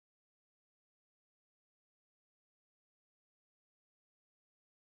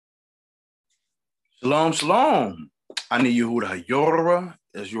Shalom, shalom. Ani Yehuda Yorah.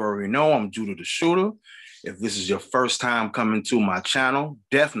 As you already know, I'm Judah the Shooter. If this is your first time coming to my channel,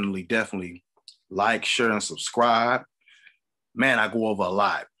 definitely like, share, and subscribe. Man, I go over a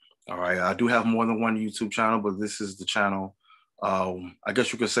lot. All right. I do have more than one YouTube channel, but this is the channel. I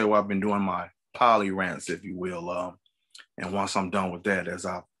guess you could say where I've been doing my poly rants, if you will. And once I'm done with that, as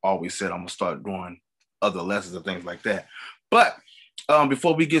I've always said, I'm going to start doing other lessons and things like that. But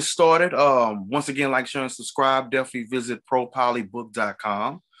before we get started, once again, like, share, and subscribe. Definitely visit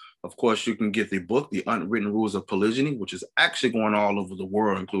propolybook.com. Of course, you can get the book, The Unwritten Rules of Polygyny, which is actually going all over the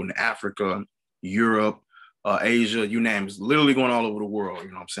world, including Africa, Europe, Asia, you name it. It's literally going all over the world. You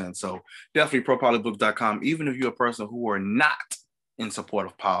know what I'm saying? So definitely propolybook.com. Even if you're a person who are not in support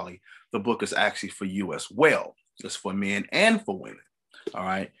of poly, the book is actually for you as well. It's for men and for women. All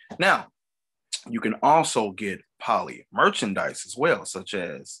right. Now, you can also get poly merchandise as well, such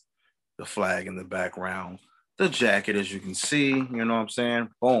as the flag in the background, the jacket, as you can see, you know what I'm saying?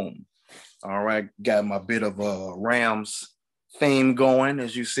 Boom. All right. Got my bit of a Rams theme going,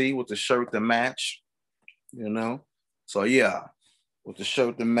 as you see, with the shirt to match, you know? So, yeah, with the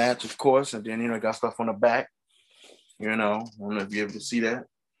shirt to match, of course. And then, got stuff on the back, I don't know if you ever see that.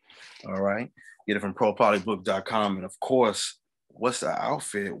 All right. Get it from propolybook.com. And, of course, what's the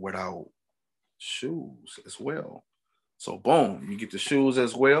outfit without shoes as well? So boom, you get the shoes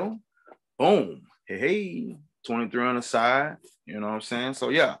as well. Boom. Hey, 23 on the side. You know what I'm saying? So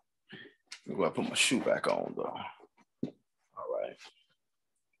yeah. I'm gonna put my shoe back on though. All right.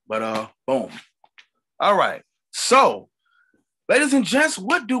 But boom. All right. So, ladies and gents,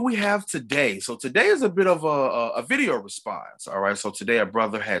 what do we have today? So today is a bit of a video response. All right. So today a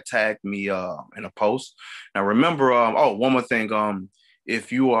brother had tagged me in a post. Now remember, one more thing.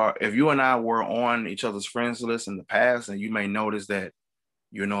 If you and I were on each other's friends list in the past, and you may notice that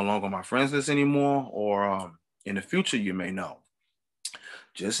you're no longer on my friends list anymore, or in the future you may know.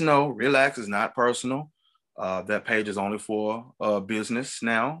 Just know, relax, it's not personal. That page is only for business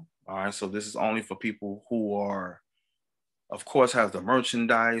now. All right, so this is only for people who are, of course, have the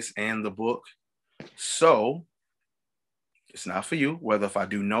merchandise and the book. So it's not for you, whether if I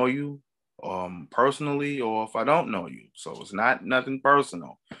do know you personally or if I don't know you. So it's nothing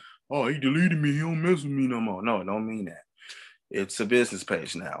personal. Oh, he deleted me. He don't mess with me no more. No, it don't mean that. It's a business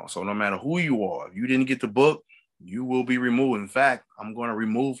page now. So no matter who you are, if you didn't get the book, you will be removed. In fact, I'm going to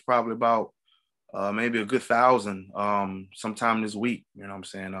remove probably about maybe a good 1,000 sometime this week. You know what I'm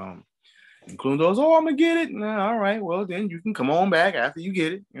saying? Including those, oh, I'm going to get it. Nah, all right. Well, then you can come on back after you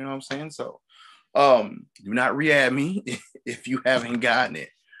get it. You know what I'm saying? So do not re-add me if you haven't gotten it.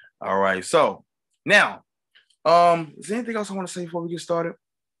 All right. So now, is there anything else I want to say before we get started?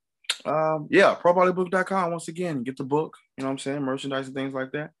 Yeah, propolybook.com. Once again, get the book, you know what I'm saying? Merchandise and things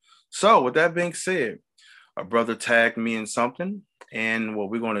like that. So with that being said, a brother tagged me in something. And what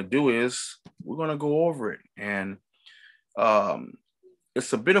we're going to do is we're going to go over it. And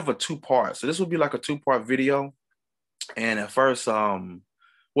it's a bit of a two-part. So this will be like a two-part video. And at first, well,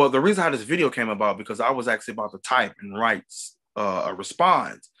 the reason how this video came about, because I was actually about to type and write a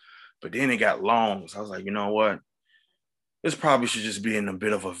response, but then it got long. So I was like, you know what? This probably should just be in a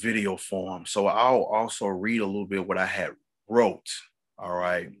bit of a video form. So I'll also read a little bit what I had wrote. All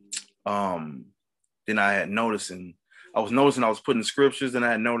right. Then I had noticed, and I was putting scriptures, and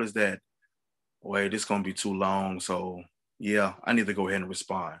I had noticed that, wait, this is going to be too long. So yeah, I need to go ahead and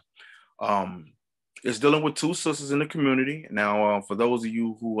respond. It's dealing with two sisters in the community. Now, for those of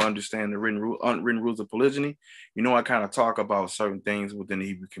you who understand the unwritten rules of polygyny, I kind of talk about certain things within the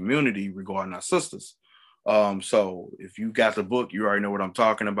Hebrew community regarding our sisters. So if you got the book, you already know what I'm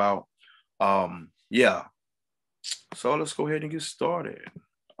talking about. Yeah. So let's go ahead and get started.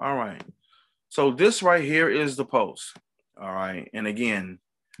 All right. So this right here is the post. All right. And again,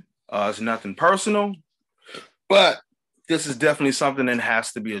 it's nothing personal, but this is definitely something that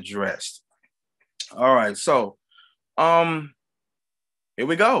has to be addressed. All right. So, here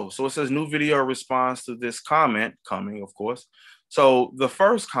we go. So it says new video response to this comment coming, of course. So the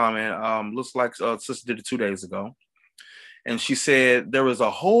first comment looks like sister did it 2 days ago. And she said, there is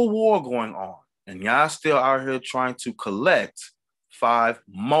a whole war going on, and y'all still out here trying to collect 5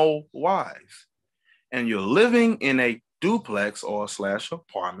 more wives. And you're living in a duplex or /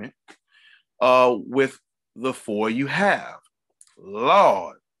 apartment with the 4 you have.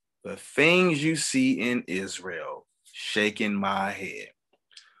 Lord, the things you see in Israel, shaking my head.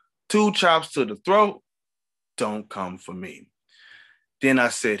 2 chops to the throat, don't come for me. Then I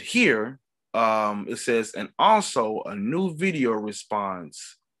said here, it says, and also a new video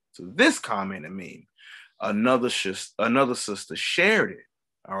response to this comment of me. Another sister shared it.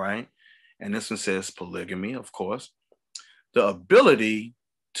 All right. and this one says polygamy, of course. The ability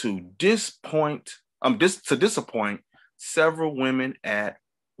to disappoint several women at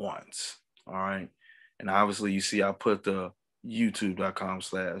once. All right. And obviously, you see, I put the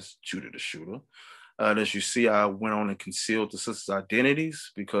youtube.com/Judah the Shooter. As you see, I went on and concealed the sisters'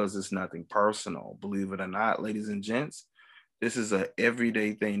 identities because it's nothing personal. Believe it or not, ladies and gents, this is an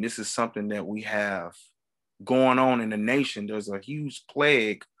everyday thing. This is something that we have going on in the nation. There's a huge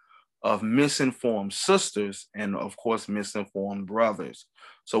plague of misinformed sisters and, of course, misinformed brothers.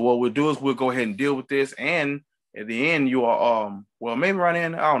 So what we'll do is we'll go ahead and deal with this. And at the end, you are, well, maybe right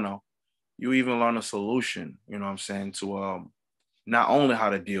in, I don't know, you even learn a solution, you know what I'm saying, to not only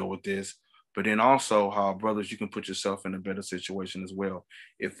how to deal with this, but then also how, brothers, you can put yourself in a better situation as well,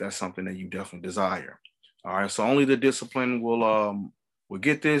 if that's something that you definitely desire. All right, so only the discipline will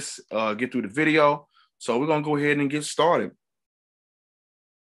get this, get through the video. So we're gonna go ahead and get started.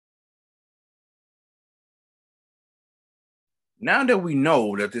 Now that we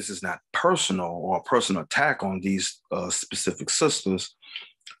know that this is not personal or a personal attack on these specific sisters,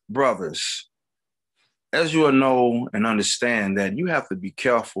 brothers, as you will know and understand that you have to be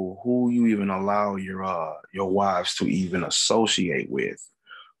careful who you even allow your wives to even associate with,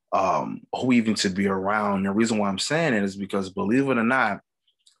 who even to be around. The reason why I'm saying it is because, believe it or not,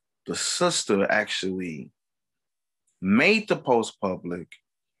 the sister actually made the post public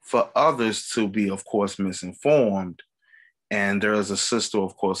for others to be, of course, misinformed. And there is a sister,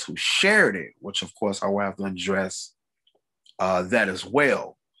 of course, who shared it, which, of course, I will have to address that as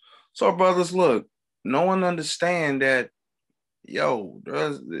well. So, brothers, look, no one understand that, yo,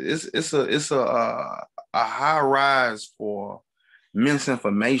 it's a high rise for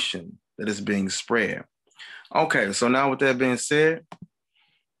misinformation that is being spread. Okay, so now with that being said,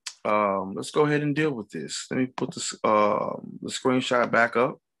 let's go ahead and deal with this. Let me put the screenshot back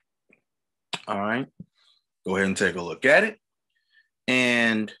up. All right, go ahead and take a look at it.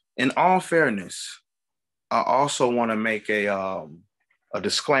 And in all fairness, I also want to make a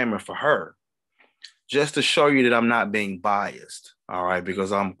disclaimer for her, just to show you that I'm not being biased. All right,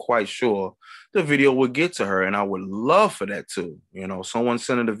 because I'm quite sure the video will get to her, and I would love for that too. You know, someone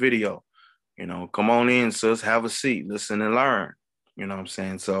send her the video. You know, come on in, sis, have a seat, listen and learn. You know what I'm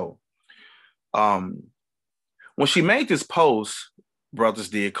saying? So, when she made this post, brothers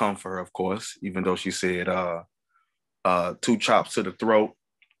did come for her, of course, even though she said 2 chops to the throat,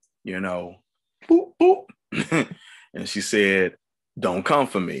 you know, boop, boop. And she said, don't come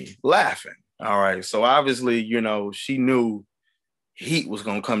for me, laughing. All right. So obviously, you know, she knew heat was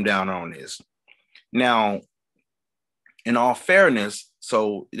going to come down on this. Now, in all fairness,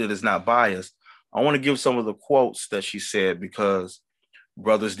 so it is not biased, I want to give some of the quotes that she said, because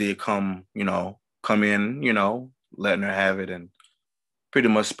brothers did come in, you know, letting her have it and pretty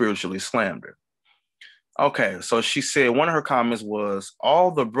much spiritually slammed her. Okay, so she said one of her comments was,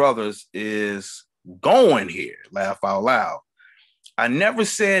 all the brothers is going here, laugh out loud. I never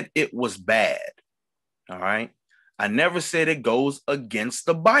said it was bad, all right? I never said it goes against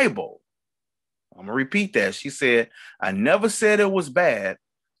the Bible. I'm going to repeat that. She said, I never said it was bad.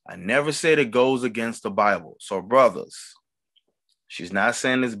 I never said it goes against the Bible. So, brothers, she's not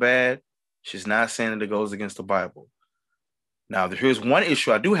saying it's bad. She's not saying that it goes against the Bible. Now, here's one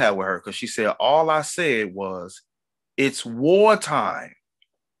issue I do have with her, because she said, all I said was, it's wartime.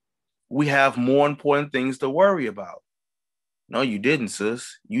 We have more important things to worry about. No, you didn't,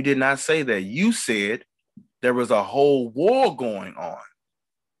 sis. You did not say that. You said there was a whole war going on.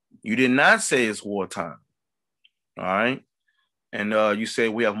 You did not say it's wartime. All right. And you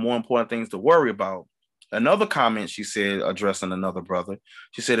said we have more important things to worry about. Another comment she said, addressing another brother,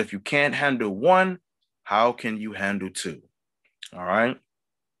 she said, if you can't handle one, how can you handle two? All right.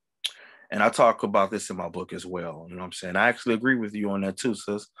 And I talk about this in my book as well. You know what I'm saying? I actually agree with you on that too,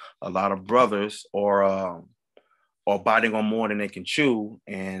 sis. A lot of brothers are biting on more than they can chew.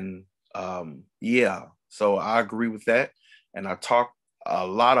 And yeah, so I agree with that. And I talk a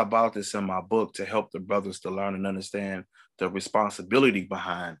lot about this in my book to help the brothers to learn and understand the responsibility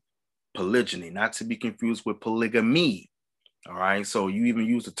behind polygyny, not to be confused with polygamy. All right. So you even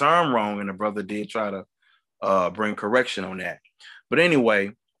used the term wrong, and the brother did try to bring correction on that. But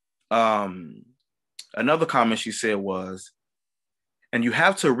anyway, another comment she said was, and you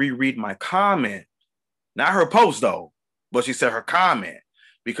have to reread my comment, not her post though, but she said her comment,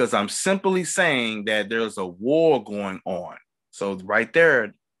 because I'm simply saying that there's a war going on. So right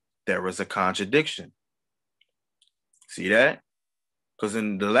there is a contradiction. See that? Because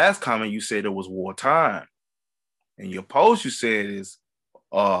in the last comment, you said it was wartime. In your post, you said it's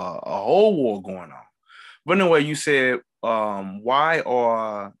a whole war going on. But anyway, you said why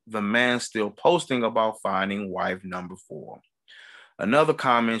are the men still posting about finding wife number 4? Another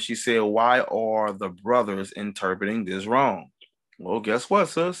comment, she said, why are the brothers interpreting this wrong? Well, guess what,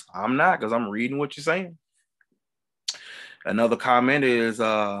 sis? I'm not, because I'm reading what you're saying. Another comment is,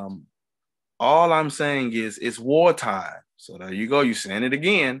 all I'm saying is it's wartime. So there you go. You're saying it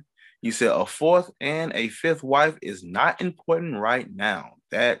again. You said a 4th and a 5th wife is not important right now.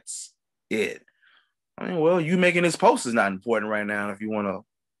 That's it. I mean, well, you making this post is not important right now if you want to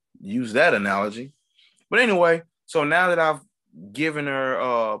use that analogy. But anyway, so now that I've given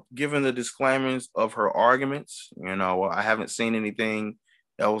her given the disclaimers of her arguments, I haven't seen anything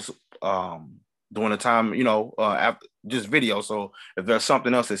else during the time, after just video. So if there's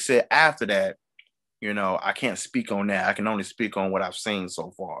something else that's said after that, I can't speak on that. I can only speak on what I've seen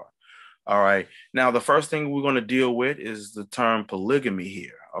so far. All right. Now, the first thing we're going to deal with is the term polygamy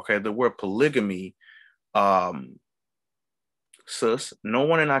here. Okay. The word polygamy, sis, no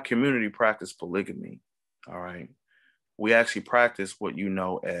one in our community practice polygamy. All right. We actually practice what you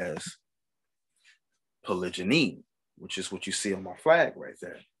know as polygyny, which is what you see on my flag right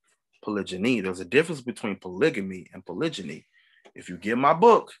there. Polygyny. There's a difference between polygamy and polygyny. If you get my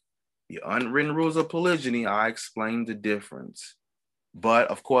book, The Unwritten Rules of Polygyny, I explain the difference. But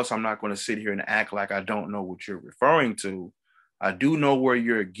of course, I'm not going to sit here and act like I don't know what you're referring to. I do know where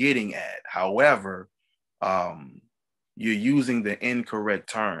you're getting at. However, you're using the incorrect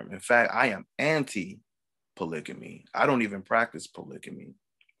term. In fact, I am anti-polygamy. I don't even practice polygamy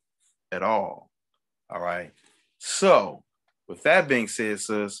at all. All right. So with that being said,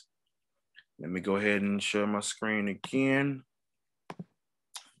 sis, let me go ahead and share my screen again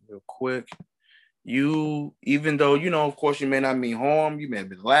real quick. Even though, of course, you may not mean harm, you may have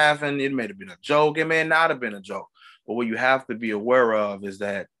been laughing, it may have been a joke, it may not have been a joke. But what you have to be aware of is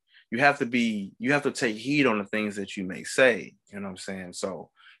that you have to take heed on the things that you may say. You know what I'm saying? So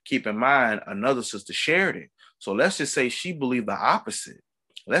keep in mind, another sister shared it. So let's just say she believed the opposite.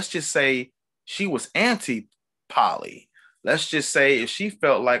 Let's just say she was anti-poly. Let's just say if she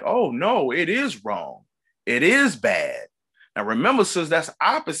felt like, oh, no, it is wrong. It is bad. Now, remember, sis, that's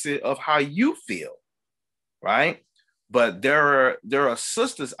opposite of how you feel, right? But there are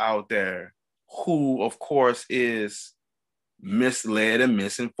sisters out there who, of course, is misled and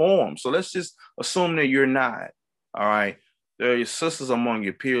misinformed. So let's just assume that you're not, all right? There are your sisters among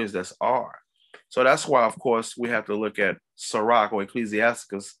your peers that are. So that's why, of course, we have to look at Sirach or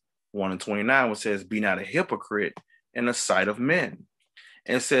Ecclesiasticus 1:29, which says, be not a hypocrite in the sight of men.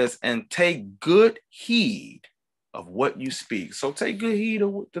 And it says, and take good heed of what you speak. So take good heed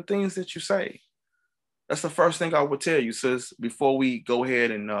of the things that you say. That's the first thing I would tell you, sis, before we go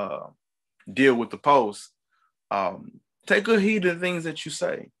ahead and deal with the post. Take good heed of the things that you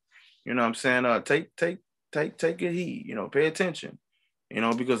say. You know what I'm saying? Take good heed, pay attention,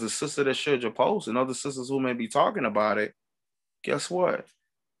 because the sister that shared your post and other sisters who may be talking about it, guess what?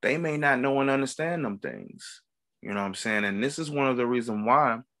 They may not know and understand them things. You know what I'm saying? And this is one of the reasons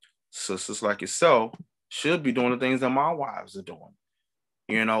why sisters like yourself should be doing the things that my wives are doing.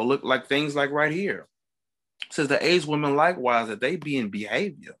 Look like things like right here. It says the aged women likewise that they be in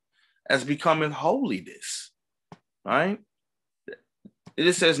behavior as becoming holiness, right?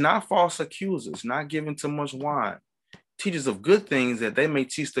 It says not false accusers, not giving too much wine, teachers of good things that they may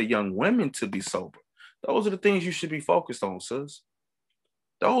teach the young women to be sober. Those are the things you should be focused on, sis.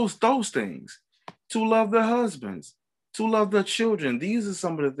 Those things. To love their husbands, to love their children. These are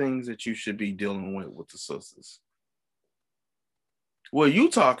some of the things that you should be dealing with the sisters. What you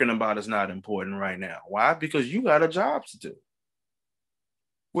talking about is not important right now. Why? Because you got a job to do.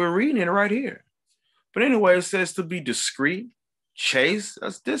 We're reading it right here. But anyway, it says to be discreet, chaste,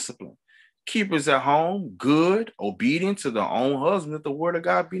 that's discipline. Keepers at home, good, obedient to their own husband, that the word of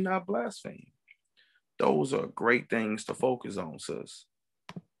God be not blasphemed. Those are great things to focus on, sis.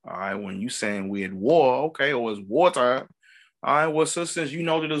 All right, when you saying we at war, okay, or it's wartime. All right, well, sis, since you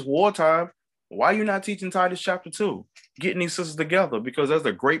know that it's wartime, why are you not teaching Titus chapter 2? Getting these sisters together, because there's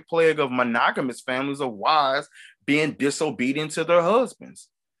a great plague of monogamous families of wives being disobedient to their husbands.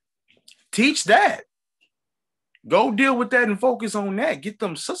 Teach that. Go deal with that and focus on that. Get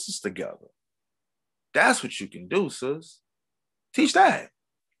them sisters together. That's what you can do, sis. Teach that.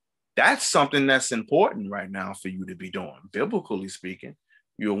 That's something that's important right now for you to be doing, biblically speaking.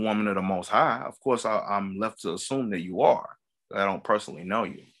 You're a woman of the Most High. Of course, I'm left to assume that you are. I don't personally know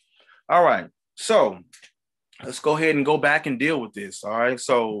you. All right. So let's go ahead and go back and deal with this. All right.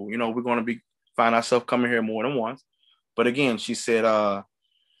 So, we're going to find ourselves coming here more than once. But again, she said,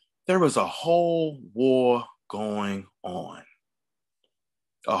 there was a whole war going on.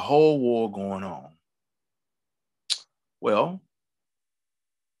 A whole war going on. Well,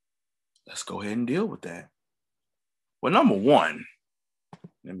 let's go ahead and deal with that. Well, number one,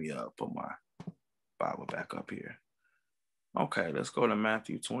 let me put my Bible back up here. Okay, let's go to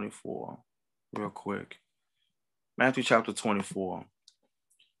Matthew 24 real quick. Matthew chapter 24.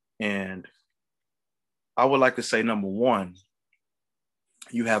 And I would like to say, number one,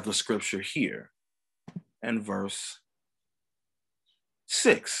 you have the scripture here in verse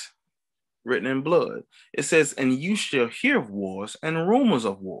 6, written in blood. It says, and you shall hear of wars and rumors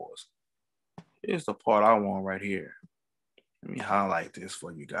of wars. Here's the part I want right here. Let me highlight this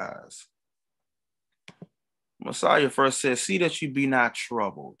for you guys. Messiah first says, see that you be not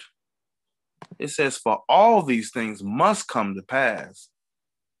troubled. It says, for all these things must come to pass,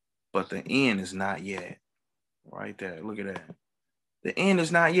 but the end is not yet. Right there, look at that. The end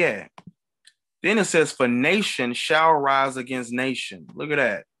is not yet. Then it says, for nation shall rise against nation. Look at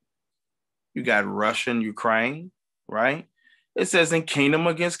that. You got Russia and Ukraine, right? It says, in kingdom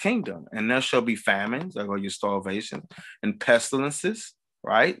against kingdom, and there shall be famines, there go your starvation, and pestilences.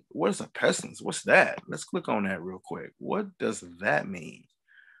 Right? What is a pestilence? What's that? Let's click on that real quick. What does that mean?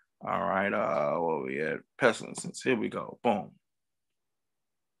 All right. What we at? Pestilences. Here we go. Boom.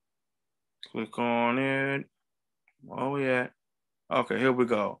 Click on it. Where we at? Okay, here we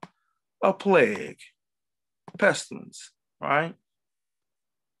go. A plague. Pestilence. Right?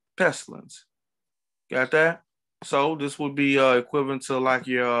 Pestilence. Got that? So this would be equivalent to like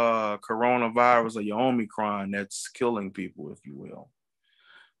your coronavirus or your Omicron that's killing people, if you will.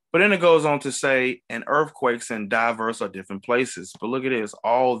 But then it goes on to say, and earthquakes in diverse or different places. But look at this.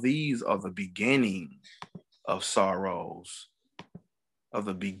 All these are the beginning of sorrows. Of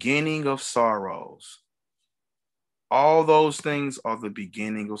the beginning of sorrows. All those things are the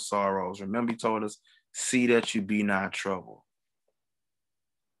beginning of sorrows. Remember, he told us, see that you be not troubled.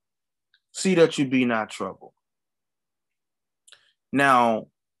 See that you be not troubled. Now,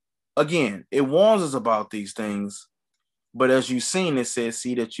 again, it warns us about these things. But as you've seen, it says,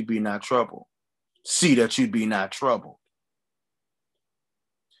 see that you be not troubled. See that you be not troubled.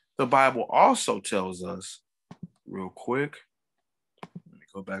 The Bible also tells us, real quick, let me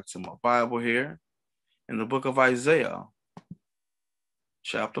go back to my Bible here, in the book of Isaiah,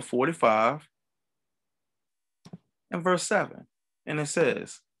 chapter 45, and verse 7. And it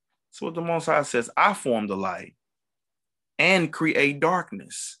says, so what the Most High says, I form the light and create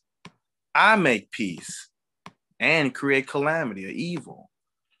darkness. I make peace and create calamity or evil.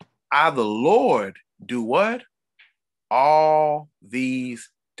 I, the Lord, do what? All these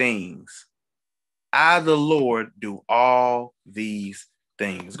things. I, the Lord, do all these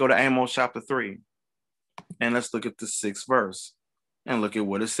things. Let's go to Amos chapter 3. And let's look at the 6th verse. And look at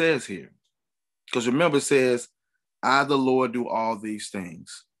what it says here. Because remember, it says, I, the Lord, do all these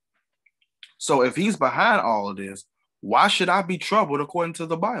things. So if he's behind all of this, why should I be troubled according to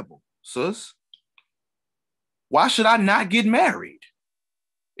the Bible, sis? Why should I not get married?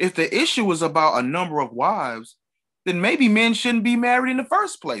 If the issue is about a number of wives, then maybe men shouldn't be married in the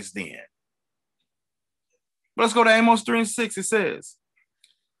first place then. But let's go to Amos 3 and 6. It says,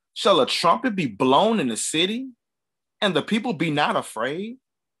 shall a trumpet be blown in the city, and the people be not afraid?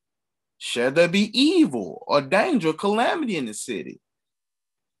 Shall there be evil or danger or calamity in the city,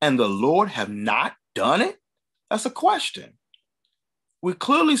 and the Lord have not done it? That's a question. We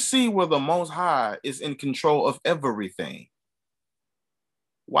clearly see where the Most High is in control of everything.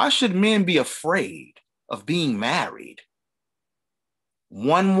 Why should men be afraid of being married?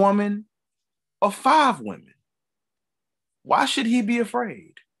 1 woman or 5 women? Why should he be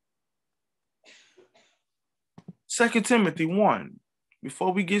afraid? 2 Timothy 1,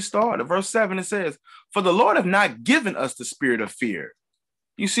 before we get started, verse 7, it says, for the Lord have not given us the spirit of fear.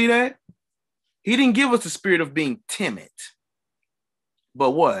 You see that? He didn't give us the spirit of being timid.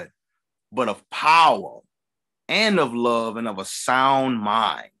 But what? But of power and of love and of a sound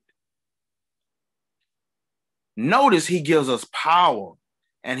mind. Notice he gives us power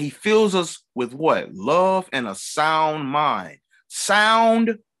and he fills us with what? Love and a sound mind.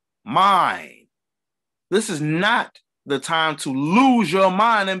 Sound mind. This is not the time to lose your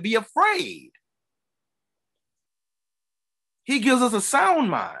mind and be afraid. He gives us a sound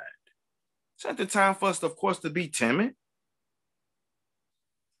mind. It's not the time for us, of course, to be timid.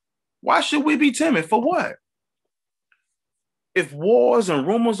 Why should we be timid? For what? If wars and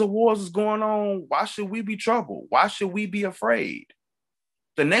rumors of wars is going on, why should we be troubled? Why should we be afraid?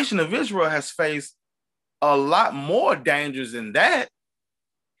 The nation of Israel has faced a lot more dangers than that.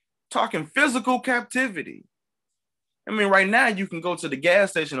 Talking physical captivity. I mean, right now you can go to the gas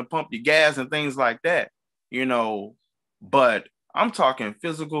station and pump your gas and things like that, you know, but I'm talking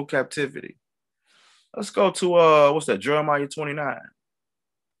physical captivity. Let's go to what's that? Jeremiah 29.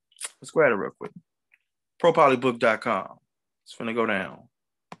 Let's grab it real quick. ProPolybook.com. It's gonna go down.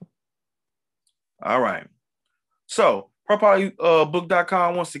 All right. So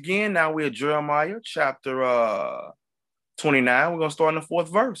ProPolybook.com once again. Now we're at Jeremiah chapter 29. We're gonna start in the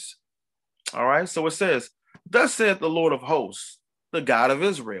 4th verse. All right. So it says, "Thus saith the Lord of hosts, the God of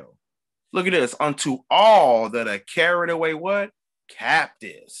Israel." Look at this. "Unto all that are carried away what?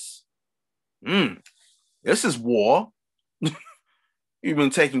 Captives." This is war. You've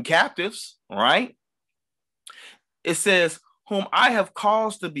been taking captives, right? It says, "Whom I have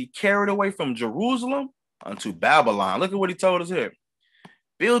caused to be carried away from Jerusalem unto Babylon." Look at what he told us here.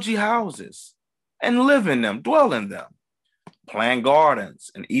 "Build ye houses and live in them, dwell in them. Plant gardens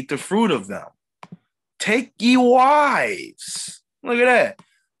and eat the fruit of them. Take ye wives." Look at that.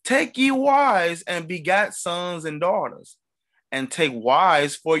 "Take ye wives and begat sons and daughters, and take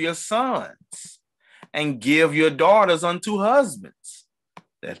wives for your sons, and give your daughters unto husbands,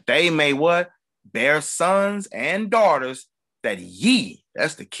 that they may what? Bear sons and daughters, that ye,"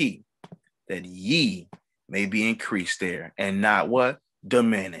 that's the key, "that ye may be increased there, and not what?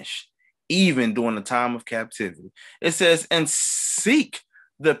 Diminished, even during the time of captivity." It says, "And seek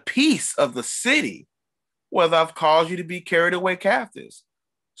the peace of the city, whether I've caused you to be carried away captives."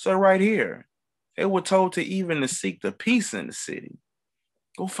 So right here, they were told to even to seek the peace in the city.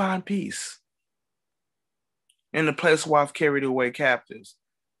 Go find peace in the place where I've carried away captives,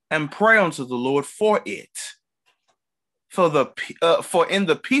 and pray unto the Lord for it. For in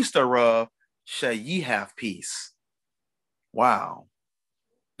the peace thereof shall ye have peace. Wow.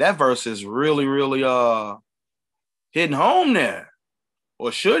 That verse is really, really hitting home there,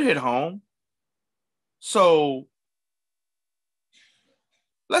 or should hit home. So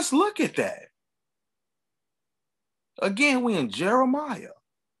let's look at that. Again, we in Jeremiah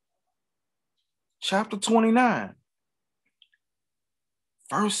chapter 29,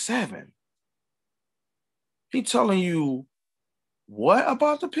 verse 7. He telling you what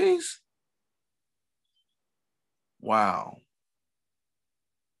about the peace? Wow.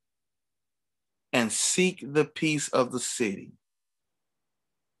 "And seek the peace of the city,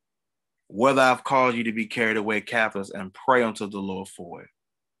 whether I've caused you to be carried away captives, and pray unto the Lord for it."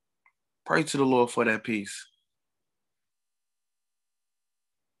 Pray to the Lord for that peace.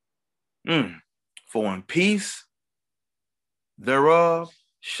 "For in peace thereof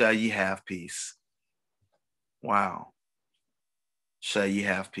shall ye have peace." Wow. Shall ye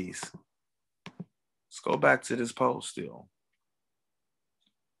have peace. Let's go back to this post still.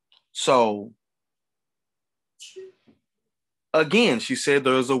 So again, she said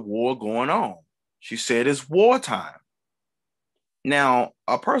there's a war going on. She said it's wartime. Now,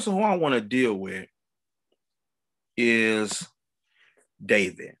 a person who I want to deal with is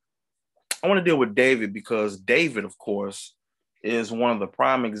David. I want to deal with David because David, of course, is one of the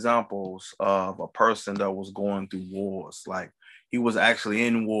prime examples of a person that was going through wars. Like, he was actually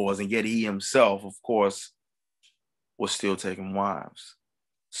in wars, and yet he himself, of course, was still taking wives.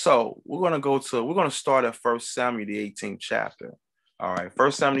 So we're going to start at 1 Samuel, the 18th chapter. All right,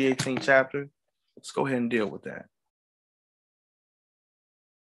 1 Samuel, the 18th chapter. Let's go ahead and deal with that.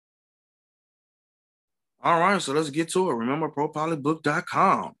 All right, so let's get to it. Remember,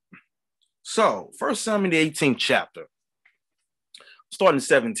 ProPolybook.com. So 1 Samuel, the 18th chapter, starting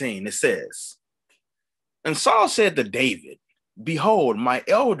 17, it says, "And Saul said to David, Behold, my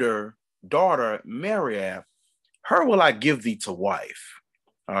elder daughter, Meriab, her will I give thee to wife."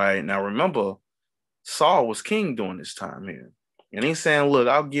 All right, now remember, Saul was king during this time here. And he's saying, look,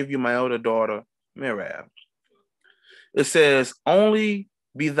 I'll give you my elder daughter, Meriab. It says, "Only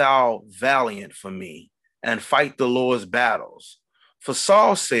be thou valiant for me, and fight the Lord's battles." For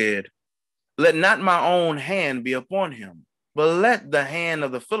Saul said, "Let not my own hand be upon him, but let the hand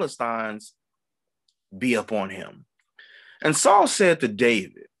of the Philistines be upon him." And Saul said to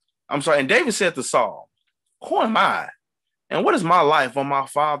David, and David said to Saul, "Who am I? And what is my life on my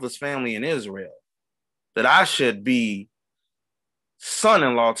father's family in Israel, that I should be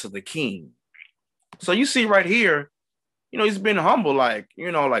son-in-law to the king?" So you see right here, he's been humble, like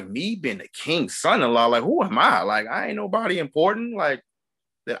me being the king's son-in-law. Like, who am I? Like, I ain't nobody important. Like,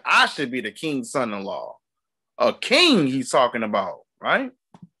 that I should be the king's son-in-law. A king he's talking about, right?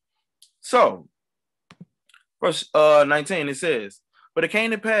 So, verse 19, it says, "But it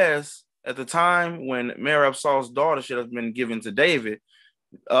came to pass at the time when Merab, Saul's daughter, should have been given to David,"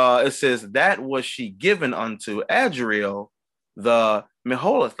 it says, "that was she given unto Adriel the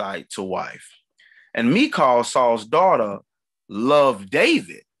Meholathite to wife. And Michal, Saul's daughter, loved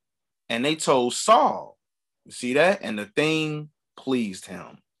David, and they told Saul." You see that? "And the thing pleased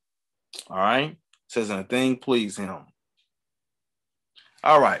him." All right. Says, and the thing pleased him.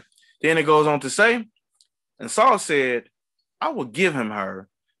 All right. Then it goes on to say, and Saul said, I will give him her,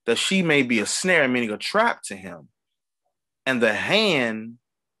 that she may be a snare, meaning a trap to him. And the hand,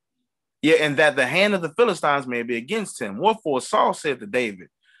 and that the hand of the Philistines may be against him. Wherefore Saul said to David,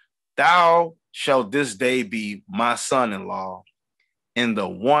 thou shalt this day be my son-in-law in the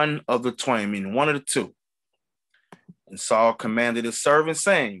one of the twain, meaning one of the two. And Saul commanded his servants,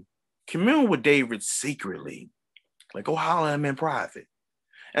 saying, commune with David secretly, like go holler at him in private.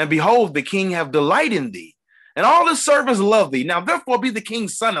 And behold, the king have delight in thee, and all his servants love thee. Now therefore be the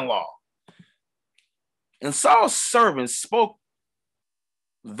king's son-in-law. And Saul's servants spoke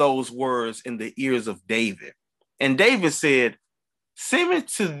those words in the ears of David. And David said, seem it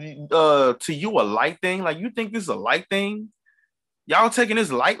to you a light thing? Like you think this is a light thing? Y'all taking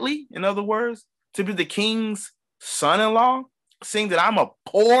this lightly, in other words, to be the king's son-in-law, seeing that I'm a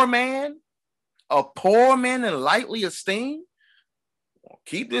poor man and lightly esteemed? Well,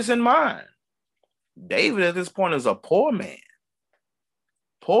 keep this in mind. David at this point is a poor man.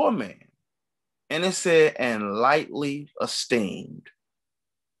 And it said, and lightly esteemed.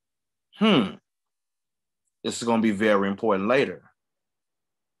 This is going to be very important later.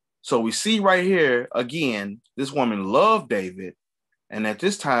 So we see right here, again, this woman loved David. And at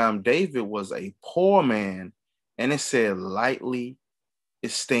this time, David was a poor man. And it said lightly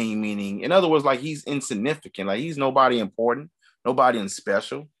esteemed, meaning, in other words, like he's insignificant. Like he's nobody important, nobody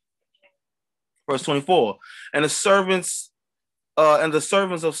special. Verse 24, and the servants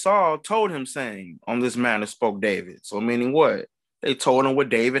of Saul told him, saying, on this manner spoke David. So meaning what? They told him what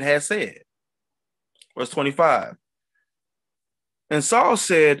David had said. Verse 25, and Saul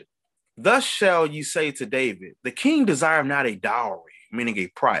said, thus shall you say to David, the king desireth not a dowry, meaning a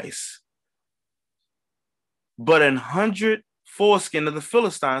price, but 100 foreskin of the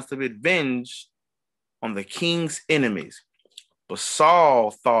Philistines to be avenged on the king's enemies. But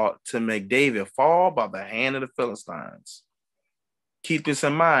Saul thought to make David fall by the hand of the Philistines. Keep this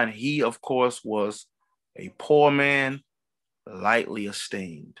in mind. He, of course, was a poor man, lightly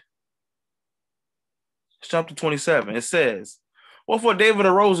esteemed. Let's jump to 27. It says, wherefore David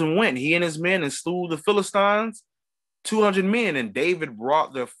arose and went, he and his men, and slew the Philistines, 200 men. And David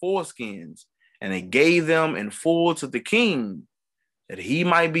brought their foreskins, and they gave them in full to the king, that he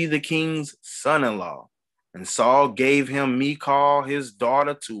might be the king's son-in-law. And Saul gave him Michal, his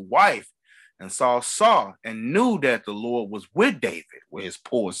daughter, to wife. And Saul saw and knew that the Lord was with David, with his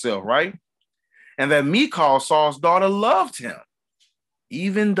poor self, right? And that Michal, Saul's daughter, loved him,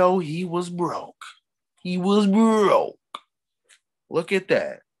 even though he was broke. He was broke. Look at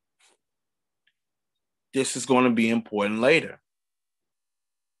that. This is going to be important later.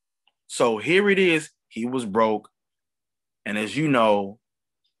 So here it is. He was broke. And as you know,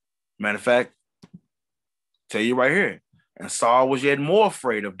 matter of fact, tell you right here. And Saul was yet more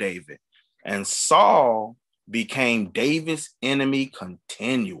afraid of David. And Saul became David's enemy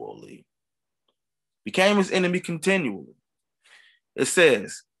continually. Became his enemy continually. It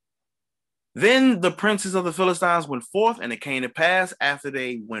says, then the princes of the Philistines went forth, and it came to pass after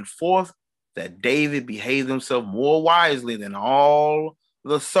they went forth that David behaved himself more wisely than all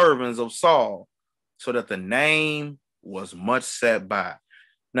the servants of Saul, so that the name was much set by.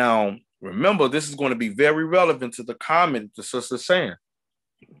 Now, remember, this is going to be very relevant to the comment the sister's saying.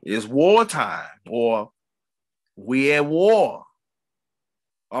 It's wartime, or we at war.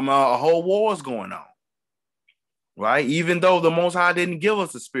 A whole war is going on, right? Even though the Most High didn't give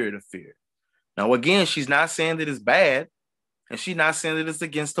us the spirit of fear. Now, again, she's not saying that it's bad, and she's not saying that it's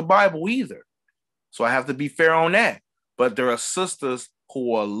against the Bible either. So I have to be fair on that. But there are sisters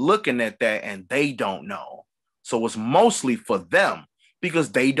who are looking at that and they don't know. So it's mostly for them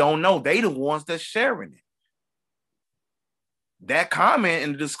because they don't know. They the ones that's sharing it. That comment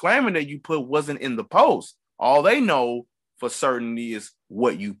and the disclaimer that you put wasn't in the post. All they know for certain is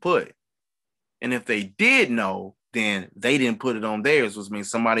what you put. And if they did know, then they didn't put it on theirs, which means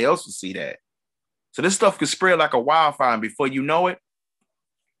somebody else will see that. So this stuff could spread like a wildfire, and before you know it,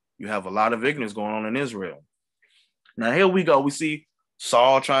 you have a lot of ignorance going on in Israel. Now here we go. We see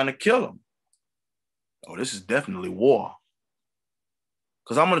Saul trying to kill him. Oh, this is definitely war.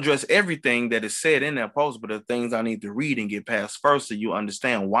 Because I'm going to address everything that is said in that post, but the things I need to read and get past first so you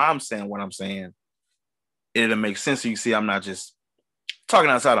understand why I'm saying what I'm saying. It'll make sense so you see I'm not just talking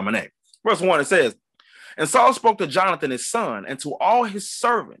outside of my neck. Verse 1, it says, and Saul spoke to Jonathan, his son, and to all his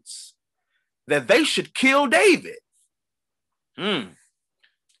servants, that they should kill David.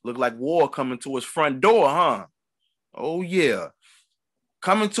 Look like war coming to his front door, huh? Oh, yeah.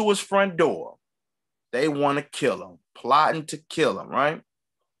 Coming to his front door. They want to kill him, plotting to kill him, right?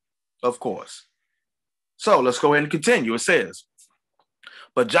 Of course. So let's go ahead and continue. It says,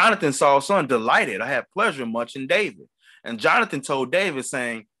 but Jonathan, Saul's son, delighted. I had pleasure much in David. And Jonathan told David,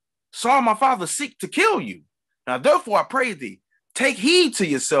 saying, Saul, my father, seek to kill you. Now, therefore, I pray thee, take heed to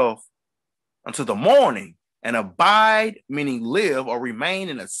yourself until the morning, and abide, meaning live or remain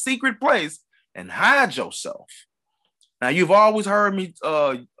in a secret place and hide yourself. Now, you've always heard me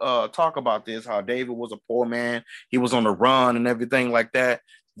talk about this, how David was a poor man. He was on the run and everything like that.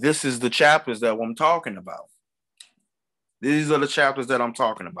 This is the chapters that I'm talking about. These are the chapters that I'm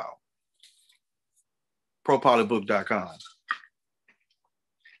talking about. ProPolybook.com.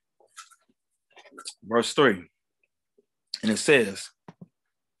 Verse 3. And it says,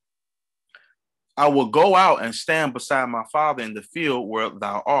 I will go out and stand beside my father in the field where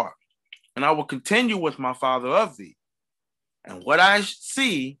thou art, and I will continue with my father of thee. And what I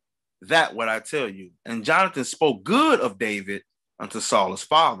see, that what I tell you. And Jonathan spoke good of David unto Saul his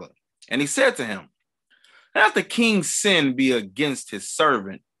father. And he said to him, let the king's sin be against his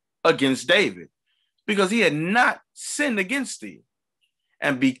servant, against David, because he had not sinned against thee.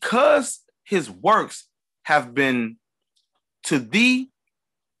 And because his works have been to thee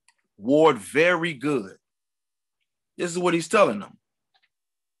ward very good. This is what he's telling them.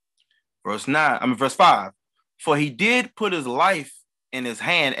 Verse 5. For he did put his life in his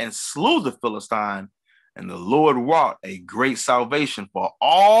hand and slew the Philistine, and the Lord wrought a great salvation for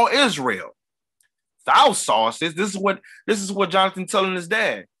all Israel. Thou sawest this. This is what Jonathan telling his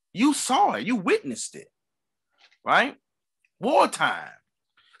dad. You saw it. You witnessed it. Right? Wartime.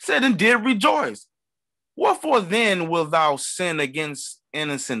 Said and did rejoice. Wherefore then wilt thou sin against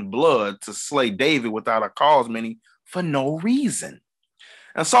innocent blood to slay David without a cause, meaning for no reason?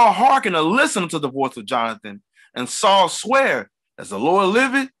 And Saul hearkened and listened to the voice of Jonathan, and Saul sware, as the Lord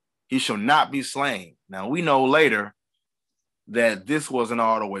liveth, he shall not be slain. Now we know later that this wasn't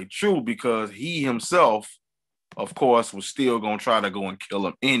all the way true, because he himself, of course, was still going to try to go and kill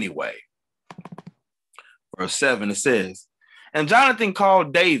him anyway. Verse 7, it says, and Jonathan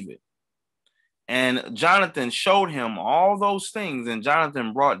called David, and Jonathan showed him all those things, and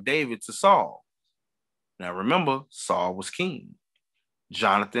Jonathan brought David to Saul. Now remember, Saul was king.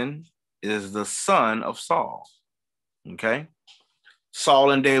 Jonathan is the son of Saul. Okay?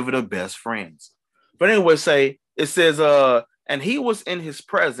 Saul and David are best friends. But anyway, it says, and he was in his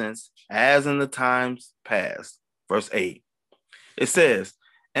presence as in the times past. Verse 8. It says,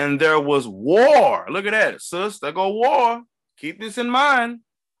 and there was war. Look at that, sis. There go war. Keep this in mind.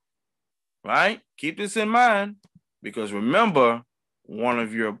 Right? Keep this in mind. Because remember, one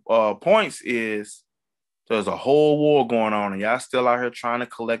of your points is there's a whole war going on, and y'all still out here trying to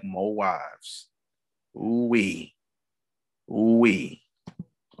collect more wives. Ooh-wee. Ooh-wee.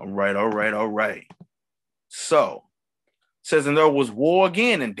 All right. So, it says, and there was war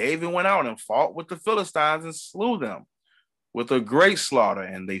again, and David went out and fought with the Philistines and slew them with a great slaughter,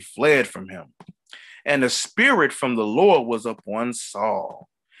 and they fled from him. And the spirit from the Lord was upon Saul,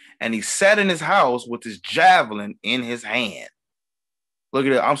 and he sat in his house with his javelin in his hand. Look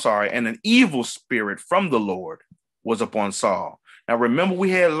at it. I'm sorry. And an evil spirit from the Lord was upon Saul. Now, remember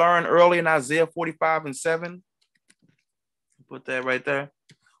we had learned early in Isaiah 45:7. Put that right there.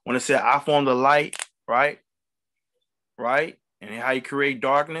 When it said, I form the light, right? Right? And how you create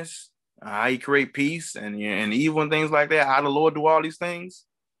darkness, how you create peace and evil and things like that. How the Lord do all these things.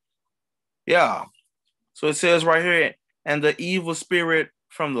 Yeah. So it says right here, and the evil spirit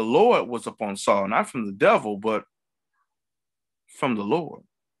from the Lord was upon Saul, not from the devil, but from the Lord,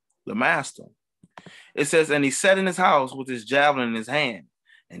 the master. It says, and he sat in his house with his javelin in his hand,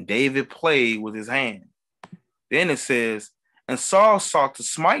 and David played with his hand. Then it says, and Saul sought to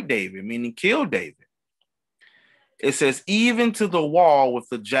smite David, meaning kill David. It says, even to the wall with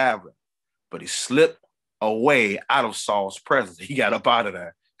the javelin, but he slipped away out of Saul's presence. He got up out of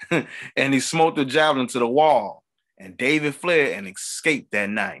there. And he smote the javelin to the wall, and David fled and escaped that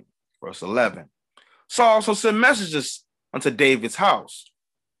night. Verse 11. Saul also sent messages unto David's house.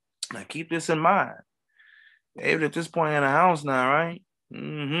 Now keep this in mind. David at this point in the house now, right?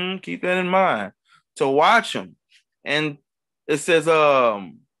 Keep that in mind. To watch him. And it says,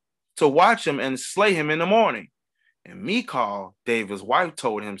 to watch him and slay him in the morning. And Michal, David's wife,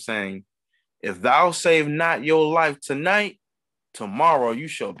 told him, saying, if thou save not your life tonight, tomorrow you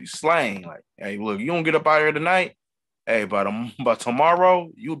shall be slain. Like, hey, look, you don't get up out here tonight, hey, by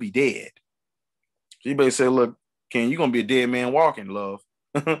tomorrow, you'll be dead. So you better say, look, King, you're going to be a dead man walking, love.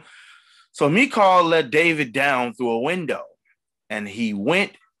 So Michal let David down through a window, and he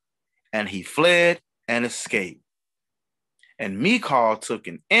went and he fled and escaped. And Michal took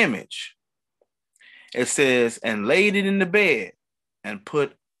an image. It says, and laid it in the bed and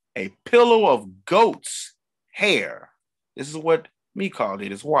put a pillow of goats hair. This is what Michal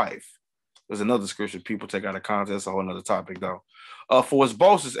did, his wife. There's another scripture people take out of context, a whole other topic though. For his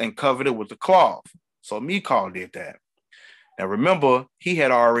bolsters and covered it with the cloth. So Michal did that. Now remember, he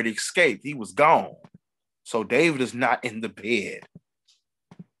had already escaped. He was gone. So David is not in the bed.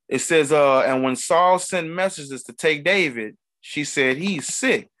 It says, and when Saul sent messages to take David, she said, he's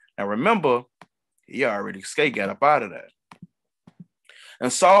sick. Now remember, he already escaped, got up out of that.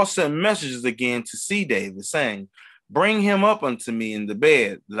 And Saul sent messages again to see David, saying, bring him up unto me in the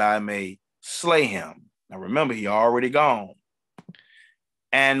bed, that I may slay him. Now remember, he already gone.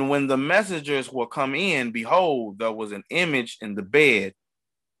 And when the messengers were come in, behold, there was an image in the bed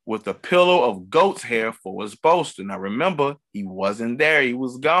with a pillow of goat's hair for his bolster. Now remember, he wasn't there. He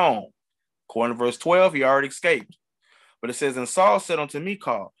was gone. According to verse 12, he already escaped. But it says, and Saul said unto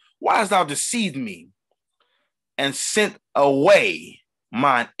Michal, why hast thou deceived me and sent away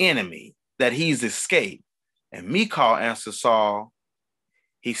mine enemy, that he's escaped? And Michal answered Saul,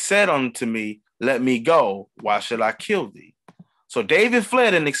 he said unto me, let me go. Why should I kill thee? So David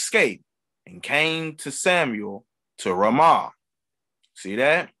fled and escaped and came to Samuel to Ramah. See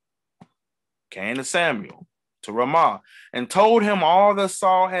that? Came to Samuel to Ramah and told him all that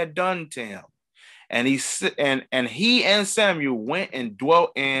Saul had done to him. And he and Samuel went and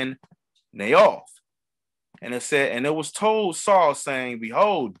dwelt in Naoth. And it said, and it was told Saul, saying,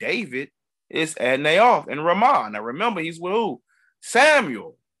 behold, David is at Naoth in Ramah. Now remember, he's with who?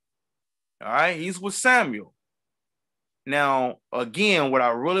 Samuel. All right, he's with Samuel. Now, again, what I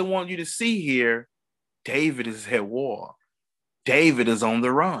really want you to see here, David is at war. David is on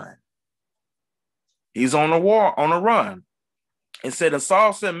the run. He's on the run. It said, and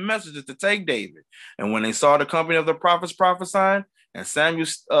Saul sent messages to take David. And when they saw the company of the prophets prophesying, and Samuel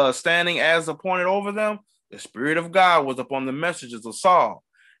standing as appointed over them, the Spirit of God was upon the messengers of Saul,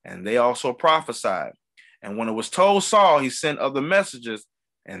 and they also prophesied. And when it was told Saul, he sent other messengers,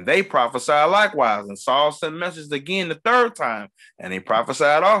 and they prophesied likewise. And Saul sent messages again the third time, and they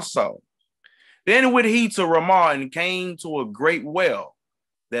prophesied also. Then went he to Ramah and came to a great well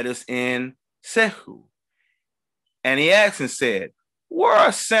that is in Sehu. And he asked and said, where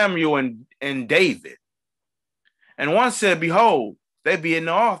are Samuel and David? And one said, behold, they be in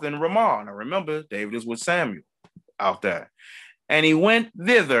Naoth in Ramah. Now remember, David is with Samuel out there. And he went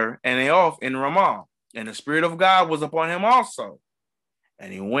thither and Naoth in Ramah. And the Spirit of God was upon him also.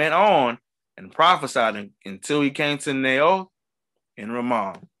 And he went on and prophesied until he came to Naoth in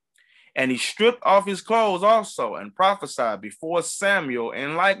Ramah. And he stripped off his clothes also and prophesied before Samuel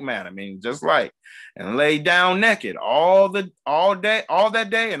in like manner, I mean, just like, and lay down naked all that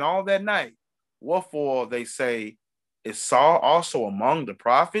day and all that night. Wherefore they say, is Saul also among the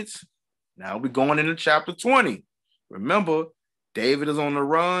prophets? Now we're going into chapter 20. Remember, David is on the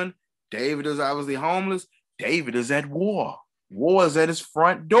run. David is obviously homeless. David is at war. War is at his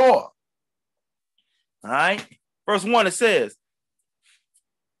front door. All right. Verse 1, it says,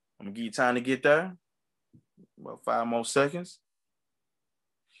 I'm going to give you time to get there. About 5 more seconds.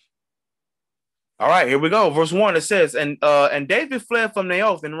 All right, here we go. Verse 1, it says, and David fled from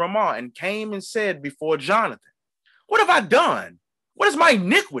Naoth in Ramah and came and said before Jonathan, what have I done? What is my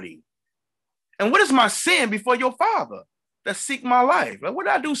iniquity? And what is my sin before your father that seek my life? Like, what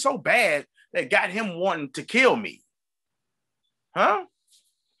did I do so bad that got him wanting to kill me? Huh?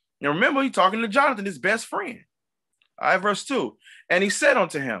 Now remember, he's talking to Jonathan, his best friend. All right, verse 2. And he said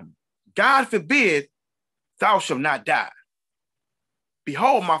unto him, God forbid thou shalt not die.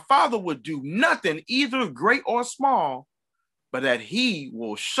 Behold, my father would do nothing, either great or small, but that he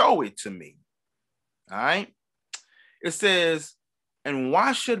will show it to me. All right. It says, and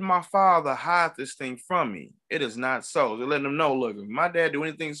why should my father hide this thing from me? It is not so. They're letting them know, look, if my dad do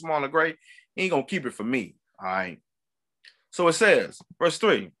anything small or great, he ain't going to keep it from me. All right. So it says, verse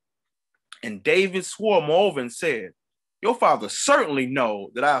 3, and David swore moreover and said, your father certainly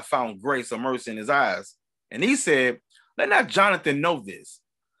know that I have found grace or mercy in his eyes. And he said, let not Jonathan know this,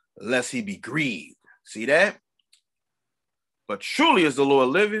 lest he be grieved. See that? But truly as the Lord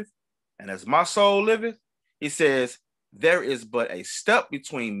liveth, and as my soul liveth, he says, there is but a step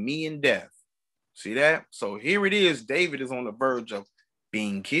between me and death. See that? So here it is. David is on the verge of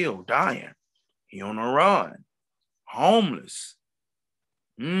being killed, dying. He on a run, homeless.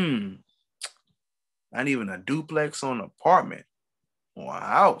 Not even a duplex or an apartment or a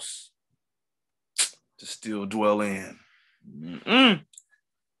house to still dwell in.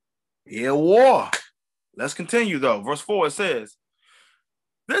 Yeah, war. Let's continue though. Verse 4, it says,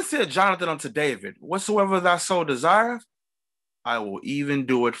 then said Jonathan unto David, whatsoever thy soul desireth, I will even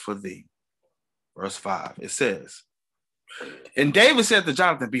do it for thee. Verse 5, it says, and David said to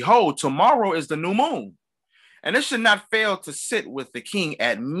Jonathan, behold, tomorrow is the new moon. and it should not fail to sit with the king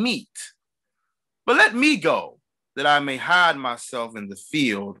at meat. But let me go, that I may hide myself in the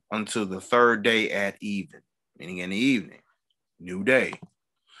field until the third day at even, meaning in the evening, new day. It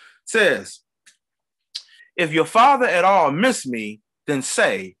says, if your father at all miss me, then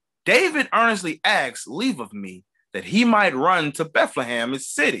say, David earnestly asks leave of me, that he might run to Bethlehem, his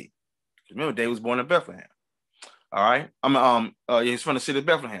city. Remember, David was born in Bethlehem. All right. He's from the city of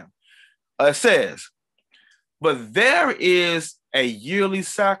Bethlehem. It says, but there is a yearly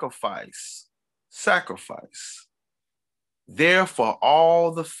sacrifice there for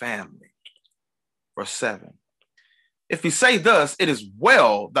all the family. Verse 7. If he say thus, it is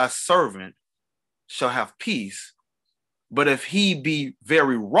well, thy servant shall have peace. But if he be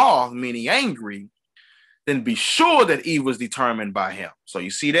very wroth, meaning angry, then be sure that evil is determined by him. So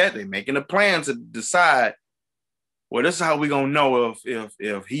you see that? They're making a plan to decide, well, this is how we're going to know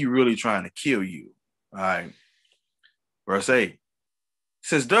if he really trying to kill you. All right. Verse 8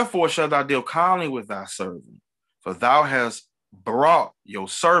 says, therefore shalt thou deal kindly with thy servant, for thou hast brought your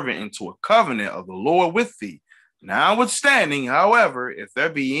servant into a covenant of the Lord with thee. Notwithstanding, however, if there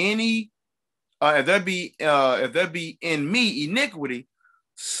be in me iniquity,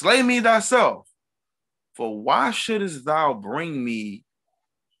 slay me thyself. For why shouldest thou bring me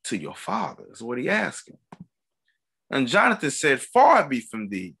to your father? Is what he asked him. And Jonathan said, far be from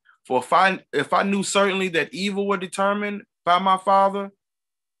thee. For if I knew certainly that evil were determined by my father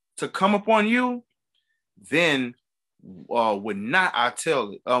to come upon you, then would not I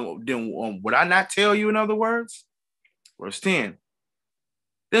tell it? Would I not tell you? In other words, verse 10.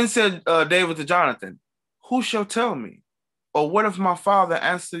 Then said David to Jonathan, who shall tell me? Or what if my father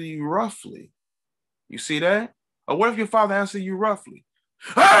answer you roughly? You see that? Or what if your father answer you roughly?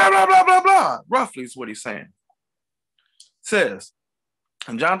 Blah, blah, blah, blah, blah. Roughly is what he's saying. It says,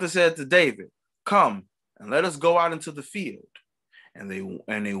 and Jonathan said to David, come and let us go out into the field. And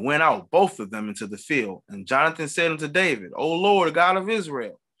they went out, both of them, into the field. And Jonathan said unto David, O Lord, God of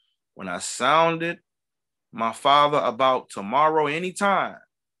Israel, when I sounded my father about tomorrow any time,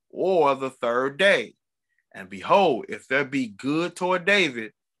 or the third day, and behold, if there be good toward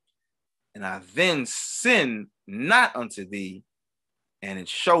David, and I then sin not unto thee, and it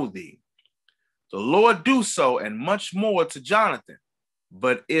show thee, the Lord do so, and much more to Jonathan.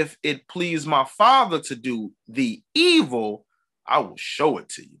 But if it please my father to do thee evil, I will show it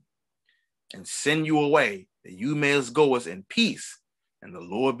to you, and send you away, that you may go us in peace, and the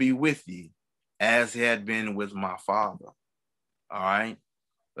Lord be with ye, as he had been with my father. All right.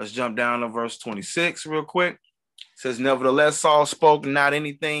 Let's jump down to verse 26 real quick. It says, nevertheless, Saul spoke not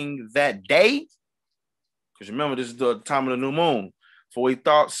anything that day. Because remember, this is the time of the new moon. For he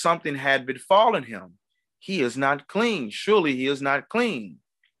thought something had befallen him. He is not clean. Surely he is not clean.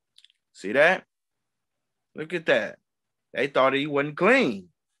 See that? Look at that. They thought he wasn't clean.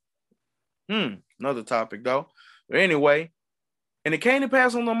 Another topic though. But anyway, and it came to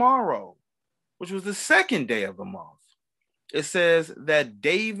pass on the morrow, which was the second day of the month. It says that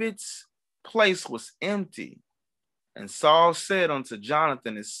David's place was empty. And Saul said unto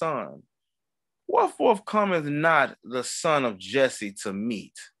Jonathan his son, wherefore cometh not the son of Jesse to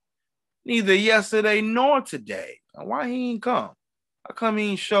meet? Neither yesterday nor today. Now, why he ain't come? How come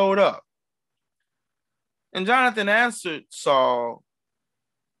he ain't showed up? And Jonathan answered Saul,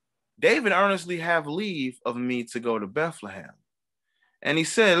 David earnestly have leave of me to go to Bethlehem. And he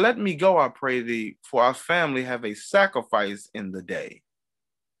said, let me go, I pray thee, for our family have a sacrifice in the day.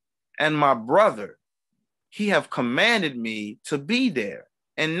 And my brother, he have commanded me to be there.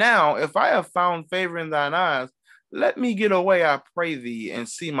 And now, if I have found favor in thine eyes, let me get away, I pray thee, and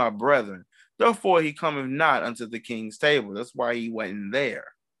see my brethren. Therefore he cometh not unto the king's table. That's why he went in there.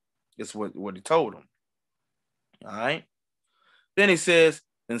 That's what he told him. All right. Then he says,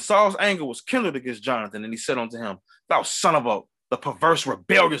 and Saul's anger was kindled against Jonathan, and he said unto him, thou son of the perverse,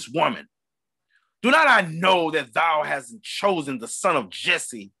 rebellious woman, do not I know that thou hast chosen the son of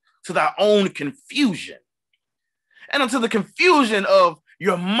Jesse to thy own confusion, and unto the confusion of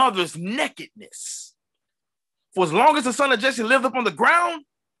your mother's nakedness? For as long as the son of Jesse lived upon the ground,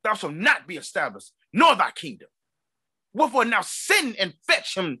 thou shalt not be established, nor thy kingdom. Wherefore now send and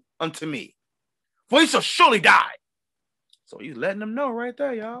fetch him unto me, for he shall surely die. So he's letting them know right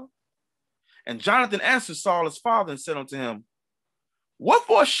there, y'all. And Jonathan answered Saul his father and said unto him,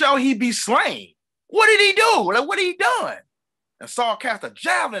 wherefore shall he be slain? What did he do? Like, what had he done? And Saul cast a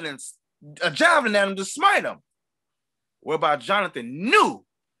javelin at him to smite him, whereby Jonathan knew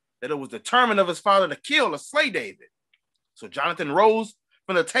that it was determined of his father to kill or slay David. So Jonathan rose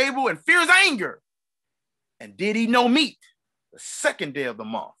from the table in fierce anger, and did eat no meat the second day of the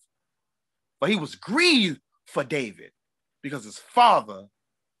month. For he was grieved for David because his father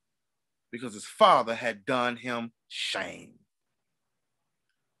had done him shame.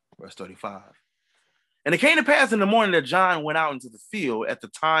 Verse 35. And it came to pass in the morning that John went out into the field at the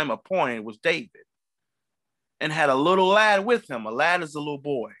time appointed was David, and had a little lad with him. A lad is a little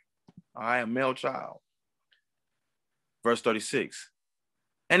boy, all right, a male child. Verse 36.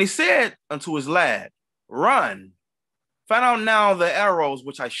 And he said unto his lad, run, find out now the arrows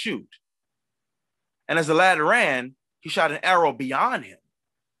which I shoot. And as the lad ran, he shot an arrow beyond him.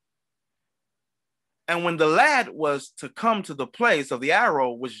 And when the lad was to come to the place of the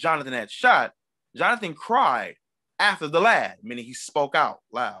arrow which Jonathan had shot, Jonathan cried after the lad, meaning he spoke out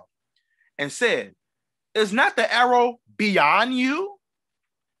loud, and said, is not the arrow beyond you?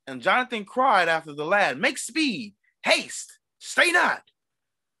 And Jonathan cried after the lad, make speed, haste, stay not.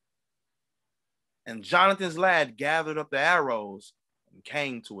 And Jonathan's lad gathered up the arrows and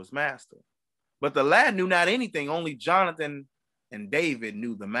came to his master. But the lad knew not anything, only Jonathan and David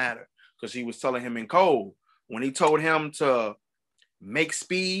knew the matter, because he was telling him in code. When he told him to make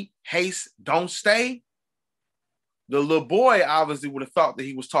speed, haste, don't stay, the little boy obviously would have thought that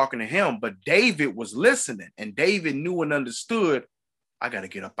he was talking to him, but David was listening, and David knew and understood, I got to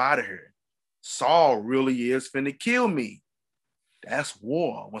get up out of here. Saul really is finna kill me. That's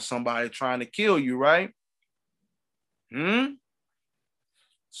war, when somebody trying to kill you, right?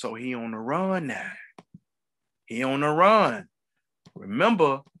 So he on the run now. He on the run.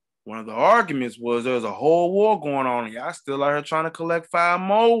 Remember, one of the arguments was there's a whole war going on, and y'all still out here trying to collect 5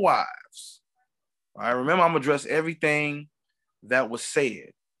 more wives. All right, remember, I'm going to address everything that was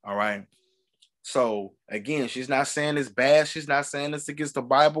said, all right? So, again, she's not saying it's bad. She's not saying it's against the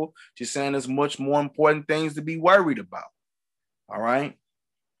Bible. She's saying there's much more important things to be worried about, all right?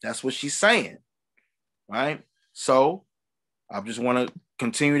 That's what she's saying, right? So, I just want to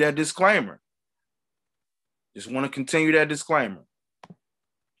continue that disclaimer.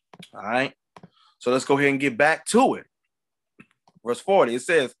 All right? So, let's go ahead and get back to it. Verse 40, it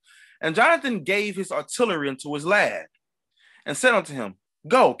says, and Jonathan gave his artillery unto his lad, and said unto him,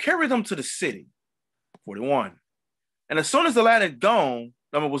 go, carry them to the city. 41. And as soon as the lad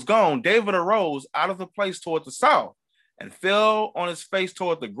was gone, David arose out of the place toward the south, and fell on his face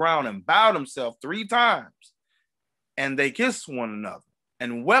toward the ground, and bowed himself 3 times. And they kissed one another,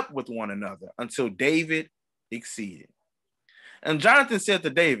 and wept with one another, until David exceeded. And Jonathan said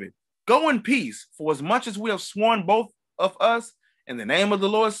to David, go in peace, for as much as we have sworn both of us in the name of the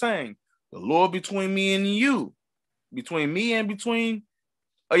Lord, saying, the Lord between me and you, between me and you,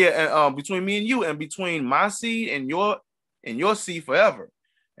 and between my seed and your seed forever.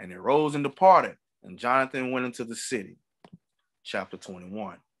 And it rose and departed, and Jonathan went into the city. Chapter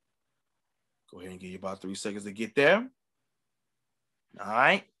 21. Go ahead and give you about 3 seconds to get there. All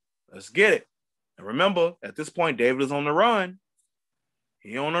right, let's get it. And remember, at this point, David is on the run.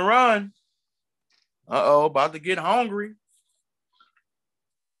 He on the run. About to get hungry.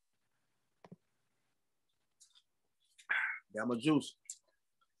 Got my juice.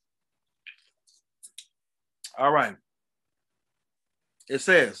 All right. It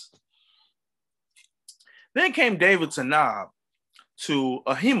says, then came David to Nob, to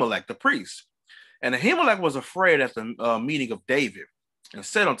Ahimelech the priest. And Ahimelech was afraid at the meeting of David, and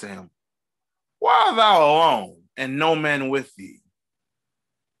said unto him, why art thou alone, and no man with thee?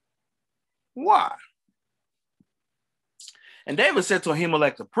 Why? And David said to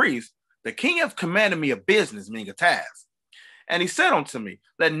Ahimelech the priest, the king hath commanded me a business, meaning a task. And he said unto me,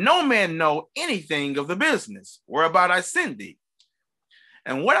 let no man know anything of the business whereabout I send thee.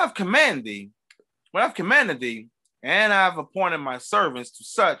 And what I've commanded thee, and I've appointed my servants to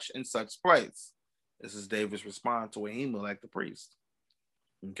such and such place. This is David's response to Ahimelech the priest.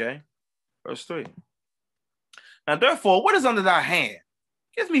 Okay, verse 3. Now therefore, what is under thy hand?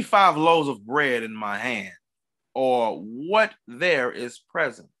 Give me 5 loaves of bread in my hand, or what there is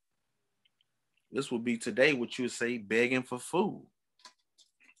present. This would be today what you would say begging for food.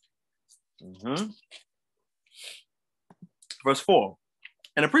 Verse 4.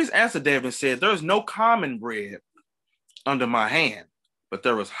 And the priest answered David and said, there is no common bread under my hand, but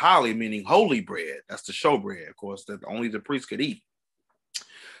there is holly, meaning holy bread. That's the show bread, of course, that only the priest could eat. It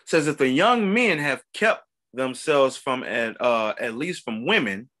says that the young men have kept themselves from at least from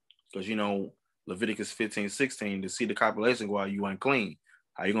women, because Leviticus 15:16, to see the copulation go out, you unclean.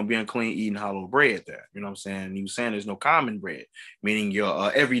 How you gonna be unclean eating hollow bread there? You know what I'm saying? And he was saying there's no common bread, meaning your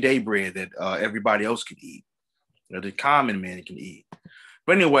everyday bread that everybody else could eat, that the common man can eat.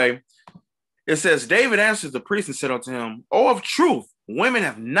 But anyway, it says, David answered the priest and said unto him, oh, of truth, women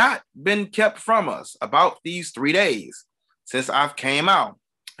have not been kept from us about these 3 days since I've came out,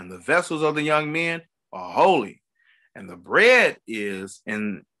 and the vessels of the young men are holy, and the bread is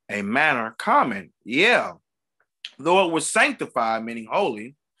in a manner common. Yeah, though it was sanctified, meaning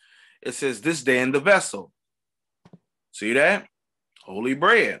holy, it says this day in the vessel. See that? Holy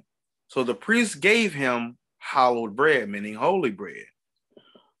bread. So the priest gave him hallowed bread, meaning holy bread.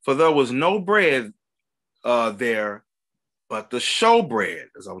 For there was no bread there but the show bread,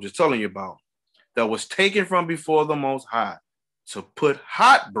 as I was just telling you about, that was taken from before the Most High to put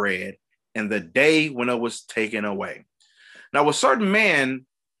hot bread in the day when it was taken away. Now, a certain man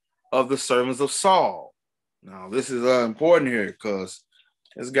of the servants of Saul. Now, this is important here because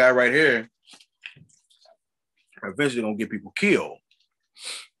this guy right here eventually gonna get people killed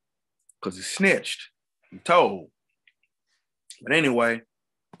because he snitched, he told. But anyway,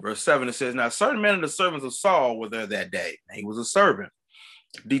 verse 7, it says, now a certain man of the servants of Saul were there that day. He was a servant,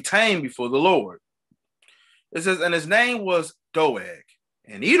 detained before the Lord. It says, and his name was Doeg,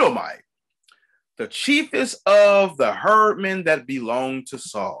 an Edomite, the chiefest of the herdmen that belonged to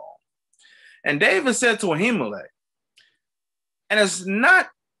Saul. And David said to Ahimelech, and it's not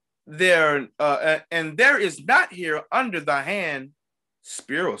there, and there is not here under thy hand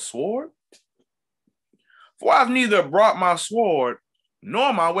spear or sword, for I've neither brought my sword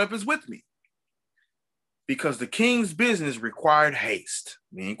nor my weapons with me, because the king's business required haste.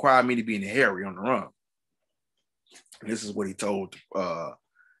 He required me to be in a hurry on the run. This is what he told the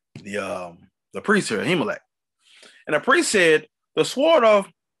priest here, Ahimelech. And the priest said, the sword of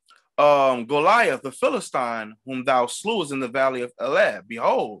Goliath, the Philistine, whom thou slewest in the valley of Alot,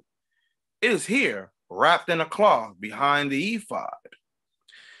 behold, it is here, wrapped in a cloth behind the ephod.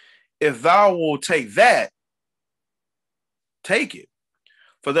 If thou wilt take that, take it.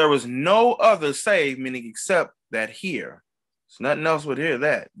 For there was no other save, meaning except that here. There's nothing else but here,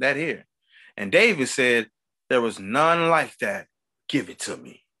 that here. And David said, there was none like that. Give it to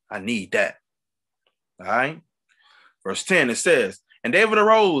me. I need that. All right. Verse 10, it says, and David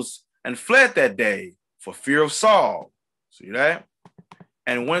arose and fled that day for fear of Saul. See that?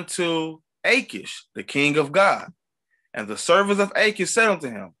 And went to Achish, the king of God. And the servants of Achish said unto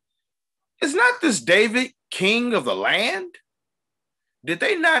him, is not this David king of the land? Did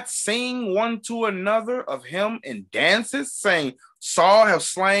they not sing one to another of him in dances, saying, Saul have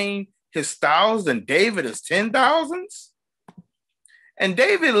slain his thousands and David his 10,000s? And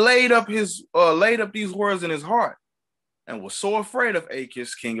David laid up these words in his heart and was so afraid of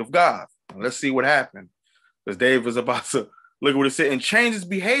Achish, king of God. Now, let's see what happened. Because David was about to, look what it said, and change his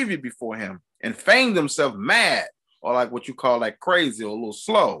behavior before him and feigned himself mad, or like what you call like crazy or a little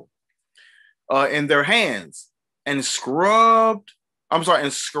slow, in their hands, and scribbled on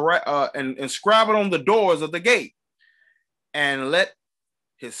the doors of the gate, and let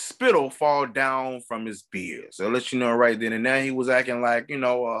his spittle fall down from his beard. So I'll let you know right then and there, he was acting like,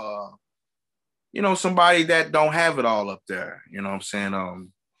 somebody that don't have it all up there. You know what I'm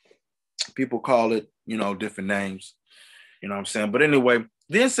saying? People call it, different names. You know what I'm saying? But anyway,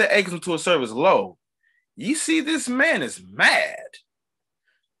 then said Achish unto his servants, lo, ye see this man is mad.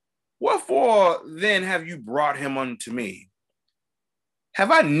 Wherefore then have you brought him unto me?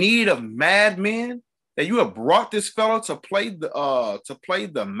 Have I need of madmen, that you have brought this fellow to play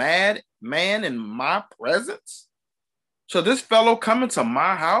the mad man in my presence? So this fellow come into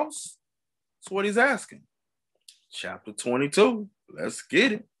my house? That's what he's asking. Chapter 22. Let's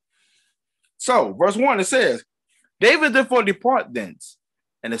get it. So verse 1, it says, David therefore depart thence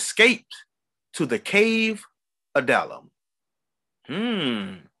and escaped to the cave Adullam.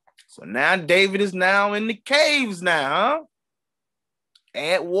 So now David is now in the caves now, huh?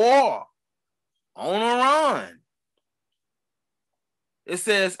 At war, on a run. It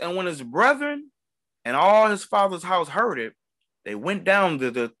says, and when his brethren and all his father's house heard it, they went down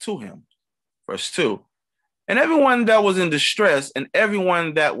thither to him. Verse 2, and everyone that was in distress, and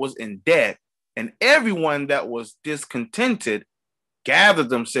everyone that was in debt, and everyone that was discontented gathered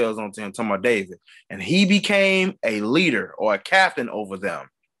themselves unto him, talking about David, and he became a leader or a captain over them.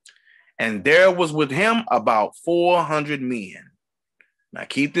 And there was with him about 400 men. Now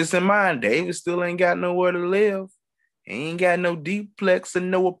keep this in mind, David still ain't got nowhere to live. He ain't got no duplex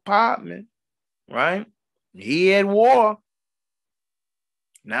and no apartment, right? He had war.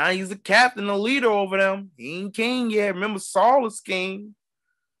 Now he's a captain, a leader over them. He ain't king yet. Remember, Saul is king.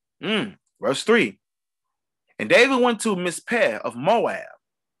 Verse 3. And David went to Mizpeh of Moab,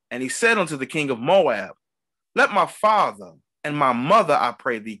 and he said unto the king of Moab, let my father and my mother, I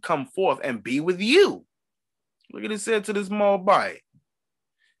pray thee, come forth and be with you. Look at it said to this Moabite.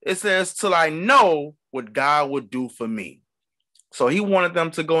 It says, till I know what God would do for me. So he wanted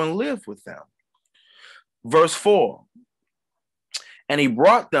them to go and live with them. Verse 4. And he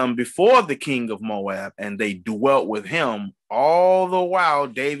brought them before the king of Moab, and they dwelt with him all the while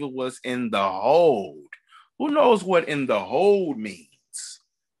David was in the hold. Who knows what in the hold means?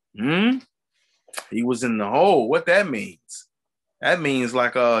 He was in the hold. What that means? That means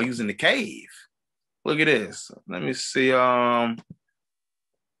like he was in the cave. Look at this. Let me see. Here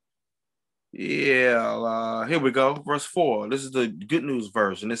we go. Verse 4. This is the good news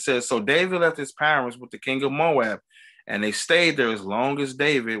version. It says, so David left his parents with the king of Moab, and they stayed there as long as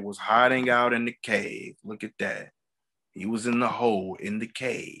David was hiding out in the cave. Look at that. He was in the hole in the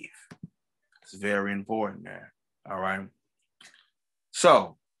cave. It's very important there. All right.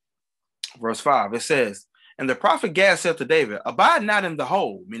 So, verse 5, it says, and the prophet Gad said to David, abide not in the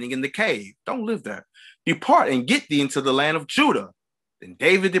hole, meaning in the cave. Don't live there. Depart and get thee into the land of Judah. Then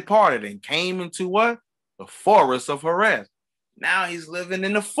David departed and came into what? The forest of Horeb. Now he's living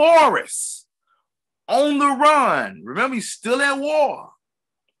in the forest, on the run. Remember, he's still at war.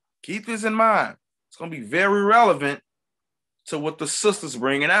 Keep this in mind. It's going to be very relevant to what the sister's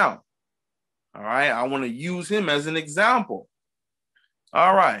bringing out. All right. I want to use him as an example.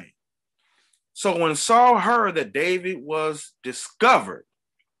 All right. So when Saul heard that David was discovered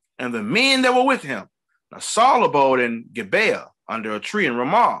and the men that were with him, now Saul abode in Gibeah under a tree in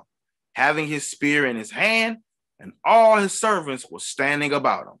Ramah, having his spear in his hand, and all his servants were standing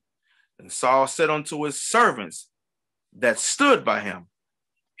about him. And Saul said unto his servants that stood by him,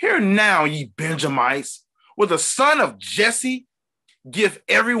 hear now, ye Benjamites, will the son of Jesse give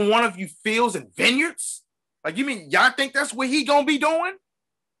every one of you fields and vineyards? Like, you mean y'all think that's what he gonna be doing?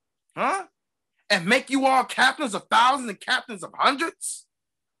 Huh? And make you all captains of thousands and captains of hundreds?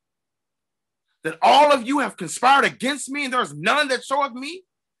 That all of you have conspired against me, and there's none that showeth me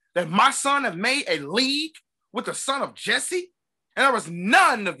that my son have made a league with the son of Jesse, and there was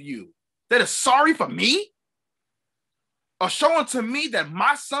none of you that is sorry for me, or showing to me that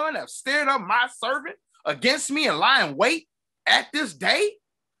my son have stirred up my servant against me and lie in wait at this day?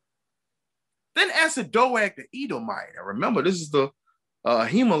 Then answered Doeg the Edomite. And remember, this is the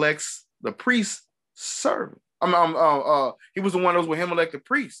Ahimelech's, the priest's servant. He was the one that was with Ahimelech the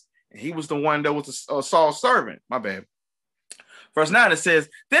priest. And he was the one that was Saul's servant. My bad. Verse 9, it says,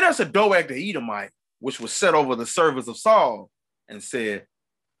 then answered Doeg the Edomite, which was set over the servants of Saul, and said,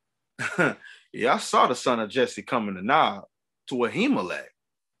 yeah, I saw the son of Jesse coming to Nob to Ahimelech,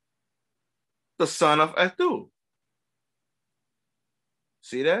 the son of Ahitub.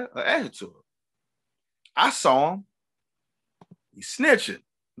 See that? Ahitub. I saw him. He's snitching.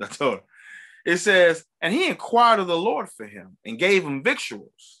 That's all. It says, and he inquired of the Lord for him and gave him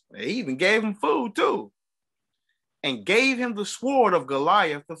victuals. He even gave him food too. And gave him the sword of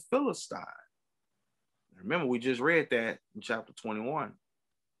Goliath the Philistine. Remember, we just read that in chapter 21.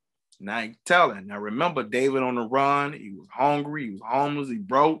 Now he's telling. Now remember, David on the run. He was hungry. He was homeless. He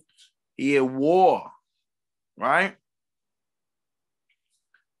broke. He had war. Right?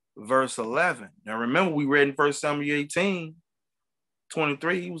 Verse 11. Now remember, we read in 1 Samuel 18,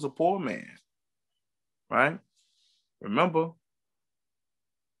 23, he was a poor man. Right? Remember?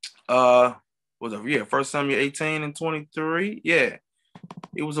 Was it, yeah, 1 Samuel 18 and 23? Yeah.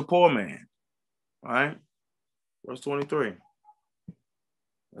 He was a poor man. All right? Verse 23.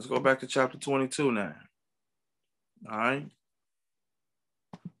 Let's go back to chapter 22 now. All right?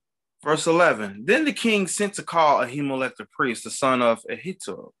 Verse 11. Then the king sent to call Ahimelech the priest, the son of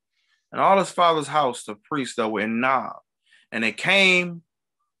Ahitub, and all his father's house, the priests that were in Nob. And they came,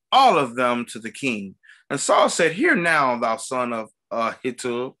 all of them, to the king. And Saul said, hear now, thou son of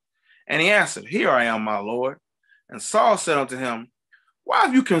Ahitub. And he answered, here I am, my lord. And Saul said unto him, why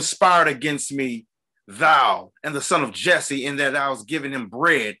have you conspired against me, thou and the son of Jesse, in that thou hast given him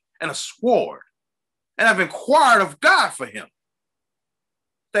bread and a sword, and have inquired of God for him,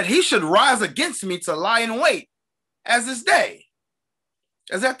 that he should rise against me to lie in wait as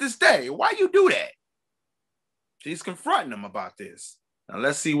at this day? Why you do that? He's confronting him about this. Now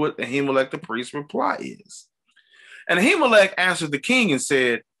let's see what Ahimelech the priest's reply is. And Ahimelech answered the king and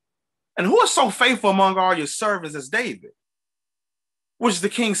said, and who is so faithful among all your servants as David, which is the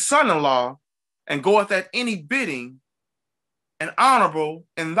king's son-in-law, and goeth at any bidding and honorable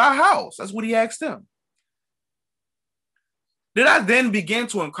in thy house? That's what he asked him. Did I then begin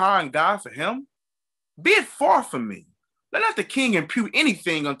to inquire in God for him? Be it far from me. Let not the king impute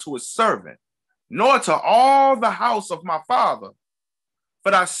anything unto his servant, nor to all the house of my father.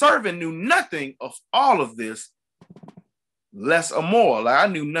 For thy servant knew nothing of all of this, less or more. Like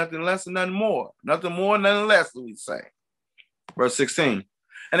I knew nothing less and nothing more. Nothing more, nothing less, we say. Verse 16.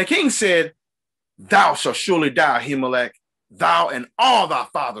 And the king said, thou shalt surely die, Ahimelech, thou and all thy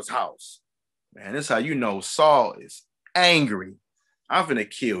father's house. Man, this is how you know Saul is angry. I'm finna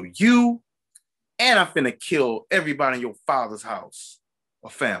kill you, and I'm finna kill everybody in your father's house or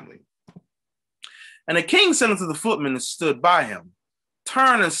family. And the king said unto the footmen that stood by him,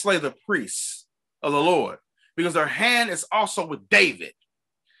 turn and slay the priests of the Lord, because their hand is also with David.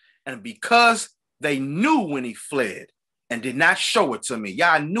 And because they knew when he fled and did not show it to me.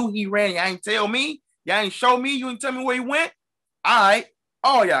 Y'all knew he ran. Y'all ain't tell me. Y'all ain't show me. You ain't tell me where he went. All right.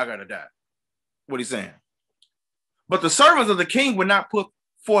 All y'all gotta die. What he's saying. But the servants of the king would not put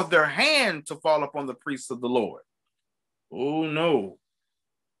forth their hand to fall upon the priests of the Lord. Oh, no.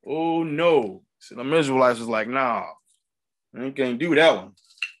 Oh, no. So the Israelites was like, nah, I can't do that one.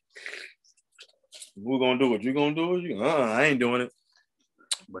 We're going to do it. You going to do it? I ain't doing it.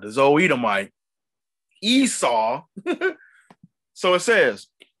 But it's old Edomite, Esau. So it says,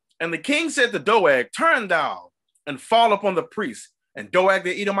 and the king said to Doeg, turn thou and fall upon the priest. And Doeg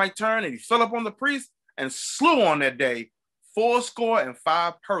the Edomite turned, and he fell upon the priest and slew on that day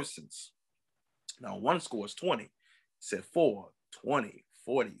 75 persons. Now, one score is 20. It said 4, 20,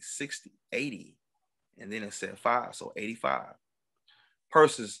 40, 60, 80. And then it said 5, so 85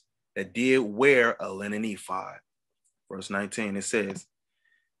 persons that did wear a linen ephod. Verse 19, it says,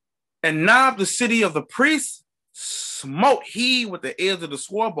 and Nob, the city of the priests, smote he with the edge of the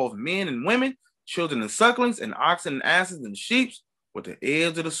sword, both men and women, children and sucklings, and oxen and asses and sheep, with the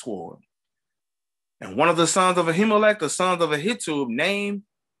edge of the sword. And one of the sons of Ahimelech, the sons of Ahitub, named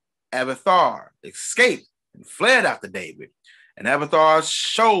Abiathar, escaped and fled after David. And Abiathar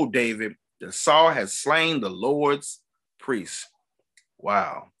showed David that Saul had slain the Lord's priest.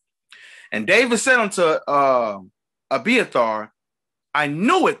 Wow. And David said unto Abiathar, I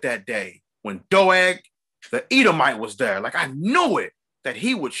knew it that day when Doeg the Edomite was there. Like, I knew it, that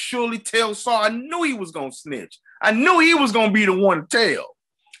he would surely tell Saul. I knew he was going to snitch. I knew he was going to be the one to tell.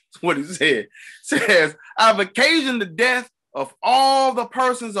 That's what he said. Says, I've occasioned the death of all the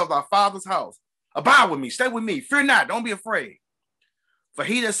persons of thy father's house. Abide with me, stay with me, fear not, don't be afraid. For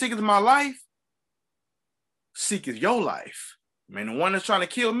he that seeketh my life, seeketh your life. Man, the one that's trying to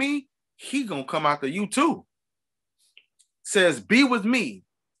kill me, he gonna come after you too. Says, be with me,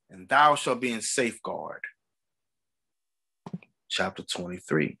 and thou shalt be in safeguard. Chapter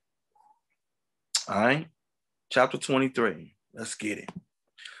 23. All right, chapter 23. Let's get it.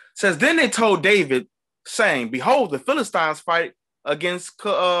 Says, then they told David, saying, behold, the Philistines fight against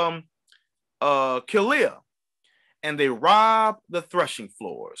Keilah, and they rob the threshing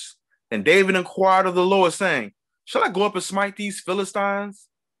floors. And David inquired of the Lord, saying, shall I go up and smite these Philistines?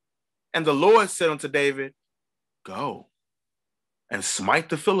 And the Lord said unto David, go and smite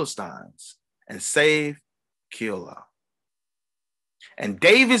the Philistines and save Keilah. And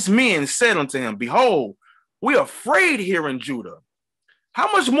David's men said unto him, behold, we are afraid here in Judah. How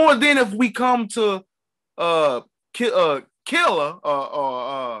much more then if we come to Keilah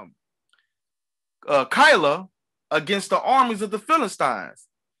against the armies of the Philistines?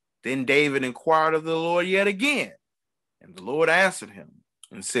 Then David inquired of the Lord yet again. And the Lord answered him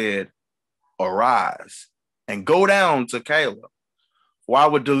and said, arise and go down to Keilah, for I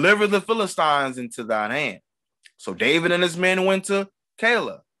would deliver the Philistines into thine hand. So David and his men went to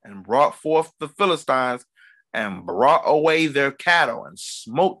Keilah and brought forth the Philistines and brought away their cattle and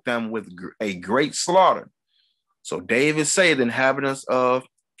smote them with a great slaughter. So David said, the inhabitants of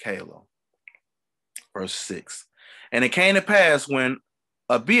Keilah. Verse 6. And it came to pass when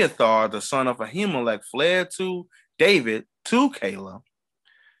Abiathar, the son of Ahimelech, fled to David to Keilah,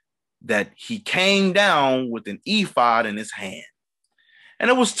 that he came down with an ephod in his hand.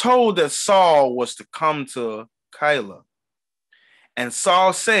 And it was told that Saul was to come to Keilah. And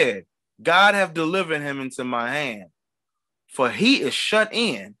Saul said, God hath delivered him into my hand, for he is shut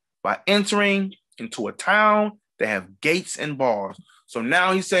in by entering into a town that have gates and bars. So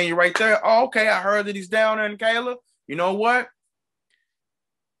now he's saying, you're right there. Oh, okay, I heard that he's down there in Keilah. You know what?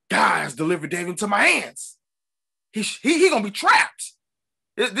 God has delivered David into my hands. He gonna be trapped.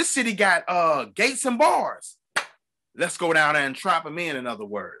 This city got gates and bars. Let's go down there and trap him in other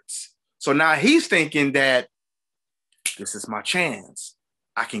words. So now he's thinking that this is my chance.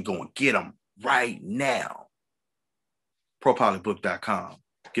 I can go and get him right now. ProPolybook.com.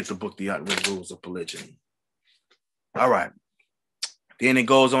 Get the book, The Unwritten Rules of Polygyny. All right. Then it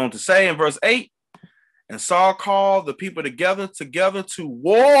goes on to say in verse 8, and Saul called the people together to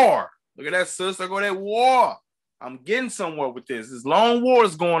war. Look at that, sister. Go to that war. I'm getting somewhere with this. This long war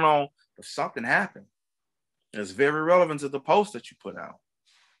is going on, but something happened. It's very relevant to the post that you put out.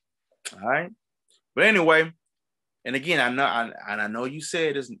 All right. But anyway, and again, I know you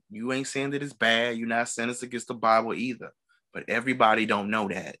said this, you ain't saying that it's bad. You're not saying it's against the Bible either. But everybody don't know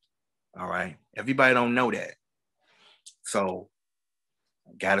that. All right. Everybody don't know that. So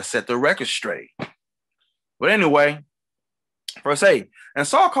Got to set the record straight. But anyway, verse 8, and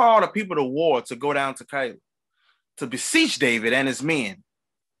Saul called the people to war to go down to Keilah to beseech David and his men.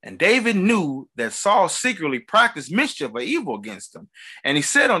 And David knew that Saul secretly practiced mischief or evil against him. And he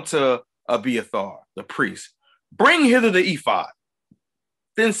said unto Abiathar, the priest, bring hither the ephod.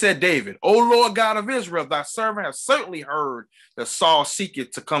 Then said David, O Lord God of Israel, thy servant has certainly heard that Saul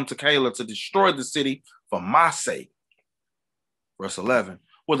seeketh to come to Keilah to destroy the city for my sake. Verse 11,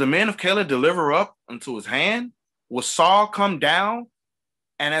 will the men of Keilah deliver up unto his hand? Will Saul come down?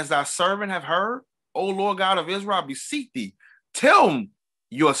 And as thy servant have heard, O Lord God of Israel, I beseech thee, tell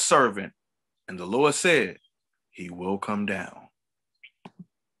your servant. And the Lord said, he will come down.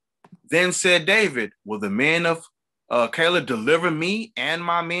 Then said David, will the men of Keilah deliver me and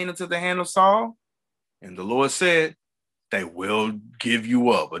my men into the hand of Saul? And the Lord said, they will give you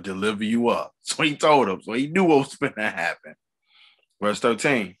up or deliver you up. So he told him. So he knew what was going to happen. Verse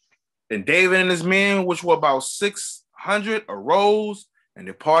 13. Then David and his men, which were about 600, arose and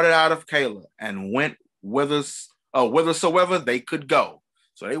departed out of Keilah and went whithersoever they could go.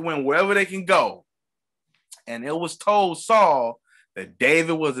 So they went wherever they can go. And it was told Saul that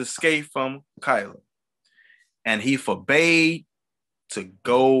David was escaped from Keilah. And he forbade to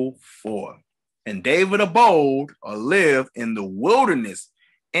go forth. And David abode or lived in the wilderness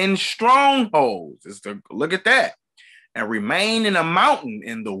in strongholds. Look at that. And remained in a mountain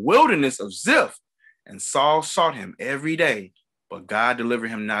in the wilderness of Ziph. And Saul sought him every day, but God delivered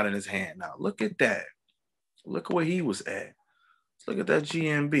him not in his hand. Now look at that. Look at where he was at. Look at that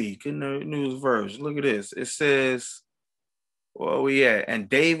GMB, Good News Version. Look at this. It says, where we at? And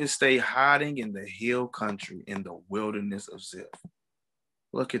David stayed hiding in the hill country in the wilderness of Ziph.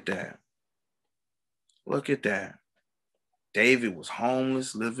 Look at that. Look at that. David was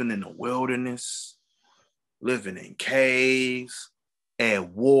homeless, living in the wilderness, living in caves, at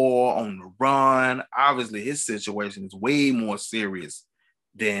war, on the run. Obviously, his situation is way more serious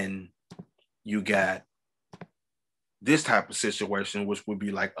than you got this type of situation, which would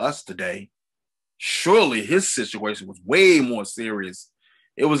be like us today. Surely his situation was way more serious.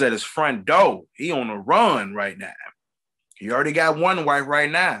 It was at his front door. He on the run right now. He already got one wife right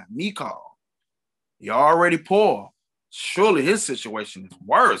now, Michal. He already poor. Surely his situation is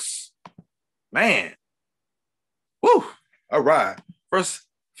worse. Man. Woo. All right. Verse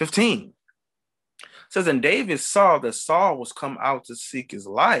 15 says, and David saw that Saul was come out to seek his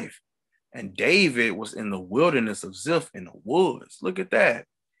life. And David was in the wilderness of Ziph in the woods. Look at that.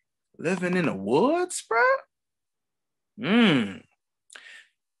 Living in the woods, bro?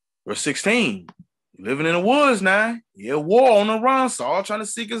 Verse 16. Living in the woods now. Yeah, war on the run. Saul trying to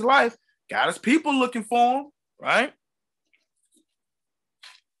seek his life. Got his people looking for him, right?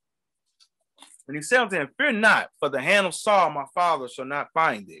 And he said unto him, fear not, for the hand of Saul my father shall not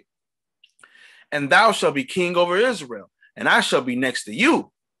find thee. And thou shalt be king over Israel, and I shall be next to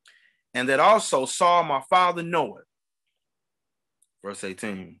you. And that also Saul my father knoweth. Verse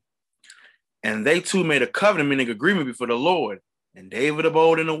 18. And they two made a covenant, meaning agreement before the Lord. And David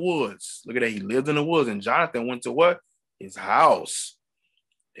abode in the woods. Look at that. He lived in the woods. And Jonathan went to what? His house.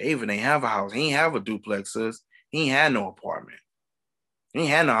 David ain't have a house. He ain't have a duplex, sis. He ain't had no apartment. He ain't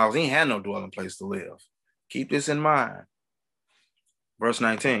had no house. He ain't had no dwelling place to live. Keep this in mind. Verse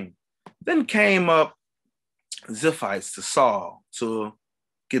 19. Then came up Ziphites to Saul, to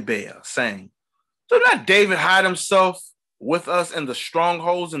Gibeah, saying, did not David hide himself with us in the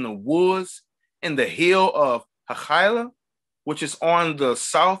strongholds in the woods, in the hill of Keilah, which is on the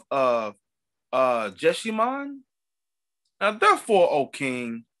south of Jeshimon? Now therefore, O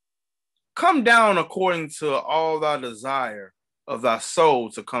king, come down according to all thy desire of thy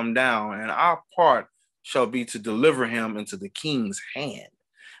soul to come down, and our part shall be to deliver him into the king's hand.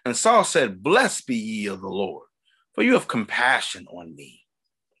 And Saul said, blessed be ye of the Lord, for you have compassion on me.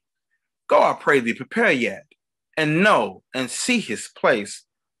 Go, I pray thee, prepare yet, and know and see his place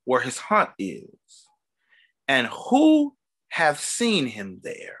where his haunt is, and who hath seen him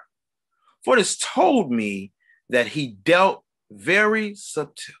there. For it is told me that he dealt very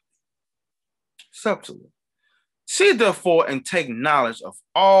subtly. See therefore and take knowledge of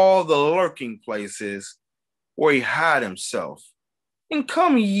all the lurking places where he hid himself, and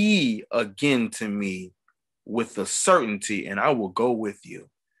come ye again to me with the certainty, and I will go with you.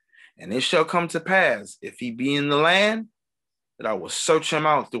 And it shall come to pass, if he be in the land, that I will search him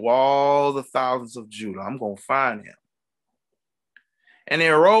out through all the thousands of Judah. I'm going to find him. And they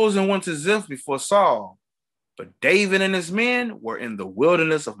arose and went to Ziph before Saul. But David and his men were in the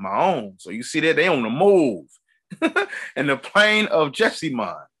wilderness of Maon. So you see that they on the move in the plain of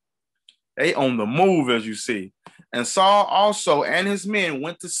Jeshimon. They on the move, as you see. And Saul also and his men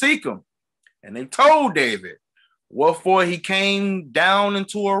went to seek him. And they told David, wherefore he came down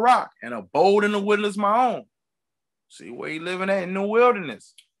into a rock and abode in the wilderness my own. See where he living at in the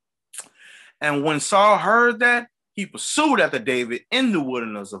wilderness. And when Saul heard that, he pursued after David in the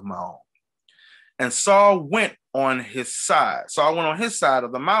wilderness of Maon. And Saul went on his side. Saul went on his side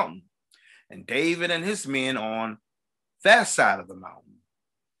of the mountain, and David and his men on that side of the mountain.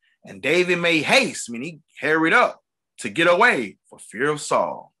 And David made haste, meaning he hurried up to get away for fear of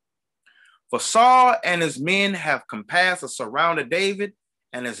Saul. For Saul and his men have compassed and surrounded David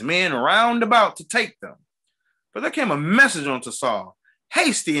and his men round about to take them. But there came a message unto Saul,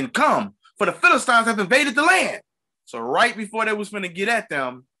 hasty and come, for the Philistines have invaded the land. So right before they was going to get at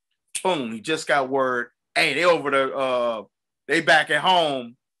them, boom, he just got word, hey, they over there, they back at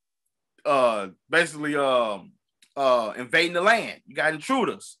home, basically invading the land. You got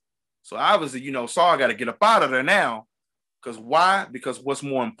intruders. So obviously, Saul got to get up out of there now. Because why? Because what's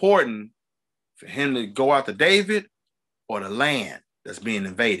more important for him to go out to David or the land that's being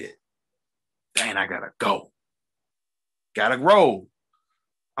invaded? Dang, I gotta go. Gotta roll.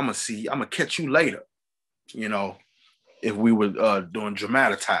 I'm gonna catch you later, if we were doing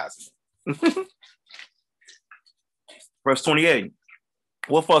dramatizing. Verse 28.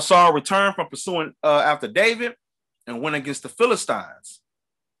 Wherefore Saul returned from pursuing after David and went against the Philistines.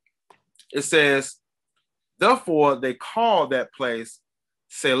 It says, therefore they called that place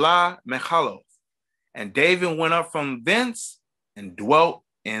Selah Mechaloth. And David went up from thence and dwelt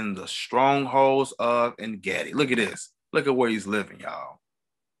in the strongholds of En-gedi. Look at this. Look at where he's living, y'all.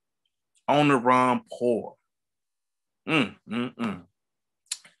 On the run, poor.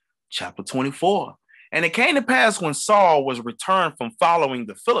 Chapter 24. And it came to pass when Saul was returned from following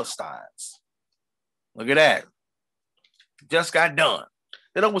the Philistines. Look at that. Just got done.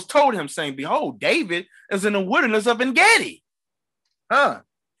 That it was told him, saying, behold, David is in the wilderness of En-gedi. And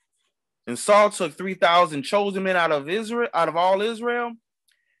Saul took 3,000 chosen men out of all Israel,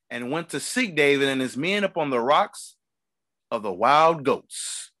 and went to seek David and his men upon the rocks of the wild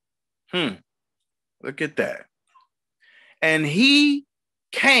goats. Look at that. And he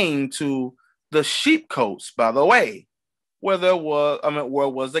came to the sheepcotes by the way, where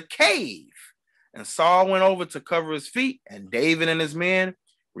was a cave. And Saul went over to cover his feet, and David and his men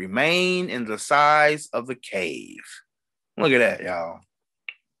remained in the sides of the cave. Look at that, y'all.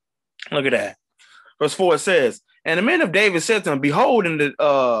 Look at that. Verse 4 says, and the men of David said to him, behold, in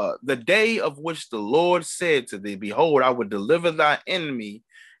the day of which the Lord said to thee, behold, I will deliver thy enemy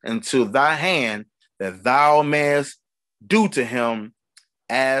into thy hand, that thou mayest do to him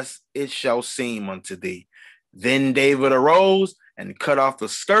as it shall seem unto thee. Then David arose and cut off the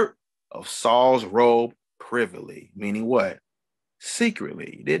skirt of Saul's robe privily. Meaning what?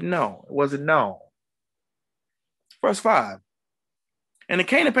 Secretly. He didn't know. It wasn't known. Verse 5. And it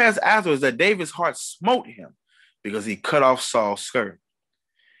came to pass afterwards that David's heart smote him, because he cut off Saul's skirt.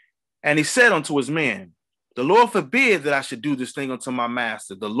 And he said unto his men, the Lord forbid that I should do this thing unto my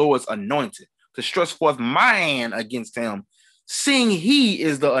master, the Lord's anointed, to stretch forth my hand against him, seeing he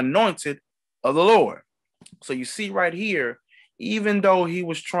is the anointed of the Lord. So you see right here, even though he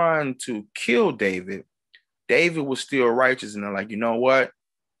was trying to kill David, David was still righteous. And they're like, you know what?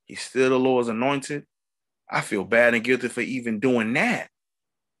 He's still the Lord's anointed. I feel bad and guilty for even doing that.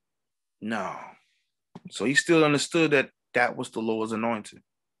 No. So he still understood that that was the Lord's anointed.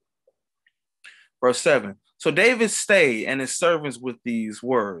 Verse 7. So David stayed and his servants with these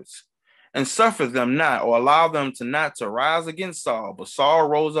words, and suffered them not, or allowed them not to rise against Saul. But Saul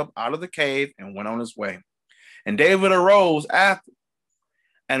rose up out of the cave and went on his way. And David arose after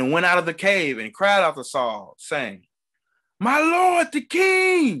and went out of the cave and cried out to Saul, saying, my Lord the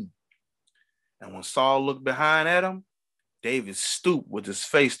king. And when Saul looked behind at him, David stooped with his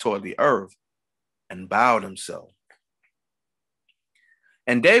face toward the earth and bowed himself.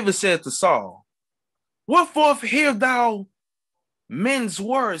 And David said to Saul, wherefore hear thou men's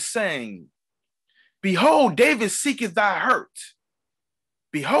words, saying, behold, David seeketh thy hurt.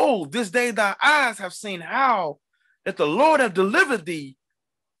 Behold, this day thy eyes have seen how that the Lord hath delivered thee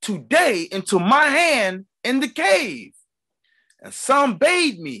today into my hand in the cave. And some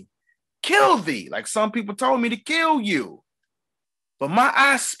bade me kill thee, like some people told me to kill you. But my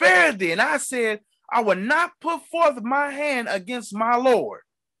eyes spared thee, and I said, I will not put forth my hand against my Lord,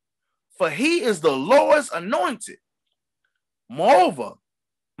 for he is the Lord's anointed. Moreover,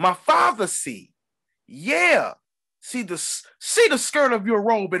 my father see the skirt of your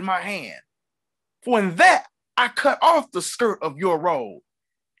robe in my hand. For in that I cut off the skirt of your robe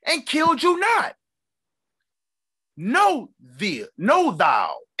and killed you not. Know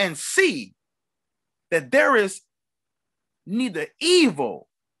thou and see that there is neither evil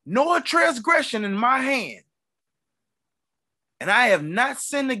nor transgression in my hand, and I have not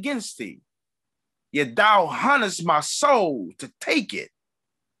sinned against thee, yet thou huntest my soul to take it.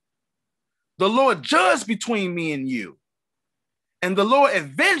 The Lord judge between me and you, and the Lord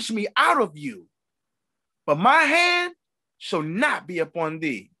avenge me out of you, but my hand shall not be upon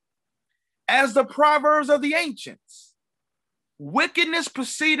thee. As the proverbs of the ancients, wickedness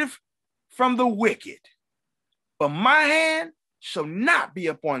proceedeth from the wicked, but my hand shall not be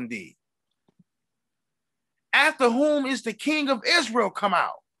upon thee. After whom is the king of Israel come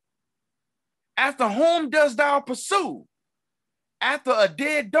out? After whom dost thou pursue? After a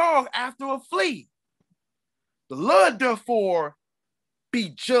dead dog, after a flea. The Lord therefore be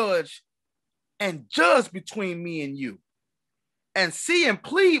judge and judge between me and you, and see and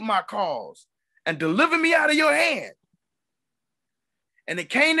plead my cause, and deliver me out of your hand. And it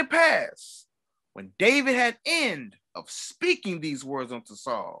came to pass, when David had end of speaking these words unto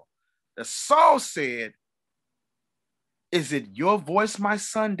Saul, that Saul said, Is it your voice, my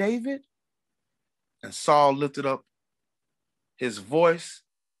son David? And Saul lifted up his voice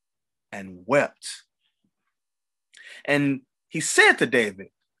and wept. And he said to David,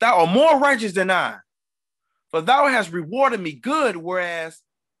 Thou art more righteous than I, for thou hast rewarded me good, whereas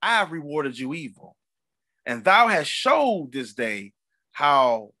I have rewarded you evil. And thou hast showed this day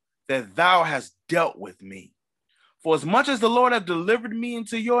how that thou hast dealt with me. For as much as the Lord hath delivered me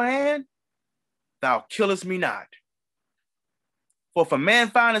into your hand, thou killest me not. For if a man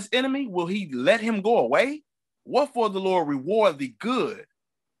find his enemy, will he let him go away? Wherefore the Lord reward thee good,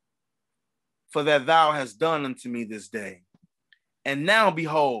 for that thou hast done unto me this day. And now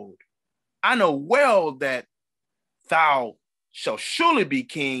behold, I know well that thou shalt surely be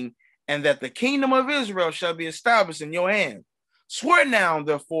king, and that the kingdom of Israel shall be established in your hand. Swear now,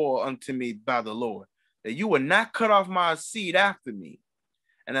 therefore, unto me by the Lord, that you will not cut off my seed after me,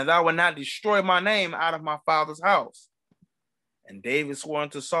 and that thou wilt not destroy my name out of my father's house. And David swore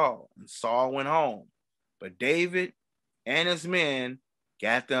unto Saul, and Saul went home. But David and his men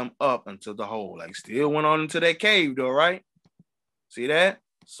got them up into the hole. Like, still went on into that cave, though, right? See that?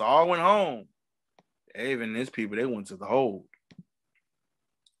 Saul went home. David and his people, they went to the hold.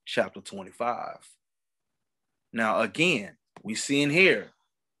 Chapter 25. Now, again, we see in here,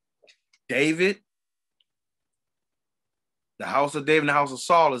 David, the house of David and the house of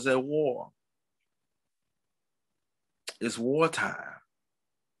Saul is at war. It's wartime.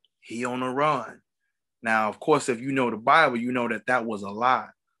 He on the run. Now, of course, if you know the Bible, you know that that was a lie.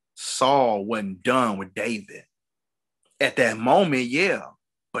 Saul wasn't done with David. At that moment, yeah,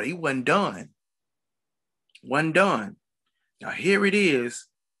 but he wasn't done. Wasn't done. Now, here it is.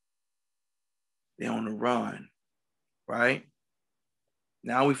 They're on the run, right?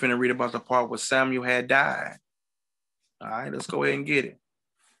 Now we finna read about the part where Samuel had died. All right, let's go ahead and get it.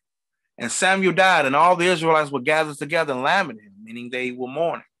 And Samuel died, and all the Israelites were gathered together and lamented him, meaning they were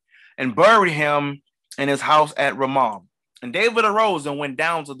mourning, and buried him in his house at Ramah. And David arose and went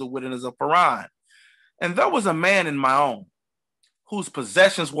down to the wilderness of Paran. And there was a man in Maon, whose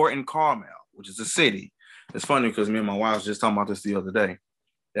possessions were in Carmel, which is a city. It's funny because me and my wife was just talking about this the other day.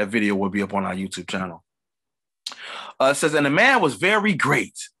 That video will be up on our YouTube channel. It says, and the man was very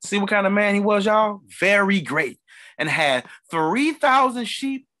great. See what kind of man he was, y'all? Very great. And had 3,000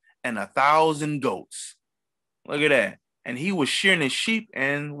 sheep and 1,000 goats. Look at that. And he was shearing his sheep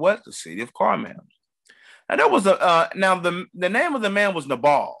in what? The city of Carmel. Now there was the name of the man was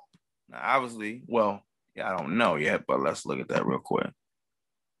Nabal. Now obviously, well, yeah, I don't know yet, but let's look at that real quick.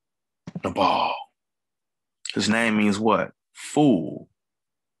 Nabal. His name means what? Fool.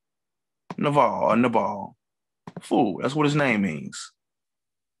 Nabal. Fool. That's what his name means.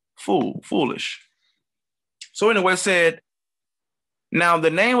 Fool. Foolish. So anyway, it said, now the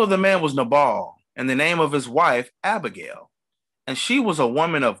name of the man was Nabal, and the name of his wife, Abigail. And she was a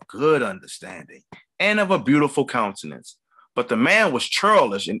woman of good understanding and of a beautiful countenance. But the man was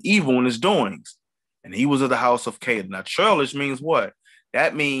churlish and evil in his doings, and he was of the house of Caleb. Now, churlish means what?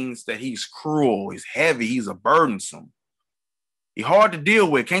 That means that he's cruel, he's heavy, he's a burdensome. He's hard to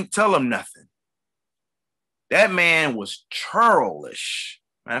deal with, can't tell him nothing. That man was churlish.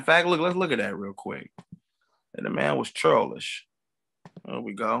 Matter of fact, look, let's look at that real quick. And the man was churlish. There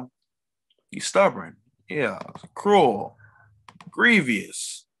we go. He's stubborn. Yeah. Cruel.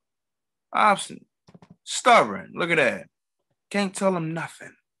 Grievous. Obstinate. Stubborn. Look at that. Can't tell him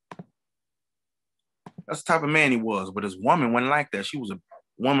nothing. That's the type of man he was. But his woman wasn't like that. She was a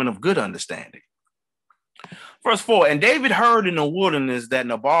woman of good understanding. Verse 4, and David heard in the wilderness that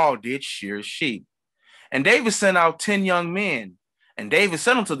Nabal did shear sheep. And David sent out 10 young men And David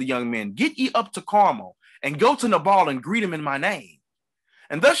said unto the young men, get ye up to Carmel, and go to Nabal and greet him in my name.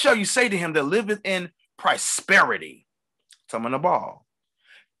 And thus shall you say to him that liveth in prosperity, to Nabal,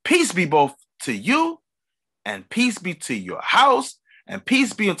 peace be both to you, and peace be to your house, and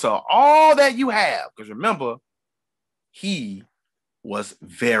peace be unto all that you have. Because remember, he was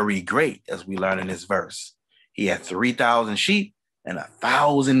very great, as we learn in this verse. He had 3,000 sheep and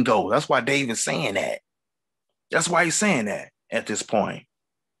 1,000 goats. That's why David's saying that. That's why he's saying that at this point.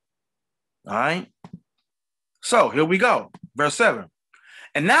 All right. So here we go. Verse 7.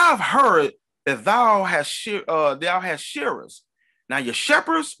 And now I've heard that thou hast shearers. Now your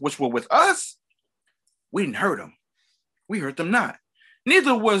shepherds, which were with us, we didn't hurt them. We hurt them not.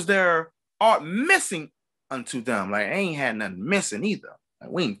 Neither was there aught missing unto them. Like, I ain't had nothing missing either. Like,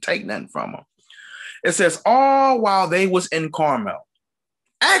 we ain't take nothing from them. It says, all while they was in Carmel.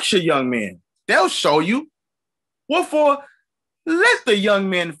 Ask your young men. They'll show you. Wherefore, let the young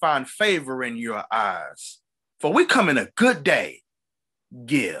men find favor in your eyes. For we come in a good day.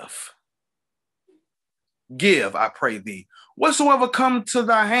 Give. Give, I pray thee, whatsoever come to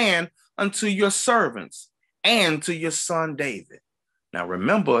thy hand unto your servants and to your son David. Now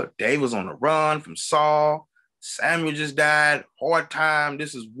remember, David was on the run from Saul. Samuel just died. Hard time.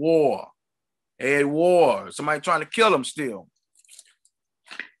 This is war. They had war. Somebody trying to kill him still.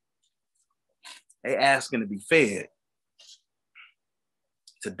 They asking to be fed.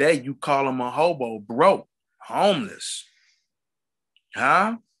 Today you call him a hobo, broke, homeless.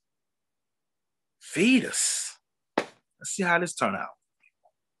 Huh? Feed us. Let's see how this turn out.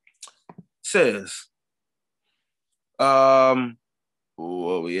 It says, where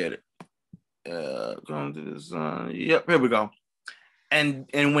we at it? Going to this, yep, here we go. And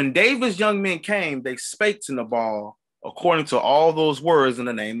when David's young men came, they spake to Nabal according to all those words in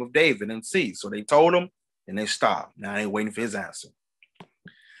the name of David and see. So they told him and they stopped. Now they waiting for his answer.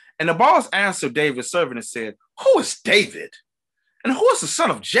 And Nabal's answered David's servant and said, who is David? And who is the son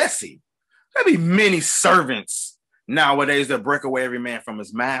of Jesse? There be many servants nowadays that break away every man from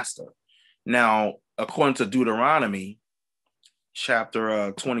his master. Now, according to Deuteronomy,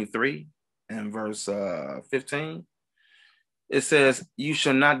 chapter 23 and verse 15, it says, you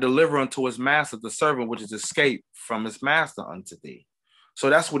shall not deliver unto his master the servant which is escaped from his master unto thee. So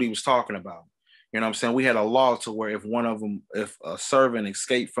that's what he was talking about. You know what I'm saying? We had a law to where if one of them, if a servant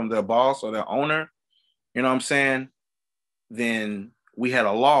escaped from their boss or their owner, you know what I'm saying? Then we had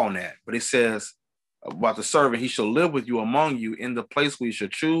a law on that. But it says about the servant, he shall live with you among you in the place where you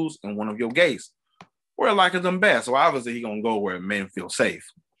should choose in one of your gates, where it liketh them best. So obviously he's going to go where men feel safe.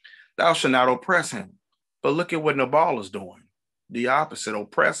 Thou shalt not oppress him. But look at what Nabal is doing. The opposite,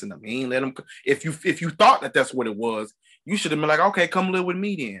 oppressing them. He ain't let him. If you thought that that's what it was, you should have been like, okay, come live with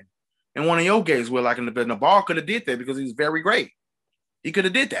me then. And one of your gays were like in the bed. Nabal could have did that because he's very great. He could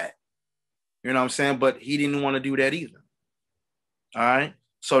have did that. You know what I'm saying? But he didn't want to do that either. All right.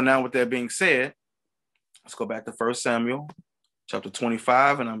 So now with that being said, let's go back to 1 Samuel chapter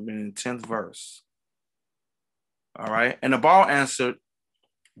 25, and I'm in the 10th verse. All right. And Nabal answered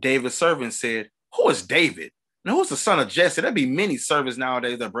David's servant and said, who is David? Now, who's the son of Jesse? There'd be many servants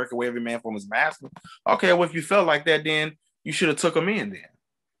nowadays that break away every man from his master. Okay, well, if you felt like that, then you should have took him in then.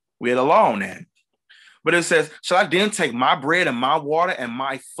 We had a law on that. But it says, shall I then take my bread and my water and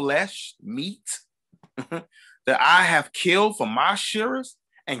my flesh, meat, that I have killed for my shearers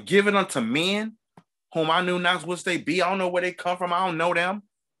and give it unto men whom I knew not which they be? I don't know where they come from. I don't know them.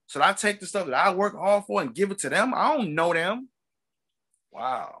 Should I take the stuff that I work hard for and give it to them? I don't know them.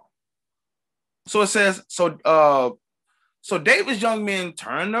 Wow. So it says, so David's young men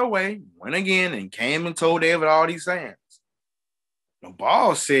turned their way, went again, and came and told David all these sayings.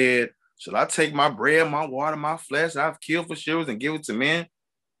 Nabal said, shall I take my bread, my water, my flesh that I've killed for shearers and give it to men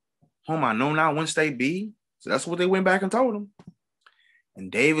whom I know not whence they be? So that's what they went back and told him.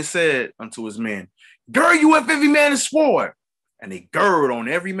 And David said unto his men, gird you up every man his sword. And they girded on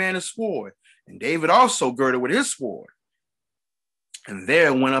every man his sword. And David also girded with his sword. And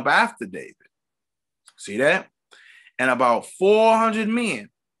there went up after David. See that? And about 400 men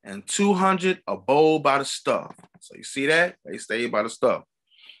and 200 abode by the stuff. So you see that? They stayed by the stuff.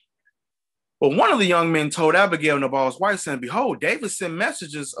 But one of the young men told Abigail, Nabal's wife, saying, behold, David sent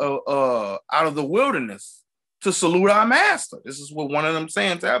messages out of the wilderness to salute our master. This is what one of them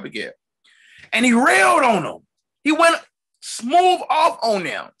saying to Abigail. And he railed on them. He went smooth off on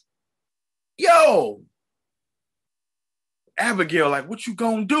them. Yo, Abigail, like, what you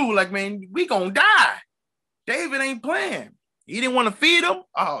gonna do? Like, man, we gonna die. David ain't playing. He didn't want to feed them.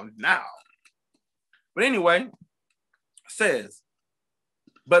 Oh, no. But anyway, says,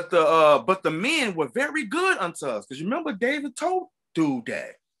 but the men were very good unto us. Because remember, David told do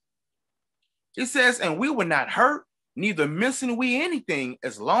that. It says, and we were not hurt, neither missing we anything,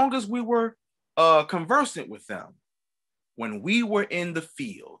 as long as we were conversant with them when we were in the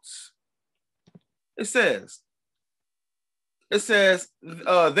fields. It says,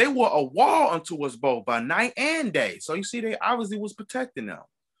 they were a wall unto us both by night and day. So you see, they obviously was protecting them.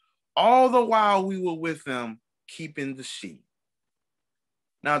 All the while we were with them, keeping the sheep.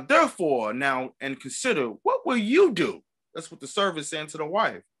 Now, therefore, and consider, what will you do? That's what the servant saying to the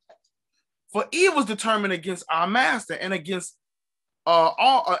wife. For evil was determined against our master and against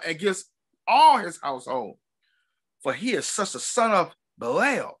all his household. For he is such a son of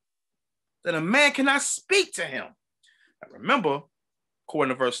Belial that a man cannot speak to him. Now remember,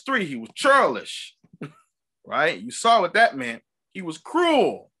 according to verse 3, he was churlish, right? You saw what that meant. He was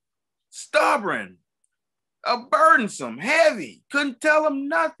cruel, stubborn, burdensome, heavy, couldn't tell him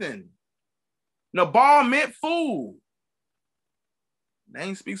nothing. Nabal meant fool.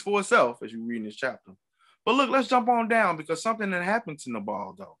 Name speaks for itself as you read in this chapter. But look, let's jump on down because something that happened to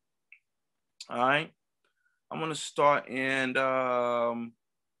Nabal, though. All right. I'm going to start in,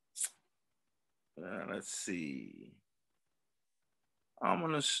 let's see. I'm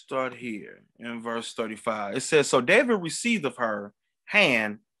going to start here in verse 35. It says, so David received of her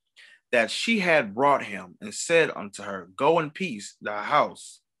hand that she had brought him and said unto her, go in peace, thy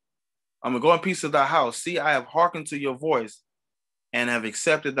house. I'm going to go in peace to thy house. See, I have hearkened to your voice and have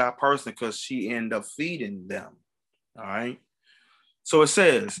accepted thy person, because she ended up feeding them. All right. So it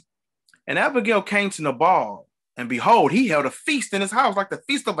says, and Abigail came to Nabal, and behold, he held a feast in his house, like the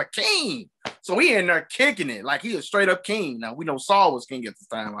feast of a king. So he in there kicking it, like he is straight up king. Now we know Saul was king at this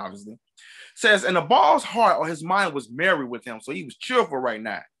time, obviously. It says, and Nabal's heart or his mind was merry with him, so he was cheerful right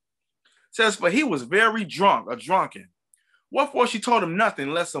now. It says, for he was very drunk, a drunken. Wherefore she told him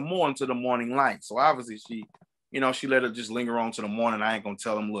nothing, less a morn to the morning light. So obviously she let it just linger on to the morning. I ain't gonna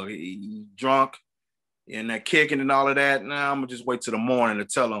tell him, look, he drunk and that kicking and all of that. Now I'm gonna just wait till the morning to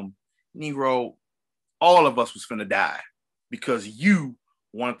tell him, Nero, all of us was finna die because you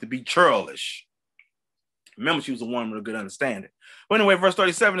wanted to be churlish. Remember, she was a woman with a good understanding. But anyway, verse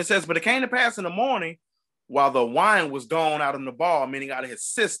 37, it says, but it came to pass in the morning while the wine was gone out of Nabal, meaning out of his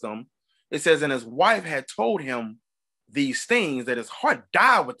system. It says, and his wife had told him these things, that his heart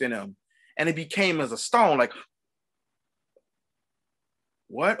died within him, and it became as a stone. Like,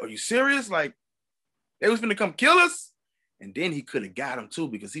 what? Are you serious? Like, they was gonna come kill us? And then he could have got him too,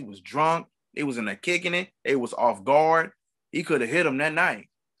 because he was drunk. They was in there kicking it. They was off guard. He could have hit him that night.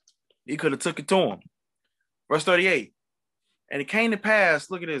 He could have took it to him. Verse 38. And it came to pass,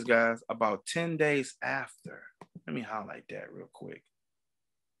 look at this, guys, about 10 days after. Let me highlight that real quick.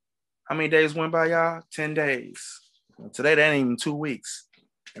 How many days went by, y'all? 10 days. And today, that ain't even 2 weeks.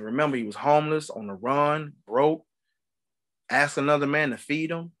 And remember, he was homeless, on the run, broke, asked another man to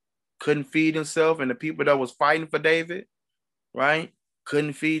feed him, couldn't feed himself, and the people that was fighting for David, right,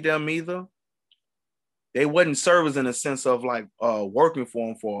 couldn't feed them either. They wasn't servers in a sense of like working for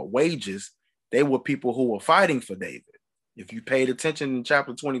him for wages. They were people who were fighting for David. If you paid attention in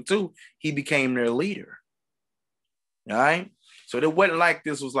chapter 22, he became their leader. All right. So it wasn't like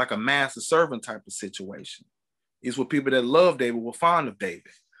this was like a master servant type of situation. These were people that loved David, were fond of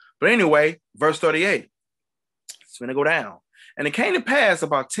David. But anyway, verse 38, it's going to go down. And it came to pass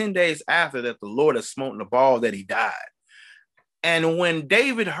about 10 days after that the Lord had smote Nabal that he died. And when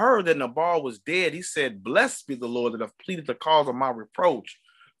David heard that Nabal was dead, he said, blessed be the Lord that have pleaded the cause of my reproach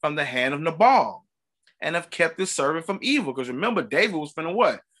from the hand of Nabal and have kept his servant from evil. Because remember, David was finna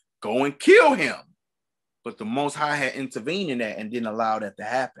what? Go and kill him. But the Most High had intervened in that and didn't allow that to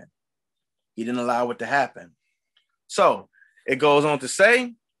happen. He didn't allow it to happen. So it goes on to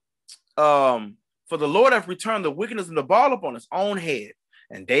say, for the Lord hath returned the wickedness of Nabal upon his own head.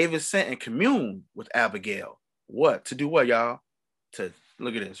 And David sent and communed with Abigail. What? To do what, y'all? To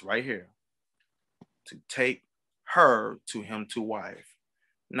look at this right here. To take her to him to wife.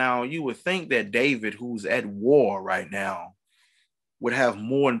 Now, you would think that David, who's at war right now, would have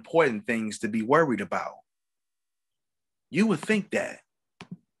more important things to be worried about. You would think that,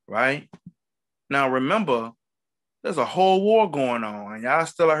 right? Now, remember, there's a whole war going on, and y'all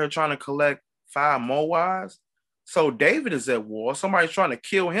still out here trying to collect 5 more wives. So David is at war. Somebody's trying to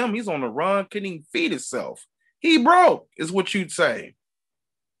kill him. He's on the run, couldn't even feed himself. He broke, is what you'd say.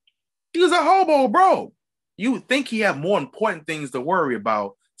 He was a hobo, bro. You would think he had more important things to worry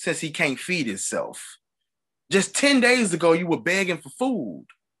about since he can't feed himself. Just 10 days ago, you were begging for food.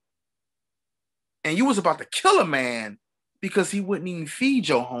 And you was about to kill a man because he wouldn't even feed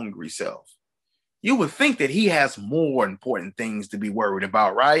your hungry self. You would think that he has more important things to be worried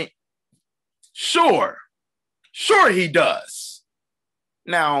about, right? Sure he does.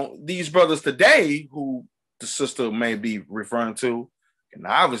 Now, these brothers today, who the sister may be referring to, can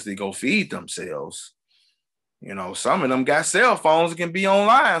obviously go feed themselves. You know, some of them got cell phones that can be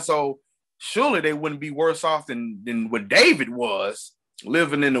online. So surely they wouldn't be worse off than what David was,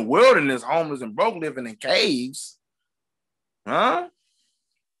 living in the wilderness, homeless and broke, living in caves. Huh?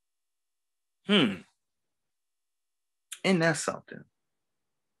 Isn't that something?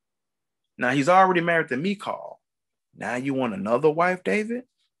 Now he's already married to Michal. Now you want another wife, David?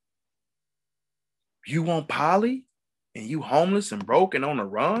 You want Polly? And you homeless and broke and on the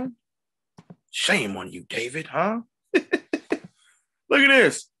run? Shame on you, David, huh? Look at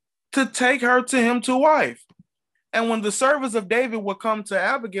this. To take her to him to wife. And when the servants of David would come to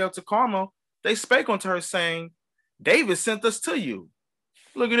Abigail to Carmel, they spake unto her, saying, David sent us to you.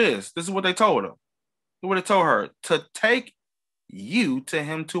 Look at this. This is what they told her. Look what they told her. To take you to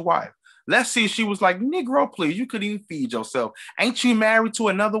him to wife. Let's see if she was like, Negro, please, you couldn't even feed yourself. Ain't you married to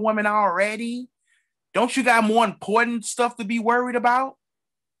another woman already? Don't you got more important stuff to be worried about?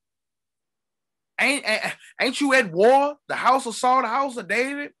 Ain't you at war? The house of Saul, the house of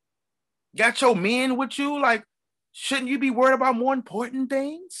David? Got your men with you? Like, shouldn't you be worried about more important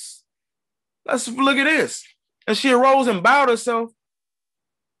things? Let's look at this. And she arose and bowed herself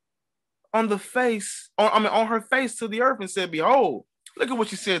on her face to the earth and said, Behold, look at what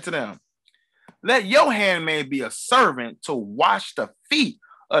she said to them. Let your handmaid be a servant to wash the feet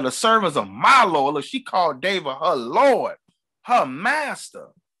of the servants of my Lord. Look, she called David her Lord, her master.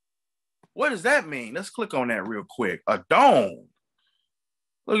 What does that mean? Let's click on that real quick. Adon.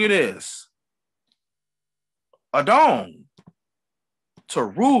 Look at this. Adon. To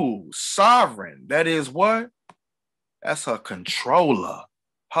rule, sovereign. That is what? That's her controller,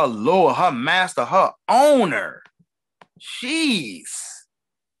 her Lord, her master, her owner. Jeez.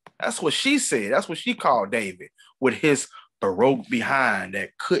 That's what she said. That's what she called David with his Baroque behind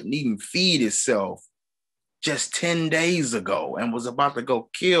that couldn't even feed itself just 10 days ago and was about to go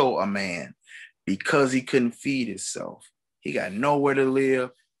kill a man because he couldn't feed himself. He got nowhere to live,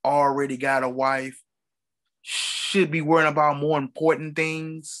 already got a wife, should be worrying about more important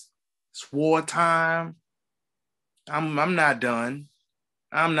things. It's wartime. I'm not done.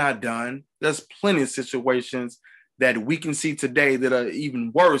 I'm not done. There's plenty of situations that we can see today that are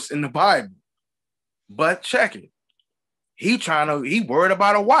even worse in the Bible. But check it. He worried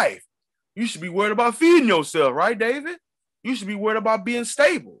about a wife. You should be worried about feeding yourself, right, David? You should be worried about being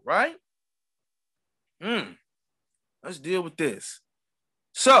stable, right? Let's deal with this.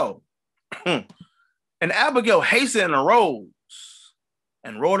 So, and Abigail hastened and arose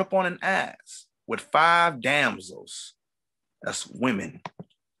and rode upon an ass with 5 damsels. That's women.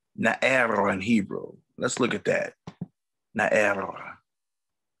 Na'era in Hebrew. Let's look at that. Na'era.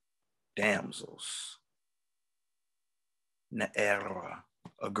 Damsels. Na'era.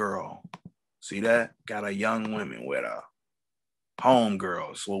 A girl. See that? Got a young women with her. Home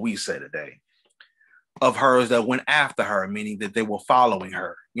girls, what we say today. Of hers that went after her, meaning that they were following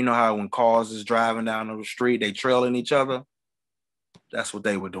her. You know how when cars is driving down the street, they trailing each other? That's what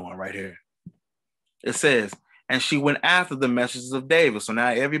they were doing right here. It says, and she went after the messages of David. So now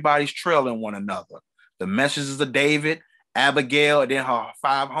everybody's trailing one another. The messages of David, Abigail, and then her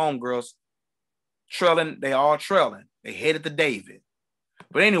 5 homegirls trailing. They all trailing. They headed to David.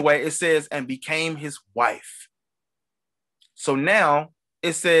 But anyway, it says, and became his wife. So now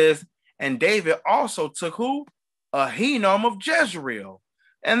it says, and David also took who? Ahinoam of Jezreel.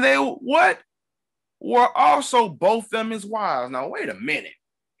 And they what? Were also both them his wives. Now, wait a minute.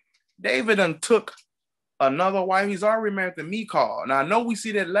 David done took another wife. He's already married to Michal. Now, I know we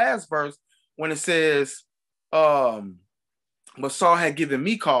see that last verse when it says, but Saul had given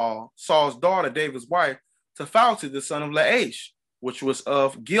Michal, Saul's daughter, David's wife, to Phalti, the son of Laish, which was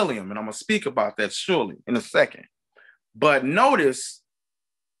of Gileam. And I'm going to speak about that surely in a second. But notice,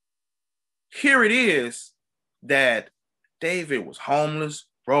 here it is that David was homeless,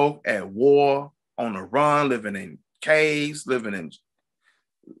 broke, at war, on the run, living in caves, living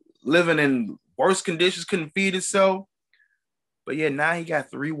in worse conditions, couldn't feed himself. But yeah, now he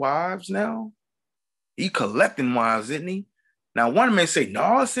got 3 wives now. He collecting wives, isn't he? Now, one may say,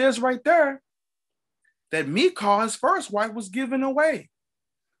 no, it says right there that Michal, his first wife, was given away.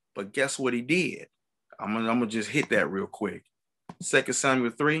 But guess what he did? I'm gonna just hit that real quick. 2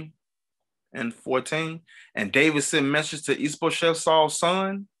 Samuel 3 and 14. And David sent message to Ishbosheth, Saul's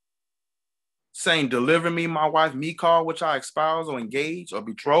son, saying, deliver me my wife Michal, which I espouse or engage or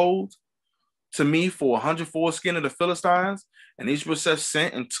betrothed to me for 100 foreskin of the Philistines. And Ishbosheth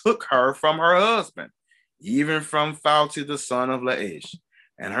sent and took her from her husband, even from Phalti, the son of Laish.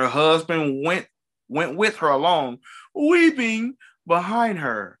 And her husband went with her along, weeping behind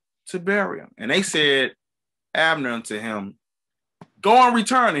her to bury him. And they said, Abner unto him, go and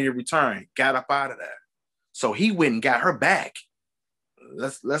return. And he returned, got up out of there. So he went and got her back.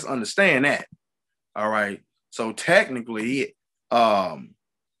 Let's understand that. All right. So technically,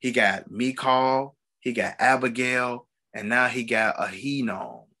 he got Michal, he got Abigail, and now he got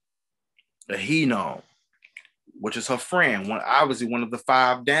Ahinoam, which is her friend. Obviously one of the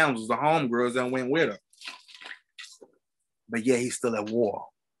 5 damsels, the homegirls that went with her. But yeah, he's still at war.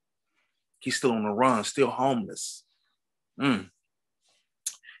 He's still on the run, still homeless. And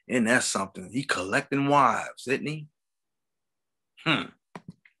that's something. He collecting wives, isn't he?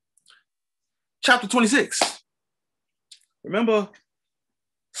 Chapter 26. Remember,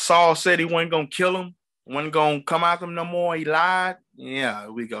 Saul said he wasn't going to kill him, wasn't going to come after him no more. He lied. Yeah,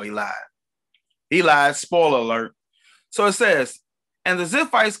 here we go. He lied. He lied. Spoiler alert. So it says, and the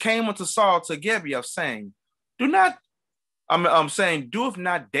Ziphites came unto Saul to Gibeah, saying, doeth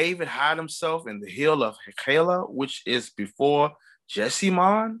not David hide himself in the hill of Hekela, which is before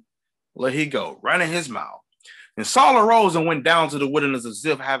Jeshimon? Let he go, running his mouth. And Saul arose and went down to the wilderness of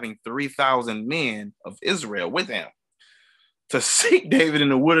Ziph, having 3,000 men of Israel with him, to seek David in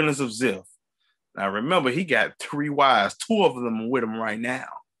the wilderness of Ziph. Now remember, he got 3 wives, 2 of them are with him right now.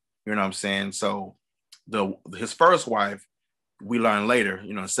 You know what I'm saying? So his first wife, we learn later,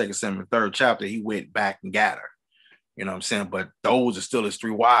 in 2 Samuel 3rd chapter, he went back and got her. You know what I'm saying? But those are still his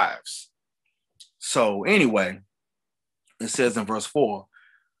 3 wives. So anyway, it says in verse 4,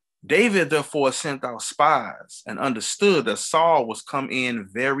 David therefore sent out spies and understood that Saul was come in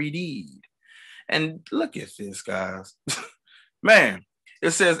very deed. And look at this, guys. Man,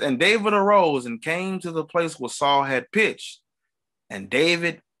 it says, and David arose and came to the place where Saul had pitched. And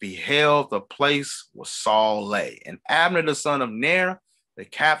David beheld the place where Saul lay. And Abner, the son of Ner, the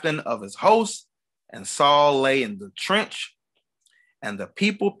captain of his host, and Saul lay in the trench, and the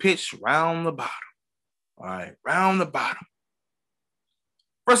people pitched round the bottom. All right, round the bottom.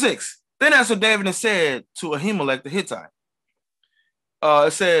 Verse 6, then answered David and said to Ahimelech the Hittite,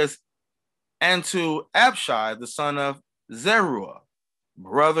 it says, and to Abishai, the son of Zeruiah,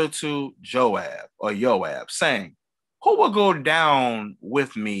 brother to Joab, saying, who will go down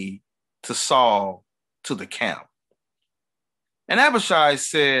with me to Saul to the camp? And Abishai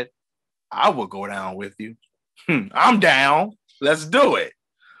said, I will go down with you. I'm down. Let's do it.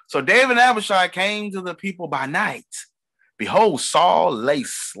 So David and Abishai came to the people by night. Behold, Saul lay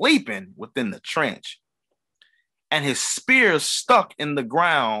sleeping within the trench, and his spear stuck in the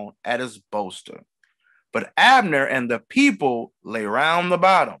ground at his bolster. But Abner and the people lay round the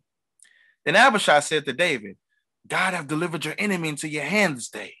bottom. Then Abishai said to David, God hath delivered your enemy into your hand this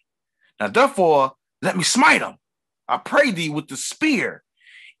day. Now therefore, let me smite him, I pray thee, with the spear,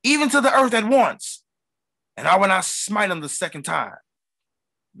 even to the earth at once, and I will not smite him the second time.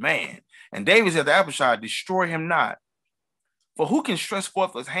 Man. And David said to Abishai, destroy him not. For who can stretch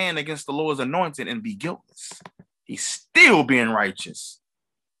forth his hand against the Lord's anointed and be guiltless? He's still being righteous.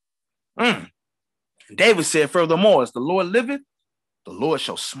 David said, furthermore, as the Lord liveth, the Lord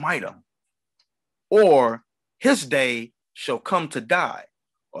shall smite him, or his day shall come to die,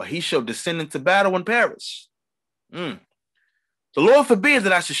 or he shall descend into battle and perish. The Lord forbid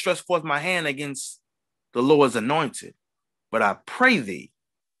that I should stretch forth my hand against the Lord's anointed. But I pray thee,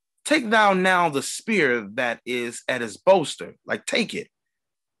 take thou now the spear that is at his bolster, like take it,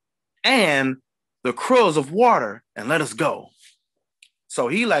 and the cruse of water, and let us go. So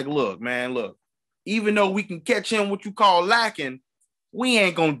he like, look, man, look, even though we can catch him what you call lacking, we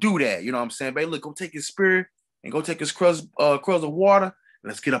ain't gonna do that. You know what I'm saying? Babe, look, go take his spear and go take his cruse of water, and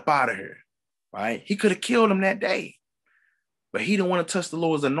let's get up out of here. Right? He could have killed him that day, but he didn't want to touch the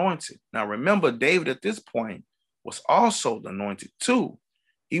Lord's anointed. Now remember, David at this point was also the anointed too.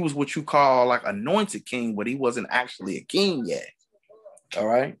 He was what you call like anointed king, but he wasn't actually a king yet. All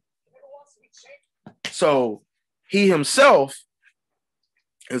right. So he himself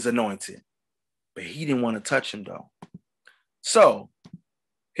is anointed, but he didn't want to touch him though. So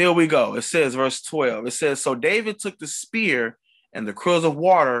here we go. It says, verse 12, it says, so David took the spear and the cruse of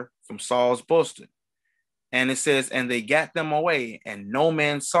water from Saul's bolster. And it says, and they got them away, and no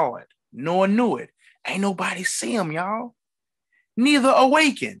man saw it, nor knew it. Ain't nobody see them, y'all. Neither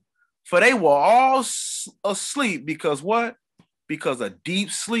awakened, for they were all asleep. Because what? Because a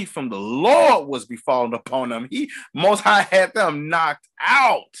deep sleep from the Lord was befallen upon them. He Most High had them knocked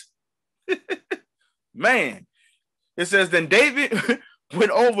out. Man, it says, then David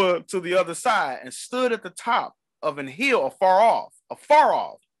went over to the other side and stood at the top of an hill afar off,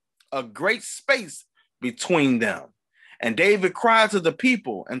 a great space between them. And David cried to the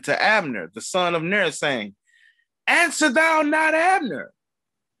people and to Abner, the son of Ner, saying, answer thou not Abner.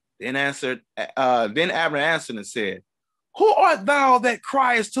 Then Abner answered and said, who art thou that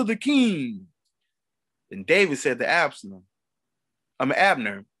criest to the king? Then David said to Abner,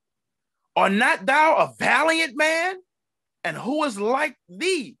 art not thou a valiant man? And who is like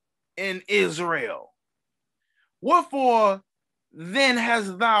thee in Israel? Wherefore then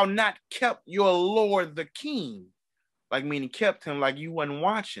hast thou not kept your Lord the king? Like meaning kept him like you wasn't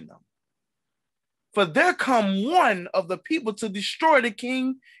watching him. For there come one of the people to destroy the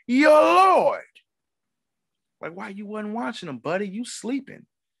king, your Lord. Like, why you wasn't watching him, buddy? You sleeping.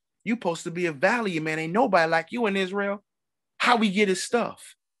 You supposed to be a valiant man. Ain't nobody like you in Israel. How we get his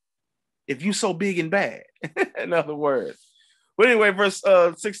stuff? If you so big and bad. In other words. But anyway, verse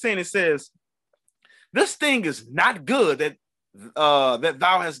 16, it says, this thing is not good that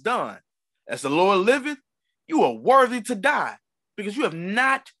thou hast done. As the Lord liveth, you are worthy to die, because you have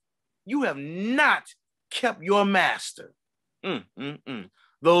not kept your master, the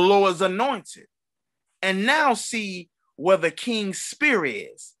Lord's anointed. And now see where the king's spear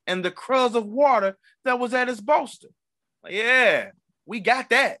is and the cruse of water that was at his bolster. Yeah, we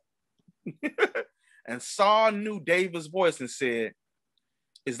got that. And Saul knew David's voice and said,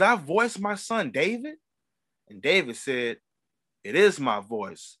 is thy voice my son David? And David said, it is my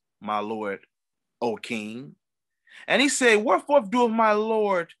voice, my Lord, O king. And he said, wherefore doeth my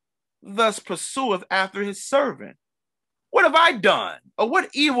Lord thus pursueth after his servant? What have I done? Or what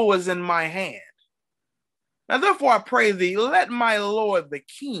evil is in my hand? Now therefore I pray thee, let my Lord the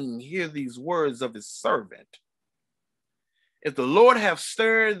king hear these words of his servant. If the Lord have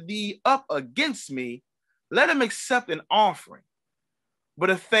stirred thee up against me, let him accept an offering. But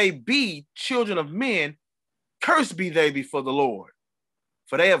if they be children of men, cursed be they before the Lord.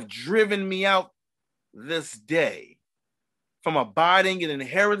 For they have driven me out this day from abiding in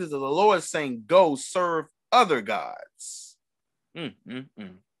inheritance of the Lord, saying, go serve other gods. Now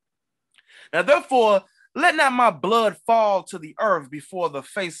therefore, let not my blood fall to the earth before the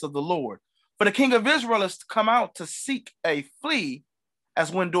face of the Lord. For the king of Israel is come out to seek a flea,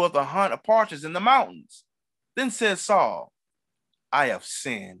 as when doeth a hunt of partridges in the mountains. Then said Saul, I have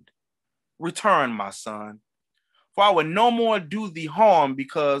sinned. Return, my son, for I will no more do thee harm,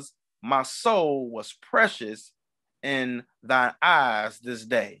 because my soul was precious in thine eyes this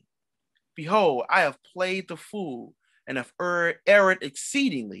day. Behold, I have played the fool, and have erred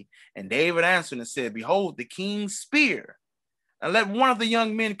exceedingly. And David answered and said, behold, the king's spear, and let one of the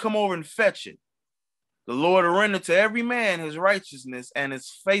young men come over and fetch it. The Lord render to every man his righteousness and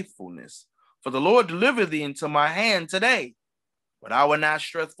his faithfulness. For the Lord delivered thee into my hand today. But I will not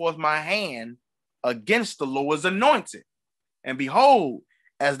stretch forth my hand against the Lord's anointed. And behold,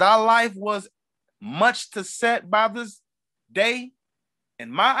 as thy life was much to set by this day in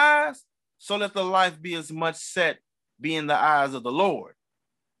my eyes, so let the life be as much set be in the eyes of the Lord.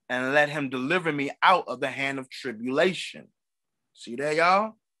 And let him deliver me out of the hand of tribulation. See that,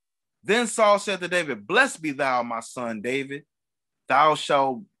 y'all? Then Saul said to David, blessed be thou, my son David. Thou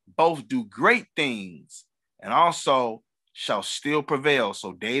shalt both do great things, and also shall still prevail.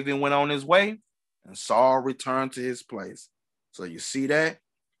 So David went on his way, and Saul returned to his place. So you see that?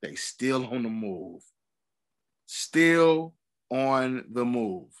 They still on the move. Still on the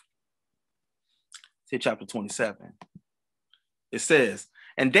move. See chapter 27. It says,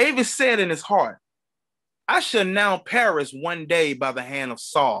 and David said in his heart, I shall now perish one day by the hand of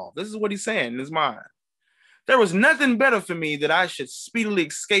Saul. This is what he's saying in his mind. There was nothing better for me that I should speedily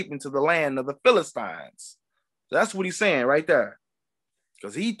escape into the land of the Philistines. So that's what he's saying right there.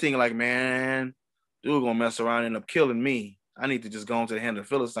 Because he thinking like, man, dude gonna mess around and end up killing me. I need to just go into the hand of the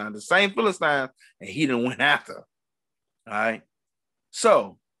Philistines. The same Philistines, and he didn't went after. All right.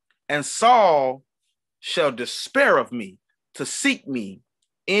 So, and Saul shall despair of me to seek me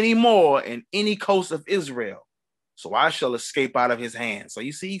any more in any coast of Israel. So I shall escape out of his hand. So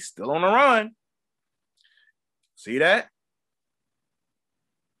you see, he's still on the run. See that?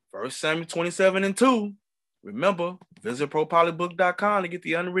 1 Samuel 27:2. Remember, visit ProPolybook.com to get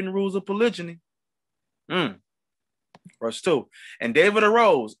the unwritten rules of polygyny. Verse 2. And David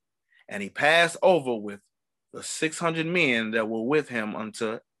arose, and he passed over with the 600 men that were with him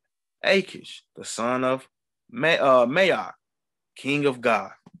unto Achish, the son of Maoch, king of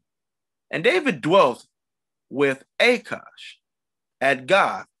God. And David dwelt with Achish at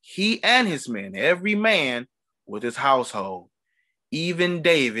Gath, he and his men, every man with his household. Even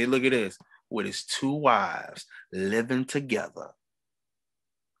David, look at this, with his 2 wives living together.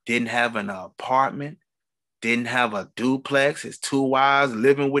 Didn't have an apartment, didn't have a duplex, his 2 wives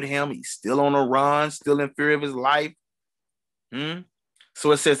living with him. He's still on a run, still in fear of his life.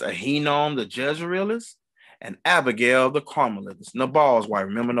 So it says Ahinoam the Jezreelist and Abigail the Carmelitess, Nabal's wife.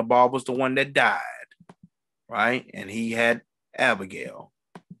 Remember, Nabal was the one that died, right? And he had Abigail.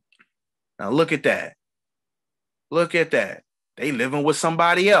 Now look at that. Look at that. They living with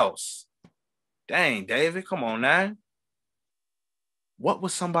somebody else. Dang, David, come on now. What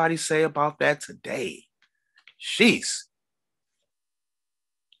would somebody say about that today? Jeez.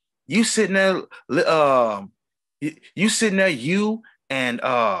 You sitting there, you and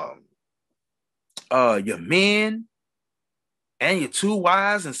your men and your two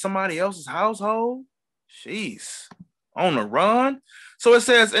wives in somebody else's household. Jeez. On the run. So it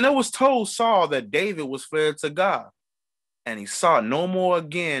says, and it was told Saul that David was fled to God, and he sought no more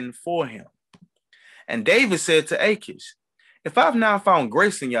again for him. And David said to Achish, if I've now found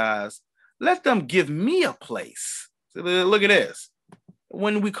grace in your eyes, let them give me a place. So look at this.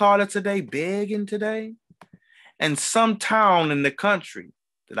 When we call it today, begging today, and some town in the country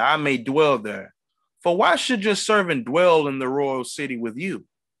that I may dwell there. For why should your servant dwell in the royal city with you?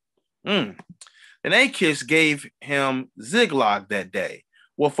 Then Achish gave him Ziklag that day.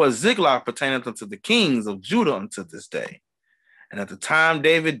 Well, for Ziklag pertaineth unto the kings of Judah unto this day. And at the time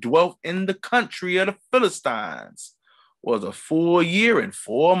David dwelt in the country of the Philistines was a full year and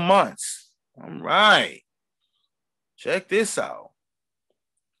 4 months. All right. Check this out.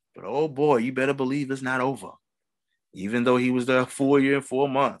 But oh boy, you better believe it's not over. Even though he was there a full year and 4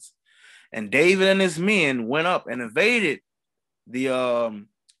 months. And David and his men went up and invaded the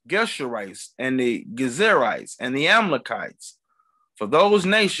Geshurites and the Gezerites and the Amalekites. For those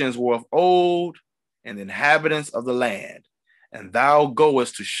nations were of old and the inhabitants of the land. And thou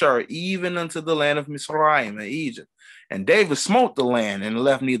goest to Shur, even unto the land of Mizraim and Egypt. And David smote the land and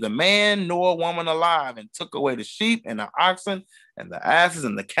left neither man nor woman alive, and took away the sheep and the oxen and the asses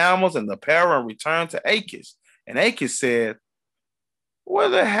and the camels and the apparel, and returned to Achish. And Achish said,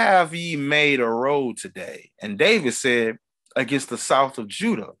 whither have ye made a road today? And David said, against the south of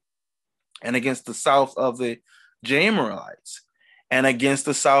Judah, and against the south of the Jerahmeelites, and against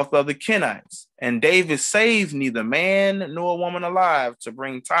the south of the Kenites. And David saved neither man nor woman alive to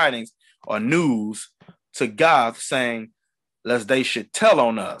bring tidings or news to Gath, saying, lest they should tell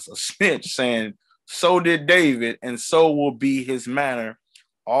on us, a snitch, saying, so did David, and so will be his manner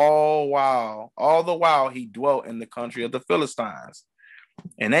all the while he dwelt in the country of the Philistines.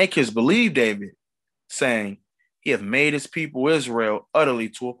 And Achish believed David, saying, he hath made his people Israel utterly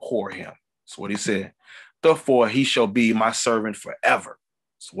to abhor him. That's what he said. Therefore, he shall be my servant forever.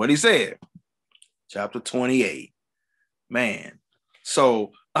 That's what he said. Chapter 28. Man.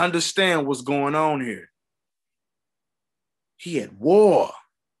 So understand what's going on here. He had war.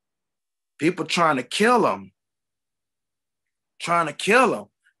 People trying to kill him.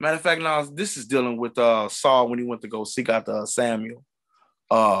 Matter of fact, now this is dealing with Saul when he went to go seek out Samuel.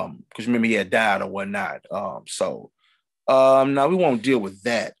 Because remember he had died or whatnot. Now we won't deal with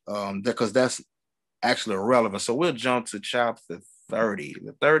that because that's actually irrelevant. So we'll jump to chapter 30.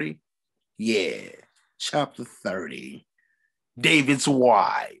 The 30? Yeah, chapter 30. David's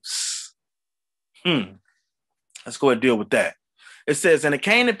wives. Let's go ahead and deal with that. It says, and it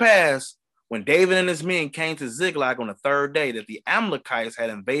came to pass when David and his men came to Ziklag on the third day that the Amalekites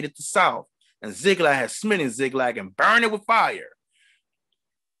had invaded the south, and Ziklag had smitten Ziklag and burned it with fire.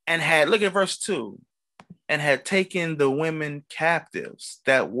 And had, look at verse 2, and had taken the women captives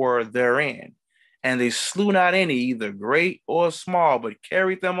that were therein. And they slew not any, either great or small, but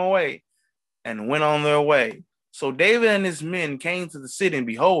carried them away and went on their way. So David and his men came to the city, and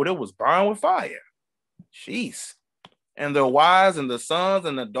behold, it was burned with fire. Jeez. And their wives and the sons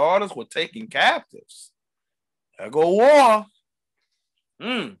and the daughters were taken captives. There go war.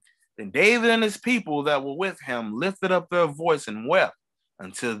 Then David and his people that were with him lifted up their voice and wept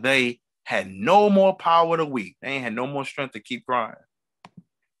until they had no more power to weep. They ain't had no more strength to keep crying.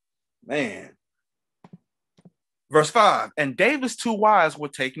 Man. Verse 5, and David's two wives were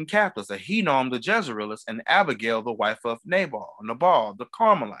taken captives, Ahinoam the Jezreelite and Abigail, the wife of Nabal the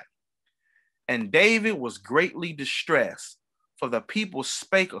Carmelite. And David was greatly distressed, for the people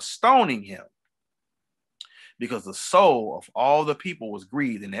spake of stoning him, because the soul of all the people was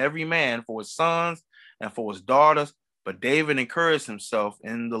grieved, and every man for his sons and for his daughters. But David encouraged himself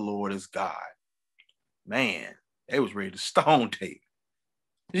in the Lord his God. Man, they was ready to stone David.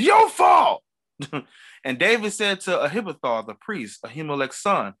 It's your fault. And David said to Ahithophel, the priest, Ahimelech's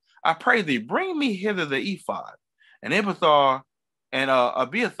son, I pray thee, bring me hither the ephod. And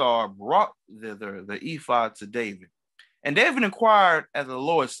Abiathar brought thither the ephod to David. And David inquired of the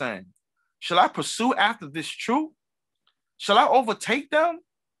Lord, saying, shall I pursue after this troop? Shall I overtake them?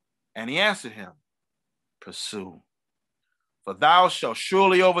 And he answered him, pursue, for thou shalt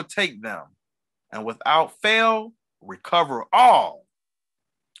surely overtake them, and without fail recover all.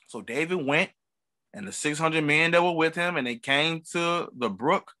 So David went, and the 600 men that were with him, and they came to the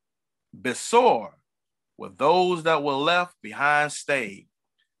brook Besor, where those that were left behind stayed.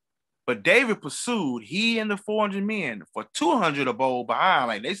 But David pursued, he and the 400 men, for 200 abode behind,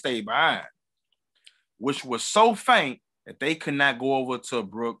 like they stayed behind, which was so faint that they could not go over to the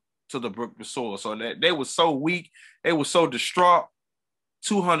brook Besor. So that they were so weak, they were so distraught.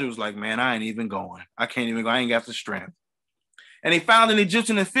 200 was like, man, I ain't even going. I can't even go. I ain't got the strength. And they found an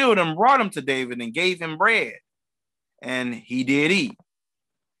Egyptian in the field and brought him to David and gave him bread. And he did eat.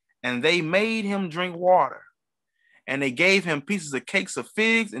 And they made him drink water. And they gave him pieces of cakes of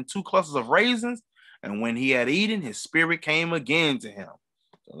figs and 2 clusters of raisins. And when he had eaten, his spirit came again to him.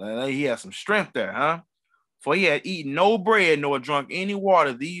 So he had some strength there, huh? For he had eaten no bread nor drunk any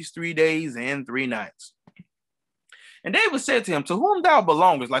water these 3 days and 3 nights. And David said to him, to whom thou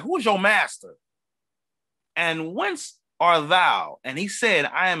belongest, like, who is your master? And whence art thou? And he said,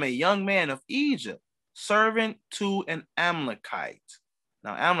 I am a young man of Egypt, servant to an Amalekite.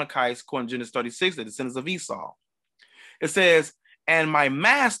 Now, Amalekites, according to Genesis 36, the descendants of Esau. It says, and my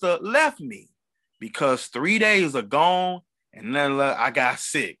master left me because 3 days are gone, and then I got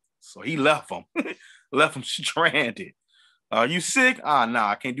sick. So he left him, left him stranded. Are you sick? No,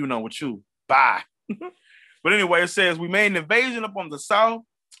 I can't do nothing with you. Bye. But anyway, it says, we made an invasion upon the south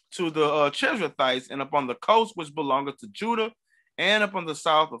to the Cherethites and upon the coast which belongeth to Judah and upon the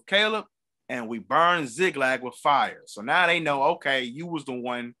south of Caleb, and we burned Ziklag with fire. So now they know, okay, you was the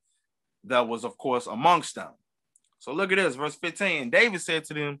one that was, of course, amongst them. So look at this, verse 15. David said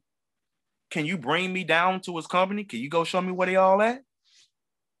to them, can you bring me down to his company? Can you go show me where they all at?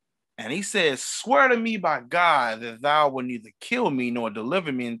 And he says, swear to me by God that thou wilt neither kill me nor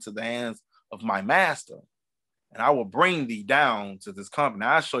deliver me into the hands of my master, and I will bring thee down to this company.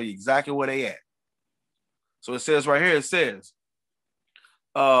 I'll show you exactly where they at. So it says right here, it says,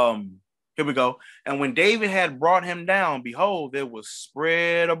 here we go. And when David had brought him down, behold, there was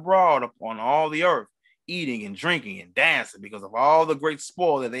spread abroad upon all the earth, eating and drinking and dancing, because of all the great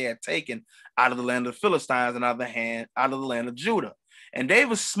spoil that they had taken out of the land of the Philistines and out of the land of Judah. And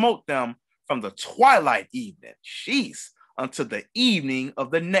David smote them from the twilight evening, unto the evening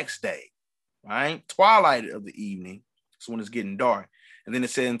of the next day. Right? Twilight of the evening. So when it's getting dark. And then it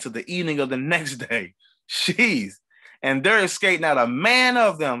said until the evening of the next day. And there escaped not a man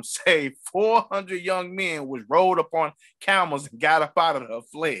of them, save 400 young men, which rode upon camels and got up out of the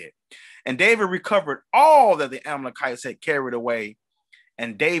fled. And David recovered all that the Amalekites had carried away.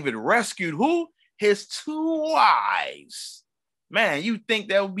 And David rescued who? His 2 wives. Man, you think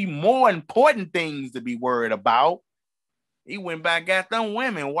there would be more important things to be worried about. He went back, got them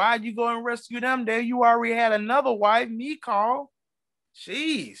women. Why'd you go and rescue them there? You already had another wife, Michal.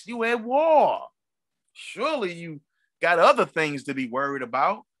 Jeez, you at war. Surely you got other things to be worried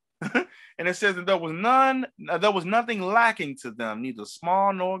about. And it says that there was nothing lacking to them, neither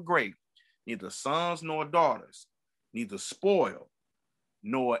small nor great, neither sons nor daughters, neither spoil,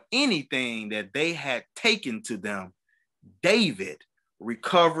 nor anything that they had taken to them. David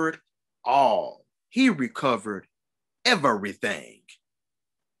recovered all. He recovered everything.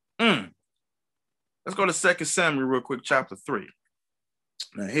 Let's go to 2 Samuel real quick, chapter 3.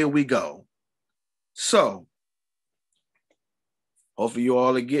 Now here we go. So hopefully you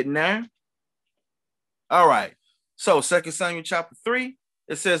all are getting there. All right. So 2 Samuel chapter 3,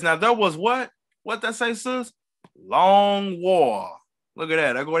 it says, now there was what? What that say, sis? Long war. Look at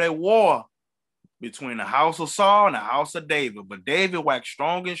that. There go that war between the house of Saul and the house of David. But David waxed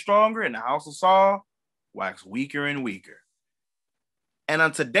stronger and stronger, and the house of Saul waxed weaker and weaker. And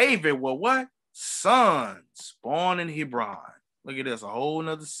unto David were what? Sons born in Hebron. Look at this, a whole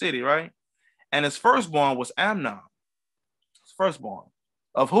nother city, right? And his firstborn was Amnon. His firstborn.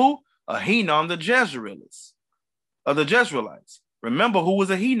 Of who? Ahinom the Jezreelites. Of the Jezreelites. Remember who was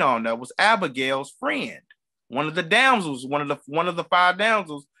Ahinom? That was Abigail's friend. One of the damsels, one of the 5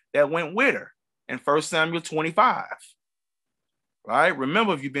 damsels that went with her in 1 Samuel 25. Right?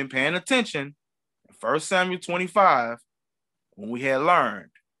 Remember, if you've been paying attention, in 1 Samuel 25, when we had learned,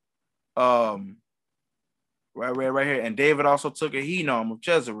 right here, and David also took Ahinom of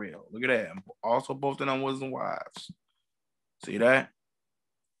Jezreel. Look at that. Also, both of them wasn't wives. See that?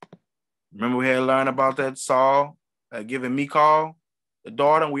 Remember we had learned about that Saul giving Michal the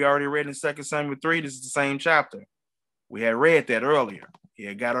daughter. We already read in 2 Samuel 3. This is the same chapter. We had read that earlier. He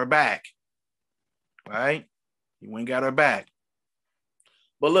had got her back. Right? He went and got her back.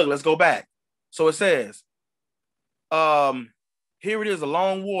 But look, let's go back. So it says, here it is, a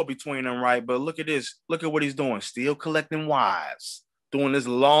long war between them, right? But look at this. Look at what he's doing. Still collecting wives. during this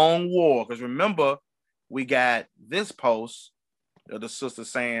long war. Because remember, we got this post of the sister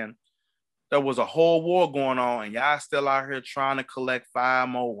saying there was a whole war going on, and y'all still out here trying to collect 5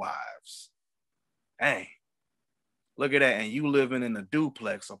 more wives. Dang. Look at that. And you living in a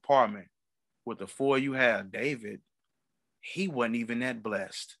duplex apartment with the 4 you have. David, he wasn't even that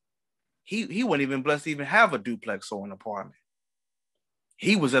blessed. He wasn't even blessed to even have a duplex or an apartment.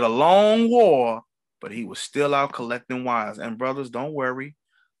 He was at a long war, but he was still out collecting wives. And brothers, don't worry.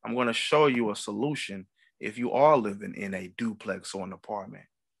 I'm going to show you a solution if you are living in a duplex or an apartment.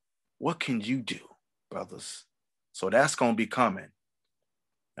 What can you do, brothers? So that's going to be coming.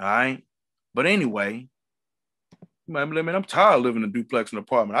 All right? But anyway, I'm tired of living in a duplex and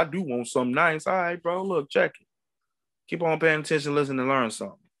apartment. I do want something nice. All right, bro, look, check it. Keep on paying attention, listen, and learn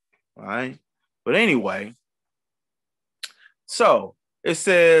something. All right? But anyway, so it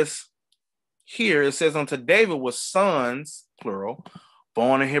says here, it says unto David was sons, plural,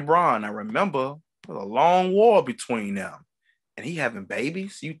 born in Hebron. Now remember, there's a long war between them. And he having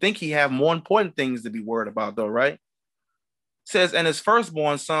babies? You think he have more important things to be worried about, though, right? It says, and his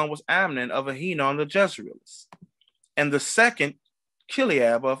firstborn son was Amnon of Ahinon the Jezreelist, and the second,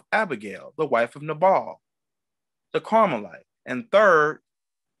 Chileab of Abigail, the wife of Nabal, the Carmelite, and third,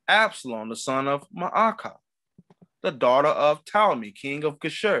 Absalom, the son of Maacah, the daughter of Talmi, king of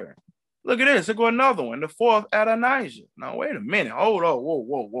Geshur. Look at this. There go another one. The fourth, Adonijah. Now, wait a minute. Hold up.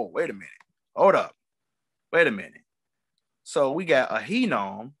 Whoa. Wait a minute. Hold up. Wait a minute. So we got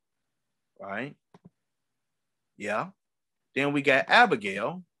Ahinom, right? Yeah. Then we got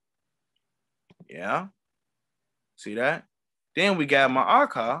Abigail. Yeah. See that? Then we got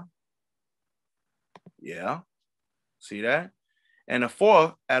Maacah. Yeah. See that? And the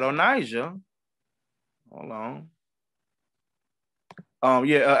fourth, Adonijah. Hold on.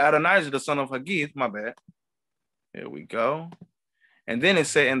 Adonijah, the son of Haggith. My bad. Here we go. And then it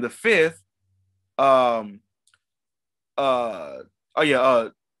said in the fifth, what does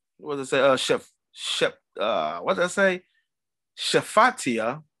it say? What does it say?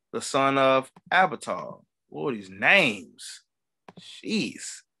 Shephatiah, the son of Abital. Oh, these names.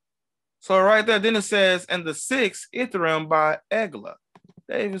 Jeez. So right there, then it says, and the sixth, Ithram by Eglah,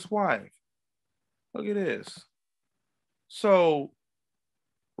 David's wife. Look at this. So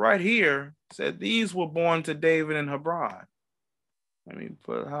right here, said these were born to David in Hebron. Let me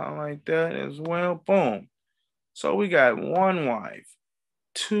put it like that as well. Boom. So we got 1 wife,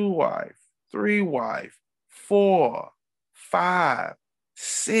 2 wife, 3 wife, 4, 5,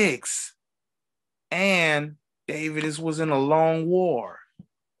 6. And David was in a long war.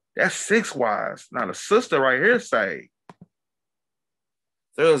 That's 6 wives. Now the sister right here say,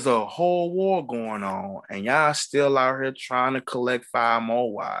 there's a whole war going on, and y'all still out here trying to collect 5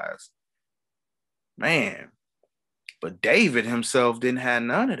 more wives. Man, but David himself didn't have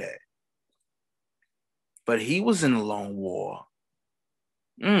none of that. But he was in a long war.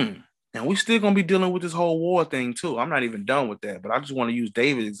 And we still going to be dealing with this whole war thing too. I'm not even done with that, but I just want to use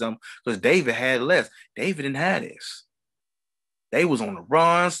David's example because David had less. David didn't have this. They was on the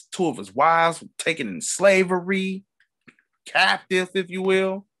runs. 2 of his wives were taken in slavery, captive, if you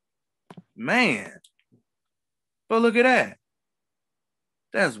will. Man. But look at that.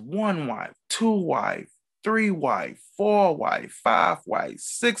 That's 1 wife, 2 wife, 3 wife, 4 wife, 5 wife,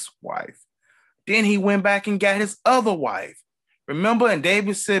 6 wife. Then he went back and got his other wife. Remember, and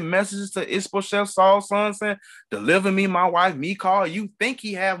David sent messages to Ishbosheth, Saul's son, saying, deliver me my wife, Michal. You think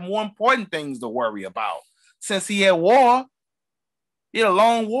he had more important things to worry about. Since he had war, he had a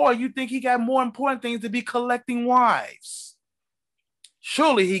long war, you think he got more important things to be collecting wives.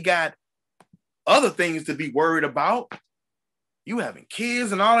 Surely he got other things to be worried about. You having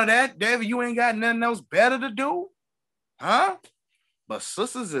kids and all of that, David, you ain't got nothing else better to do? Huh? But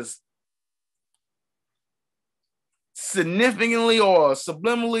sisters is significantly or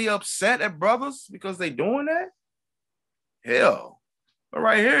subliminally upset at brothers because they doing that? Hell. But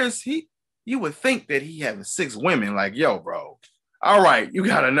right here is you would think that he having 6 women like, yo, bro, all right, you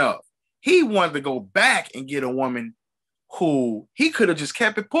got enough. He wanted to go back and get a woman who he could have just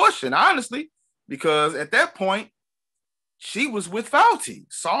kept it pushing, honestly, because at that point, she was with Fauti.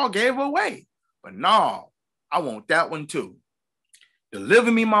 Saul gave her away. But no, I want that one too.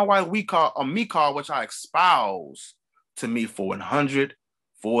 Deliver me my wife, Michal, which I espouse to me for 100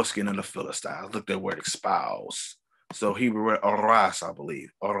 foreskin of the Philistines. Look, that word espouse. So Hebrew word oras, I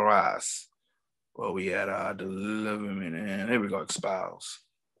believe. Oras. Well, we had deliver me, and here we go, espouse.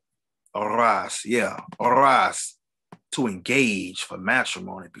 Oras, yeah, oras. To engage for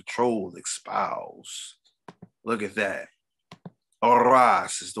matrimony, betrothal, espouse. Look at that.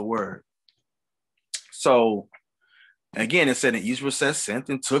 Oras is the word. So Again, it said, and Ishbosheth sent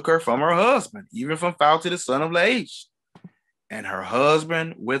and took her from her husband, even from Phalti the son of Laish. And her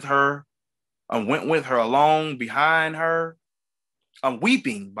husband with her went with her along behind her,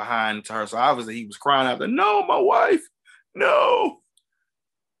 weeping behind her. So obviously he was crying out, no, my wife, no.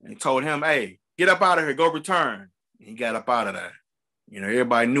 And he told him, hey, get up out of here, go return. And he got up out of there.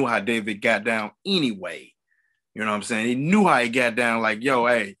 Everybody knew how David got down anyway. You know what I'm saying? He knew how he got down, like, yo,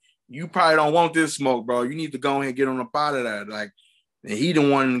 hey, you probably don't want this smoke, bro. You need to go ahead and get on up out of there. Like, and he the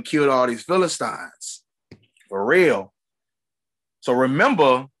one that killed all these Philistines. For real. So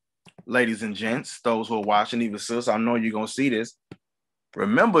remember, ladies and gents, those who are watching, even sis, I know you're going to see this.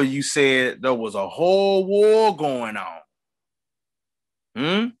 Remember, you said there was a whole war going on.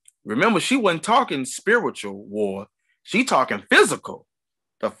 Remember, she wasn't talking spiritual war. She talking physical.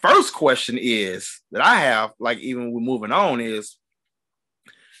 The first question is that I have, like even we're moving on, is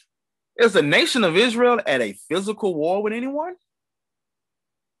the nation of Israel at a physical war with anyone?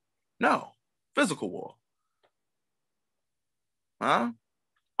 No, physical war. Huh?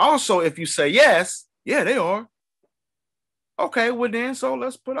 Also, if you say yes, yeah, they are. Okay, well then, so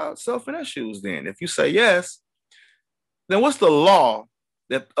let's put ourselves in their shoes then. If you say yes, then what's the law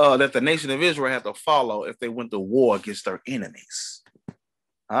that the nation of Israel had to follow if they went to war against their enemies?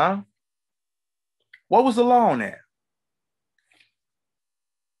 Huh? What was the law on that?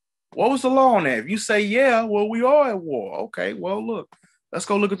 What was the law on that? If you say, yeah, well, we are at war. Okay, well, look, let's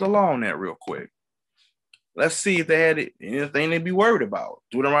go look at the law on that real quick. Let's see if they had anything to be worried about.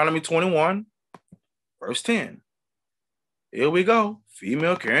 Deuteronomy 21, verse 10. Here we go.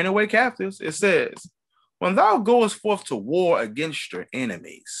 Female carrying away captives. It says, when thou goest forth to war against your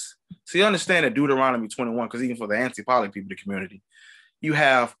enemies. See, understand that Deuteronomy 21, because even for the anti-poly people, the community, you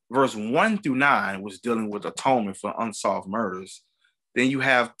have verse 1 through 9, which is dealing with atonement for unsolved murders. Then you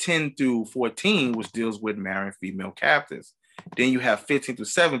have 10 through 14, which deals with marrying female captives. Then you have 15 through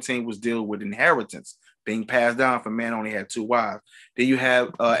 17, which deal with inheritance being passed down if a man only had 2 wives. Then you have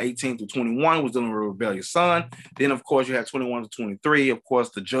 18 through 21, which dealing with a rebellious son. Then, of course, you have 21 to 23, of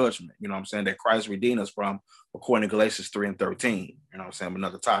course, the judgment, you know what I'm saying, that Christ redeemed us from, according to Galatians 3 and 13. You know what I'm saying?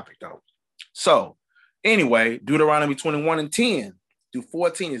 Another topic, though. So, anyway, Deuteronomy 21 and 10 through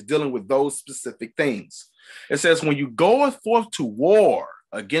 14 is dealing with those specific things. It says, when you go forth to war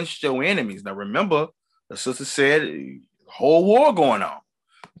against your enemies. Now, remember, the sister said, the whole war going on.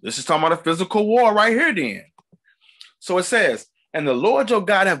 This is talking about a physical war right here then. So it says, and the Lord your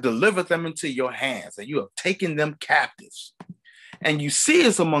God have delivered them into your hands, and you have taken them captives. And you see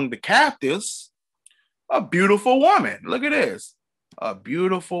us among the captives, a beautiful woman. Look at this. A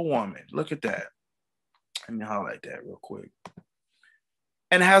beautiful woman. Look at that. Let me highlight that real quick.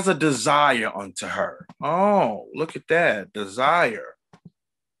 And has a desire unto her. Oh, look at that. Desire.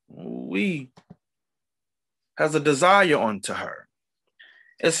 Has a desire unto her.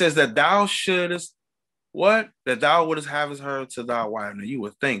 It says that thou shouldest, what? That thou wouldest have her to thy wife. Now you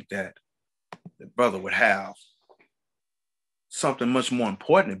would think that the brother would have something much more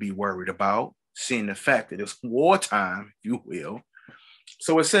important to be worried about, seeing the fact that it's wartime, if you will.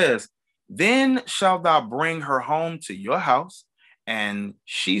 So it says, then shalt thou bring her home to your house, and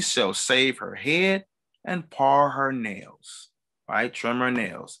she shall shave her head and par her nails, right? Trim her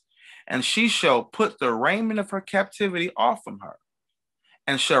nails. And she shall put the raiment of her captivity off from her,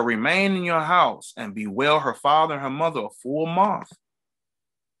 and shall remain in your house, and bewail her father and her mother a full month.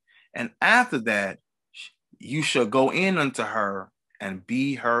 And after that, you shall go in unto her and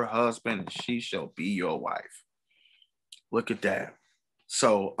be her husband, and she shall be your wife. Look at that.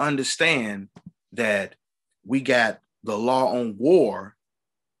 So understand that we got the law on war,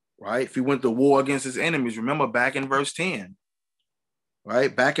 right? If he went to war against his enemies, remember back in verse 10,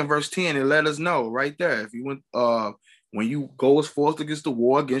 right? Back in verse 10, it let us know right there. If you went, when you go forth against the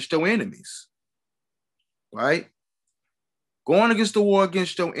war against your enemies, right? Going against the war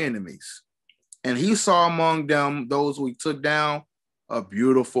against your enemies. And he saw among them those who he took down, a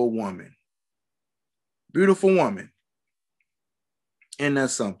beautiful woman. Beautiful woman. And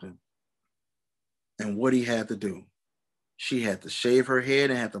that's something. And what he had to do, she had to shave her head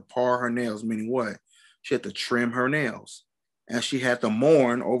and had to par her nails, meaning what? She had to trim her nails. And she had to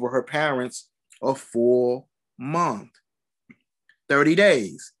mourn over her parents a full month, 30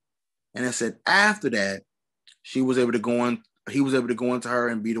 days. And it said after that, he was able to go into her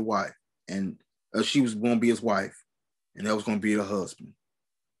and be the wife. And she was going to be his wife. And that was going to be her husband.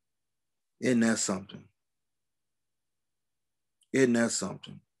 Isn't that something? Isn't that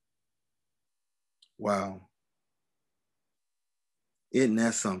something? Wow. Isn't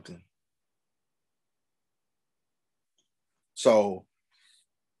that something? So,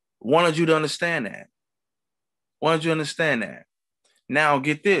 wanted you to understand that. Once you understand that, now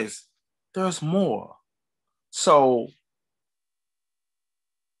get this, there's more. So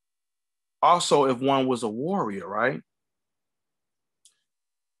also, if one was a warrior, right?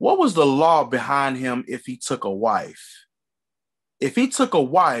 What was the law behind him if he took a wife? If he took a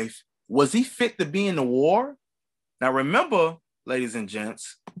wife, was he fit to be in the war? Now remember, ladies and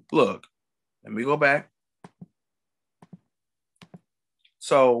gents, look, let me go back.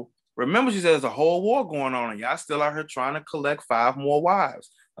 So remember, she said there's a whole war going on, and y'all still out here trying to collect 5 more wives.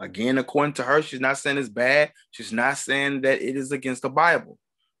 Again, according to her, she's not saying it's bad. She's not saying that it is against the Bible,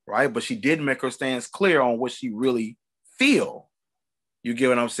 right? But she did make her stance clear on what she really feel. You get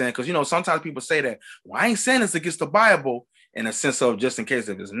what I'm saying? Because, you know, sometimes people say that, well, I ain't saying it's against the Bible in a sense of just in case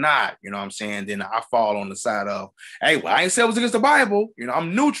if it's not, you know what I'm saying? Then I fall on the side of, hey, well, I ain't saying it was against the Bible. You know,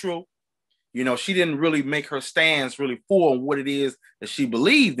 I'm neutral. You know, she didn't really make her stance really full on what it is that she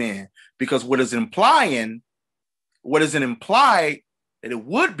believed in, because what isn't implied that it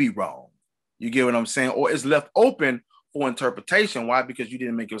would be wrong. You get what I'm saying? Or it's left open for interpretation. Why? Because you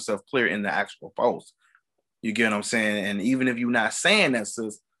didn't make yourself clear in the actual post. You get what I'm saying? And even if you're not saying that,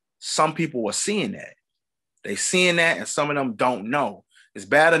 sis, some people are seeing that. They seeing that, and some of them don't know. It's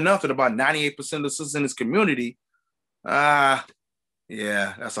bad enough that about 98% of the sisters in this community, yeah,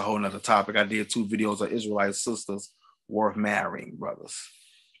 that's a whole nother topic. I did 2 videos of Israelite sisters worth marrying, brothers.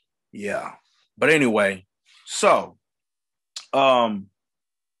 Yeah. But anyway, so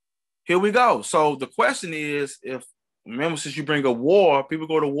here we go. So the question is, if, remember, since you bring up war, people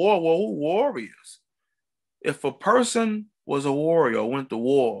go to war, well, who warriors? If a person was a warrior, went to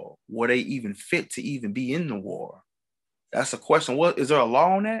war, were they even fit to even be in the war? That's a question. What is there a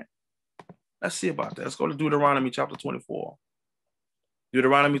law on that? Let's see about that. Let's go to Deuteronomy chapter 24.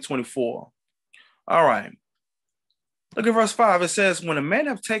 Deuteronomy 24. All right. Look at verse 5. It says, when a man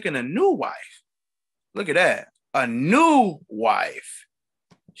have taken a new wife, look at that, a new wife,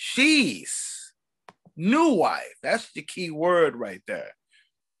 she's new wife. That's the key word right there.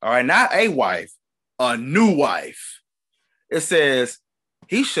 All right, not a wife, a new wife. It says,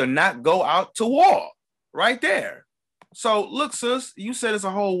 he should not go out to war. Right there. So look, sis, you said there's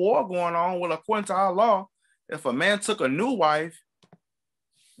a whole war going on. Well, according to our law, if a man took a new wife,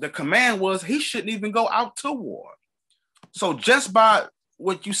 the command was he shouldn't even go out to war. So just by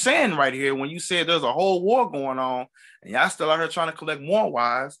what you saying right here, when you said there's a whole war going on and y'all still out here trying to collect more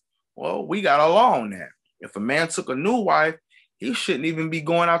wives, well, we got a law on that. If a man took a new wife, he shouldn't even be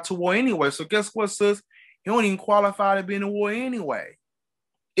going out to war anyway. So guess what, sis? He don't even qualify to be in a war anyway,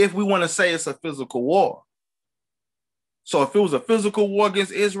 if we want to say it's a physical war. So if it was a physical war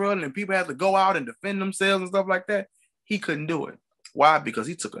against Israel and people had to go out and defend themselves and stuff like that, he couldn't do it. Why? Because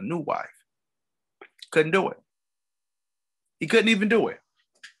he took a new wife. Couldn't do it. He couldn't even do it.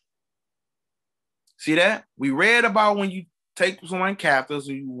 See that? We read about when you take someone captives,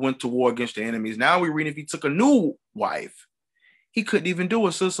 you went to war against the enemies. Now we read if he took a new wife, he couldn't even do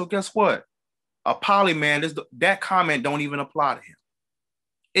it. So guess what? A polyman, that comment don't even apply to him.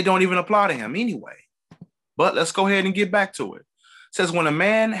 It don't even apply to him anyway. But let's go ahead and get back to it. It says, when a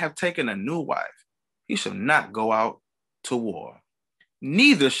man have taken a new wife, he shall not go out to war.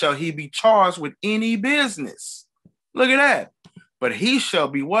 Neither shall he be charged with any business. Look at that. But he shall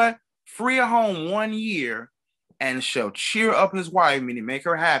be what? Free at home 1 year, and shall cheer up his wife, meaning make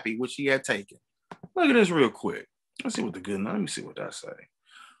her happy, which he had taken. Look at this real quick. Let's see what the good, let me see what that say.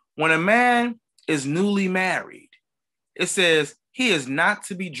 When a man is newly married, it says he is not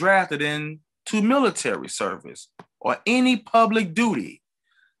to be drafted into military service or any public duty.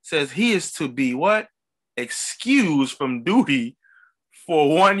 It says he is to be what? Excused from duty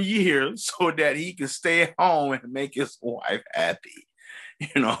for 1 year so that he can stay at home and make his wife happy.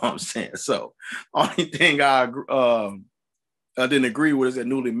 You know what I'm saying? So only thing I didn't agree with is that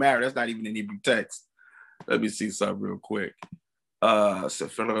newly married. That's not even in Hebrew text. Let me see something real quick.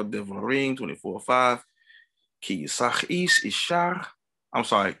 Sefer Devarim 24:5. Ki yisach ish isha. I'm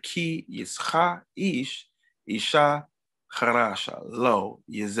sorry. Ki yischa ish isha charasha lo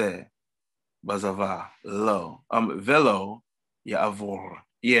yezeh bazava lo velo ya'avor.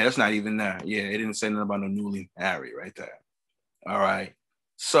 Yeah, that's not even there. Yeah, it didn't say nothing about no newly married right there. All right.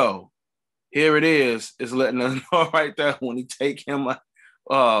 So here it is. It's letting us know right there when he take him.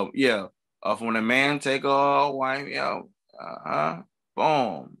 When a man take a wife,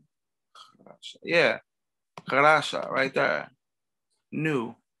 boom. Yeah. Karasha, right there.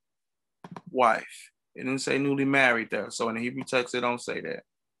 New wife. It didn't say newly married there. So in the Hebrew text, it don't say that.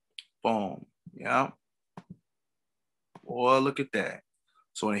 Boom. Yeah. Boy, look at that.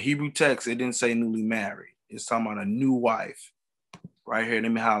 So in the Hebrew text, it didn't say newly married. It's talking about a new wife. Right here.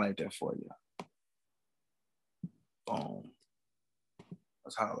 Let me highlight that for you. Boom.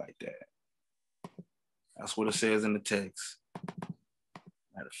 Let's highlight that. That's what it says in the text.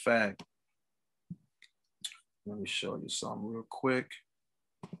 Matter of fact, let me show you something real quick.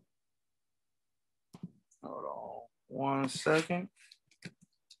 Hold on 1 second.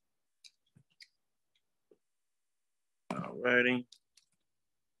 Alrighty.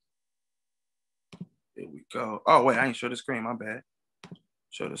 Here we go. Oh, wait, I ain't show the screen. My bad.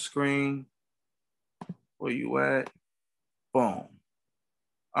 Show the screen. Where you at? Boom.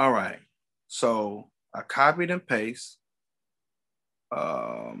 All right. So I copied and paste.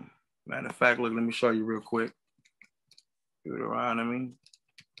 Matter of fact, look, let me show you real quick. Deuteronomy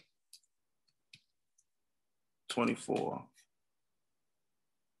 24. All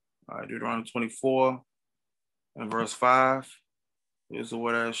right, Deuteronomy 24 and verse 5. Here's the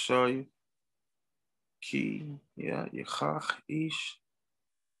word I'll show you. Ki, yeah, Yechach Ish.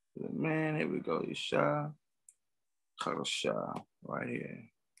 Man, here we go. Yisha. Charasha. Right here.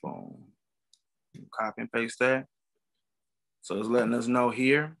 Boom. Copy and paste that. So it's letting us know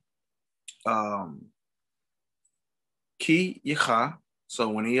here. Ki Yecha. So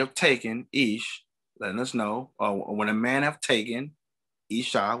when he have taken Ish, letting us know, when a man have taken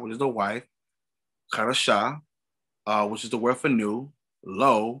Isha, which is the wife, Charasha, which is the word for new,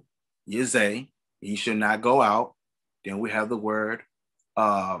 lo, Yezeh, he should not go out. Then we have the word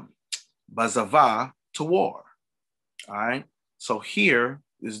Bazava, to war. All right. So here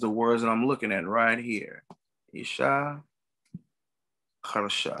is the words that I'm looking at right here. Isha,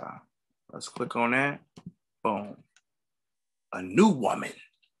 Charasha. Let's click on that. Boom. A new woman.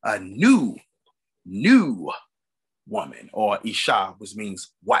 A new woman, or Isha, which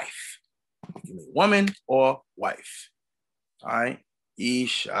means wife. You mean woman or wife. All right.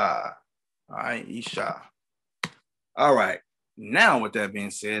 Isha. All right. Isha. All right. Now, with that being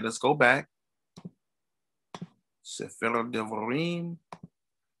said, let's go back. Sefer Devarim.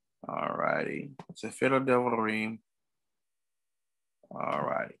 All righty. Sefer Devarim. All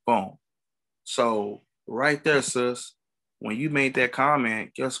right. Boom. So right there, sis, when you made that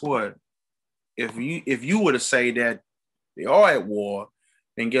comment, guess what? If you were to say that they are at war,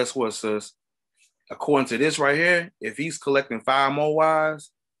 then guess what, sis? According to this right here, if he's collecting 5 more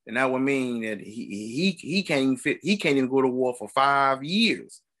wives, then that would mean that he can't even go to war for 5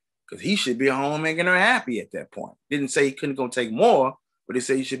 years, because he should be home making her happy at that point. Didn't say he couldn't go take more, but he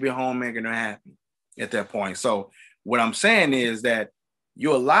said he should be home making her happy at that point. So what I'm saying is that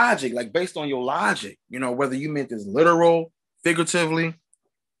your logic, like based on your logic, whether you meant this literal, figuratively,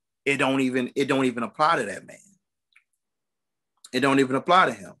 it don't even apply to that man. It don't even apply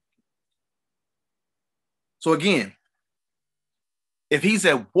to him. So again, if he's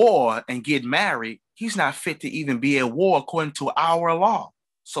at war and get married, he's not fit to even be at war according to our law.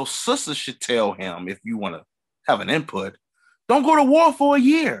 So sisters should tell him, if you want to have an input, don't go to war for a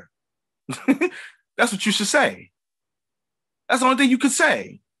year. That's what you should say. That's the only thing you could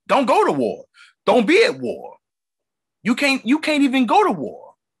say. Don't go to war. Don't be at war. You can't even go to war.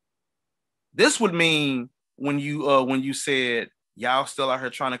 This would mean when you said y'all still out here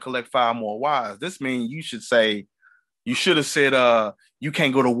trying to collect 5 more wives, this means you should have said you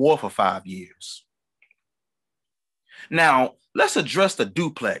can't go to war for 5 years. Now, let's address the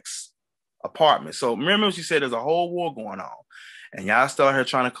duplex apartment. So remember she said there's a whole war going on, and y'all still out here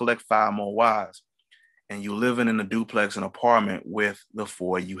trying to collect 5 more wives, and you living in a duplex, an apartment with the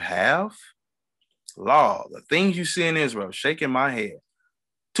 4 you have. Law, the things you see in Israel, shaking my head.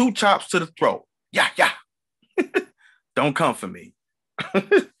 2 chops to the throat. Yeah. Don't come for me.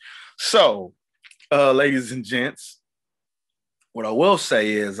 So, ladies and gents, what I will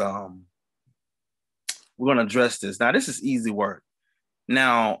say is we're going to address this. Now, this is easy work.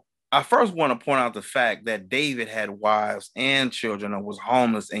 Now, I first want to point out the fact that David had wives and children and was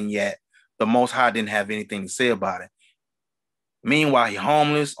homeless, and yet the Most High didn't have anything to say about it. Meanwhile, he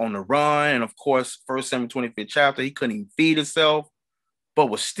homeless, on the run, and of course, 1 Samuel 25th chapter, he couldn't even feed himself, but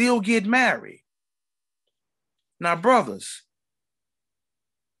was still getting married. Now, brothers,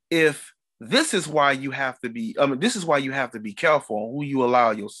 if this is why you have to be, this is why you have to be careful on who you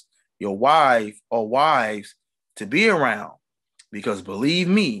allow your wife or wives to be around, because believe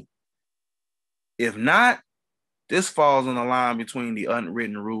me, if not, this falls on the line between the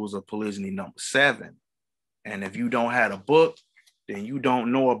unwritten rules of polygyny number 7. And if you don't have a book, then you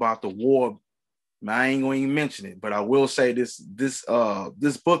don't know about the war. I ain't going to even mention it, but I will say this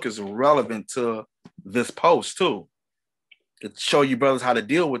book is relevant to this post too. It show you brothers how to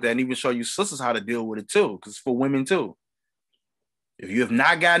deal with that, and even show you sisters how to deal with it too, because it's for women too. If you have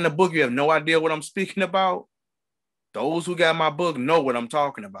not gotten the book, you have no idea what I'm speaking about. Those who got my book know what I'm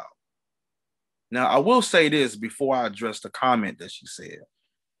talking about. Now, I will say this before I address the comment that she said.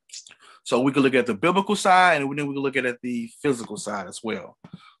 So we can look at the biblical side, and then we can look at the physical side as well.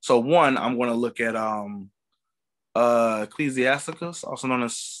 So one, I'm going to look at Ecclesiasticus, also known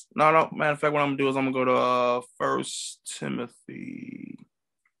as matter of fact, what I'm gonna do is I'm gonna go to First Timothy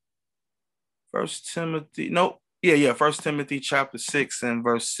First Timothy chapter 6 and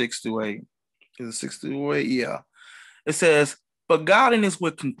verse 6-8. Is it 6-8? Yeah. It says, but godliness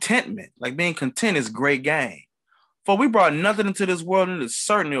with contentment, like being content, is great gain. For we brought nothing into this world, and it is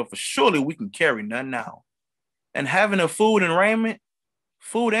certain, for surely we can carry nothing out. And having a food and raiment,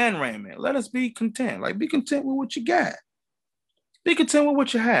 let us be content. Like, be content with what you got. Be content with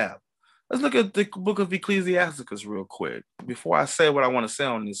what you have. Let's look at the book of Ecclesiasticus real quick before I say what I want to say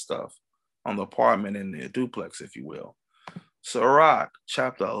on this stuff, on the apartment and the duplex, if you will. Sirach,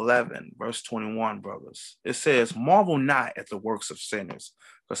 chapter 11, verse 21, brothers. It says, marvel not at the works of sinners.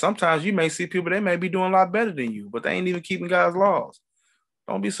 Because sometimes you may see people, they may be doing a lot better than you, but they ain't even keeping God's laws.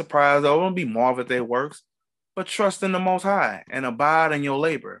 Don't be surprised, though. Don't be marvel at their works, but trust in the Most High and abide in your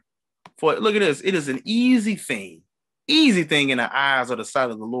labor. For look at this, it is an easy thing in the eyes of the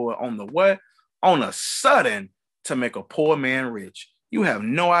sight of the Lord on the what? On a sudden to make a poor man rich. You have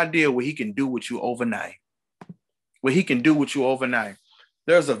no idea what he can do with you overnight. There's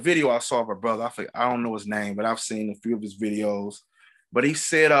a video I saw of a brother. I don't know his name, but I've seen a few of his videos. But he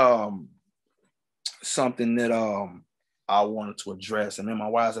said something that I wanted to address. And then my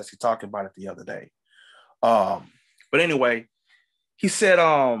wife was actually talking about it the other day. But anyway, he said,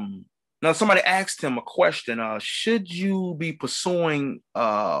 now somebody asked him a question, should you be pursuing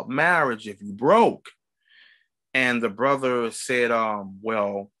marriage if you broke? And the brother said,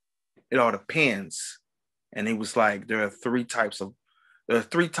 well, it all depends. And he was like, there are three types of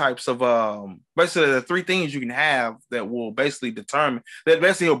basically there are three things you can have that will basically determine, that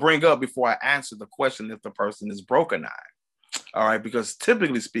basically he'll bring up before I answer the question if the person is broke or not. All right, because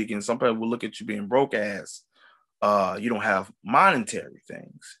typically speaking, some people will look at you being broke as you don't have monetary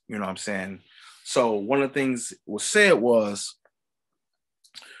things. You know what I'm saying? So one of the things was said was,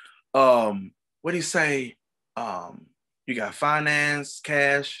 what did he say? You got finance,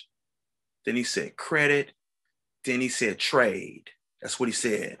 cash. Then he said credit. Then he said trade. That's what he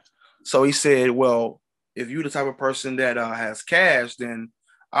said. So he said, well, if you're the type of person that has cash, then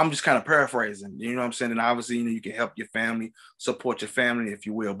I'm just kind of paraphrasing, you know what I'm saying? And obviously, you can help your family, support your family, if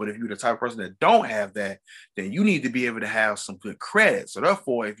you will. But if you're the type of person that don't have that, then you need to be able to have some good credit. So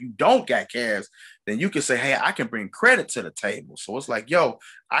therefore, if you don't got cash, then you can say, hey, I can bring credit to the table. So it's like, yo,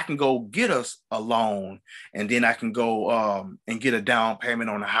 I can go get us a loan, and then I can go and get a down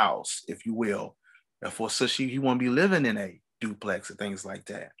payment on a house, if you will. Therefore, so you won't be living in a duplex and things like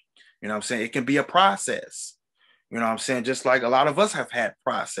that. You know what I'm saying? It can be a process. You know what I'm saying? Just like a lot of us have had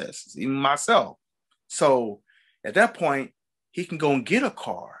processes, even myself. So at that point, he can go and get a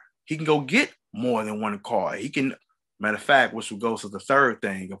car. He can go get more than one car. He can, matter of fact, which goes to the third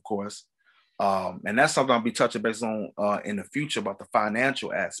thing, of course. And that's something I'll be touching base on in the future about the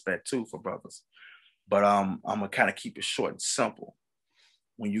financial aspect too for brothers. But I'm going to kind of keep it short and simple.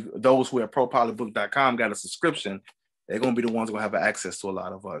 When those who are at propolybook.com got a subscription, they're going to be the ones who have access to a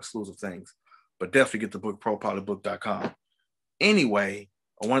lot of exclusive things. But definitely get the book, propolybook.com. Anyway,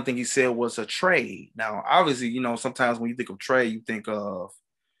 one thing he said was a trade. Now, obviously, sometimes when you think of trade, you think of,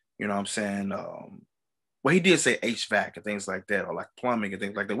 you know what I'm saying? Well, he did say HVAC and things like that, or like plumbing and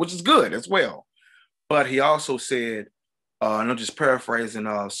things like that, which is good as well. But he also said, and I'm just paraphrasing,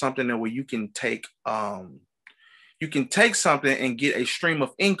 something that where you can take something and get a stream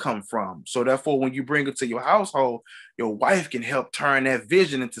of income from. So therefore, when you bring it to your household, your wife can help turn that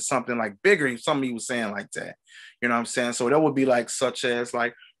vision into something like bigger. Somebody was saying like that. You know what I'm saying? So that would be like such as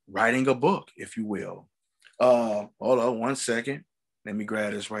like writing a book, if you will. Hold on 1 second. Let me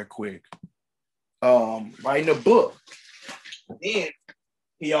grab this right quick. Writing a book. Then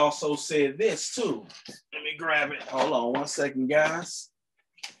he also said this too. Let me grab it. Hold on 1 second, guys.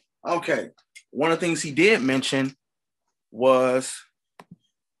 Okay. One of the things he did mention was,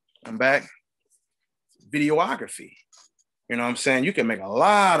 I'm back, videography. You know what I'm saying? You can make a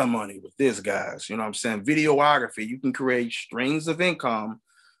lot of money with this, guys. You know what I'm saying? Videography, you can create streams of income,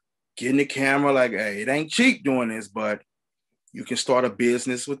 getting the camera, like, hey, it ain't cheap doing this, but you can start a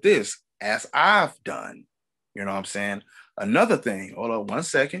business with this, as I've done. You know what I'm saying? Another thing, hold on 1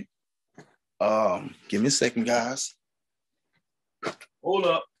 second. Give me a second, guys. Hold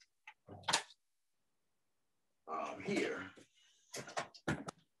up. Here.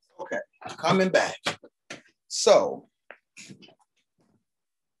 Okay, I'm coming back. So, here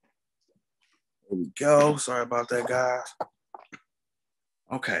we go. Sorry about that, guys.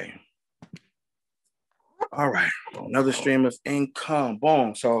 Okay. All right, another stream of income.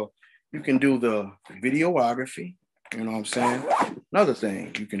 Boom. So you can do the videography. You know what I'm saying? Another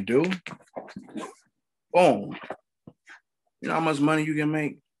thing you can do. Boom. You know how much money you can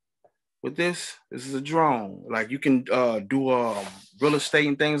make with this? This is a drone. Like you can do real estate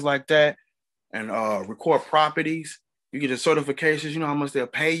and things like that, and record properties. You get the certifications. You know how much they'll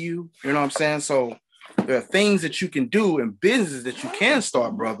pay you. You know what I'm saying? So there are things that you can do and businesses that you can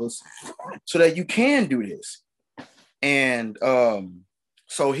start, brothers, so that you can do this. And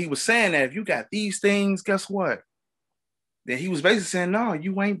so he was saying that if you got these things, guess what? Then he was basically saying, no,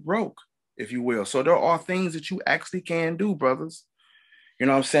 you ain't broke, if you will. So there are things that you actually can do, brothers. You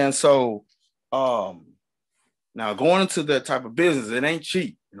know what I'm saying? So now going into that type of business, it ain't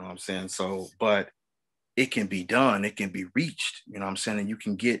cheap. You know what I'm saying? So, but it can be done. It can be reached. You know what I'm saying? And you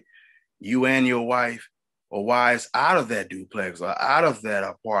can get you and your wife or wives out of that duplex or out of that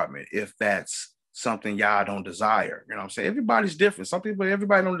apartment if that's something y'all don't desire. You know what I'm saying? Everybody's different.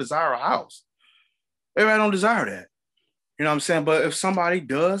 Everybody don't desire a house. Everybody don't desire that. You know what I'm saying? But if somebody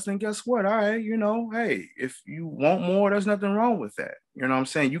does, then guess what? All right, you know, hey, if you want more, there's nothing wrong with that. You know what I'm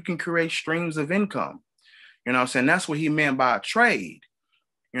saying? You can create streams of income. You know what I'm saying? That's what he meant by a trade.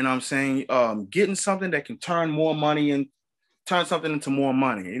 You know what I'm saying? Getting something that can turn something into more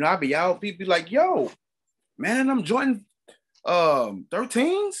money. You know, I be out, people be like, yo, man, I'm joining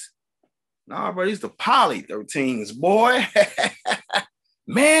 13s. Nah, bro, these the poly 13s, boy.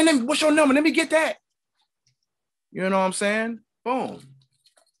 Man, what's your number? Let me get that. You know what I'm saying? Boom.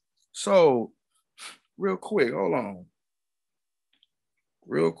 So, real quick, hold on.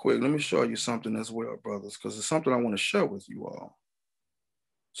 Real quick, let me show you something as well, brothers, because it's something I want to share with you all.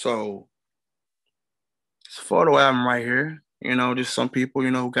 So, it's a photo album right here. You know, just some people,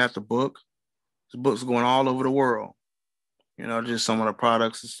 you know, who got the book. The book's going all over the world. You know, just some of the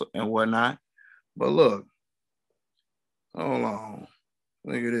products and whatnot. But look, hold on.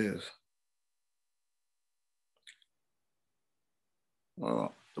 Look at this.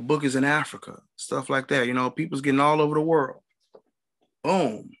 The book is in Africa, stuff like that. You know, people's getting all over the world.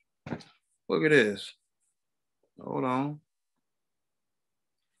 Boom. Look at this. Hold on.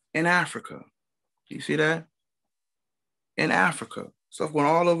 In Africa. Do you see that? In Africa. Stuff going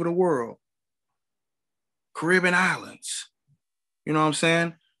all over the world. Caribbean islands. You know what I'm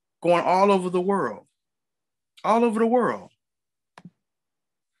saying? Going all over the world. All over the world.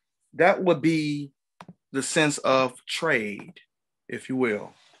 That would be the sense of trade, if you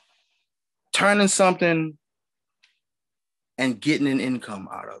will. Turning something and getting an income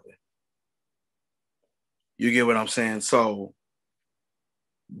out of it. You get what I'm saying? So,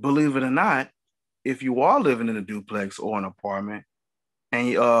 believe it or not, if you are living in a duplex or an apartment, and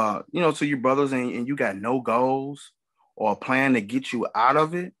you know, to your brothers, and you got no goals or a plan to get you out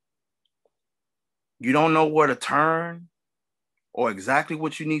of it, you don't know where to turn or exactly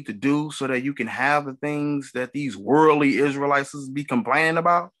what you need to do so that you can have the things that these worldly Israelites be complaining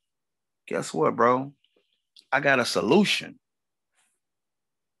about. Guess what, bro? I got a solution.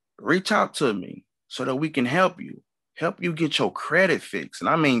 Reach out to me so that we can help you get your credit fixed. And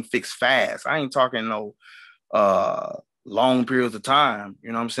I mean fixed fast. I ain't talking no long periods of time,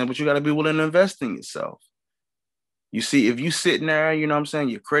 you know what I'm saying? But you got to be willing to invest in yourself. You see, if you sitting there, you know what I'm saying,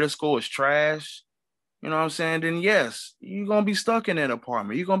 your credit score is trash, you know what I'm saying, then yes, you're going to be stuck in that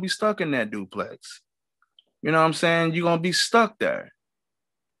apartment. You're going to be stuck in that duplex. You know what I'm saying? You're going to be stuck there.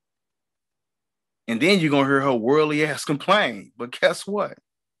 And then you're going to hear her worldly ass complain. But guess what?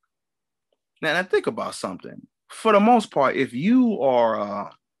 Now think about something. For the most part, if you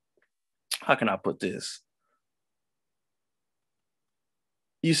are, how can I put this?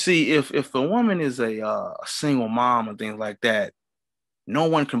 You see, if the woman is a single mom and things like that, no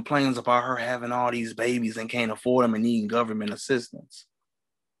one complains about her having all these babies and can't afford them and needing government assistance.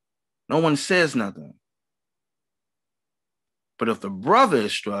 No one says nothing. But if the brother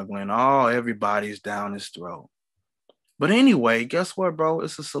is struggling, everybody's down his throat. But anyway, guess what, bro?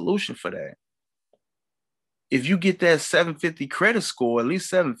 It's a solution for that. If you get that 750 credit score, at least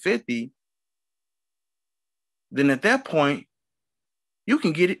 750, then at that point, you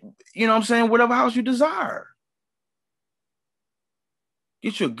can get it, you know what I'm saying, whatever house you desire.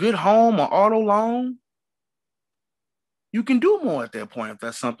 Get you a good home or auto loan. You can do more at that point if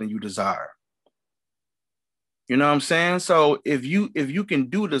that's something you desire. You know what I'm saying? So if you can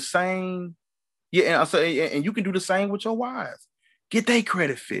do the same, and you can do the same with your wives. Get their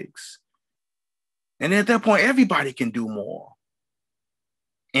credit fixed. And at that point, everybody can do more.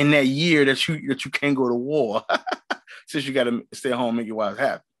 In that year that you can't go to war, since you got to stay home and make your wives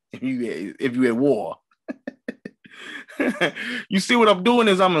happy if you at war. You see what I'm doing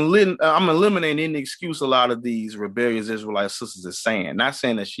is I'm eliminating any excuse a lot of these rebellious Israelite sisters are saying. Not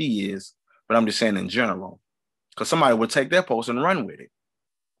saying that she is, but I'm just saying in general. Because somebody would take that post and run with it.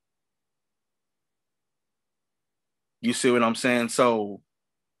 You see what I'm saying? So,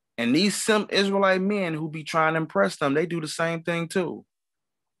 and these some Israelite men who be trying to impress them, they do the same thing too.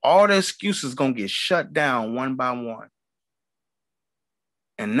 All the excuses gonna get shut down one by one.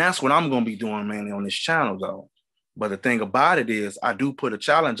 And that's what I'm gonna be doing mainly on this channel though. But the thing about it is I do put a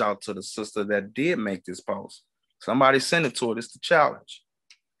challenge out to the sister that did make this post. Somebody send it to her. It's the challenge.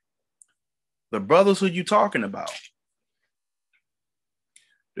 The brothers who you talking about,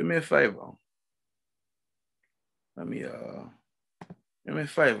 do me a favor. Do me a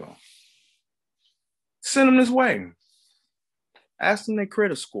favor. Send them this way. Ask them their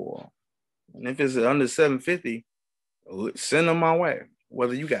credit score. And if it's under 750, send them my way.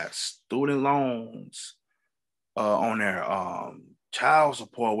 Whether you got student loans on their child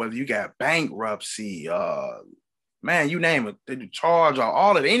support, whether you got bankruptcy, man, you name it, they do charge or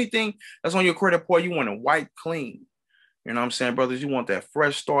all of it, anything that's on your credit report, you want to wipe clean. You know what I'm saying, brothers? You want that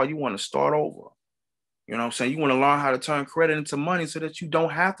fresh start. You want to start over. You know what I'm saying? You want to learn how to turn credit into money so that you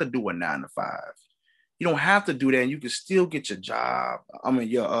don't have to do a 9 to 5. You don't have to do that, and you can still get your job. I mean,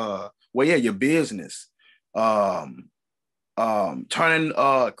 your business. Turning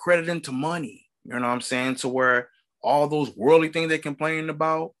credit into money. You know what I'm saying? To where all those worldly things they're complaining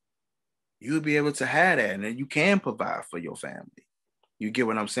about, you'll be able to have that, and then you can provide for your family. You get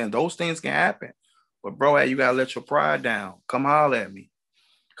what I'm saying? Those things can happen. But bro, hey, you gotta let your pride down. Come holler at me.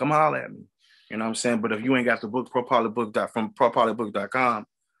 Come holler at me. You know what I'm saying? But if you ain't got the book from ProPolybook.com,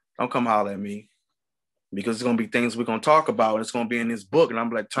 don't come holler at me. Because it's gonna be things we're gonna talk about, and it's gonna be in this book. And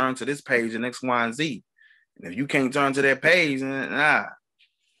I'm like, turn to this page and X, Y, and Z. And if you can't turn to that page,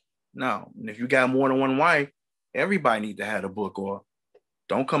 no. And if you got more than one wife, everybody need to have a book. Or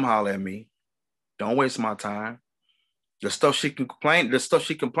don't come holler at me. Don't waste my time. The stuff she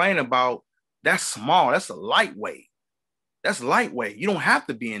complain about, that's small. That's a lightweight. That's lightweight. You don't have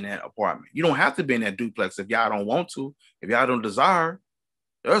to be in that apartment. You don't have to be in that duplex if y'all don't want to. If y'all don't desire,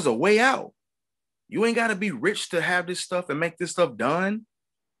 there's a way out. You ain't got to be rich to have this stuff and make this stuff done.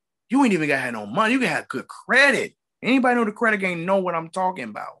 You ain't even got to have no money. You can have good credit. Anybody know the credit game know what I'm talking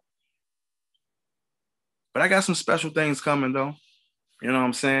about. But I got some special things coming, though. You know what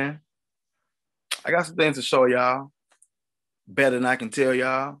I'm saying? I got some things to show y'all. Better than I can tell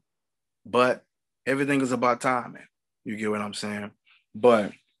y'all. But everything is about timing. You get what I'm saying?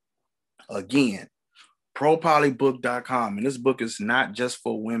 But again, ProPolybook.com. And this book is not just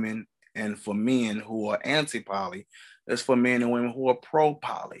for women and for men who are anti-poly. It's for men and women who are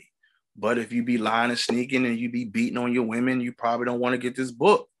pro-poly. But if you be lying and sneaking and you be beating on your women, you probably don't want to get this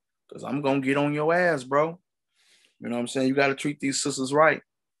book, because I'm going to get on your ass, bro. You know what I'm saying? You got to treat these sisters right.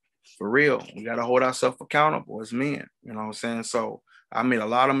 For real. We got to hold ourselves accountable as men. You know what I'm saying? So I made a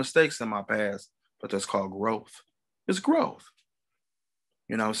lot of mistakes in my past, but that's called growth. It's growth.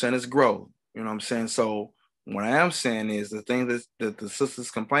 You know what I'm saying? It's growth. You know what I'm saying? So what I am saying is the thing that the sisters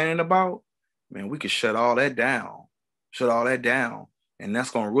complaining about, man, we could shut all that down. Shut all that down. And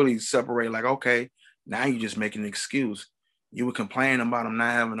that's going to really separate, like, okay, now you're just making an excuse. You were complaining about him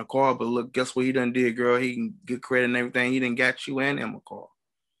not having a car, but look, guess what he done did, girl? He can get credit and everything. He done got you and him a car.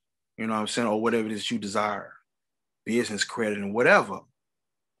 You know what I'm saying? Or whatever it is you desire. Business credit and whatever.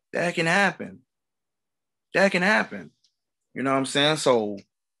 That can happen. That can happen. You know what I'm saying? So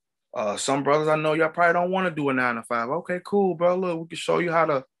some brothers I know, y'all probably don't want to do a 9 to 5. Okay, cool, bro. Look, we can show you how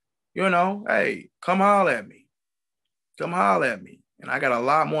to, hey, come holler at me. Come holler at me. And I got a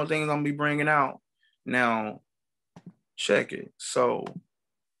lot more things I'm going to be bringing out. Now, check it. So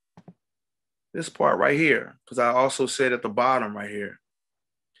this part right here, because I also said at the bottom right here,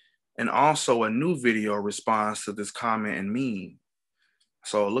 and also a new video responds to this comment and meme.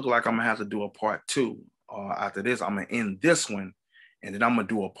 So it looks like I'm going to have to do a part 2. After this, I'm going to end this one, and then I'm going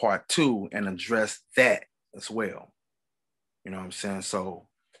to do a part 2 and address that as well. You know what I'm saying? So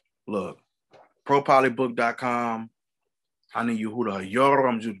look, ProPolybook.com. I need you who the Yall,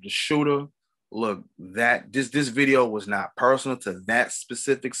 I'm the shooter. Look, this video was not personal to that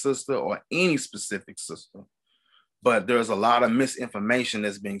specific sister or any specific sister, but there's a lot of misinformation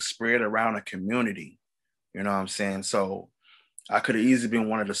that's being spread around the community. You know what I'm saying? So I could have easily been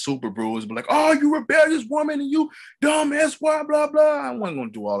one of the super brewers, but like, oh, you rebellious woman and you dumb SY, blah, blah. I wasn't going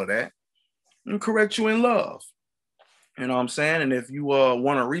to do all of that. I'm correct you in love. You know what I'm saying? And if you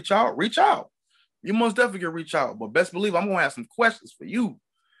want to reach out, reach out. You most definitely can reach out. But best believe I'm going to have some questions for you.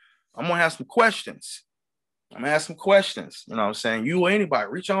 I'm going to have some questions. I'm going to ask some questions. You know what I'm saying? You or anybody,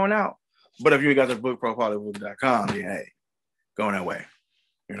 reach on out. But if you got the book from Polygamy.com, then hey, go that way.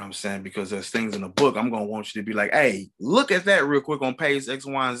 You know what I'm saying? Because there's things in the book I'm going to want you to be like, hey, look at that real quick on page X,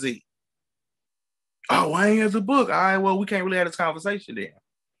 Y, and Z. Oh, why ain't have the book? All right, well, we can't really have this conversation there.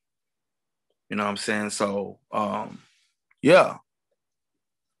 You know what I'm saying? So, yeah.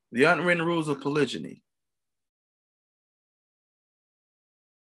 The unwritten rules of polygyny.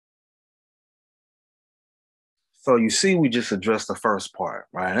 So you see, we just addressed the first part,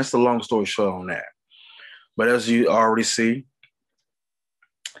 right? That's the long story short on that. But as you already see,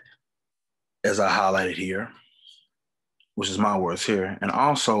 as I highlighted here, which is my words here, and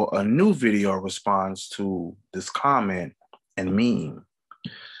also a new video responds to this comment and meme.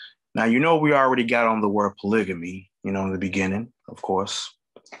 Now, you know, we already got on the word polygamy, you know, in the beginning, of course.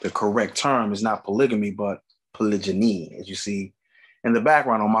 The correct term is not polygamy, but polygyny, as you see in the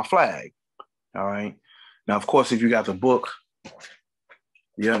background on my flag. All right. Now, of course, if you got the book,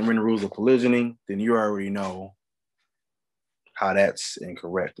 The Unwritten Rules of Polygyny, then you already know how that's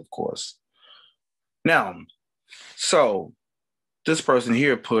incorrect, of course. Now, so this person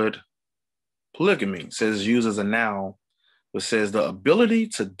here put polygamy, says used as a noun, but says the ability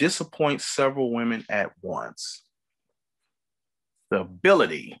to disappoint several women at once. The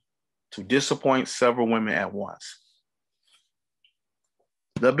ability to disappoint several women at once.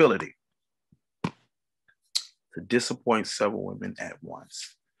 The ability to disappoint several women at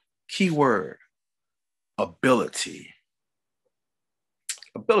once. Keyword, ability.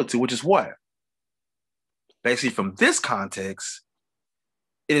 Ability, which is what? Basically, from this context,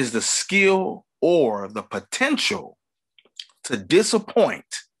 it is the skill or the potential to disappoint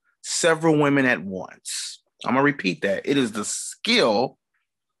several women at once. I'm going to repeat that. It is the skill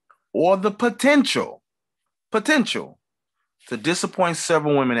or the potential to disappoint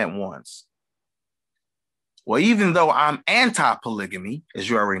several women at once. Well, even though I'm anti-polygamy, as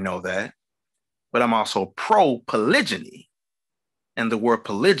you already know that, but I'm also pro-polygyny, and the word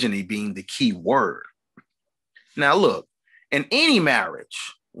polygyny being the key word. Now, look, in any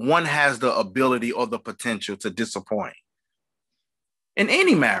marriage, one has the ability or the potential to disappoint. In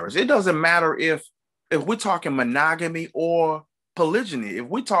any marriage, it doesn't matter if we're talking monogamy or polygyny, if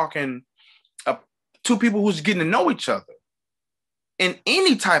we're talking two people who's getting to know each other. In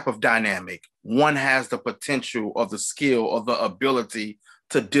any type of dynamic, one has the potential or the skill or the ability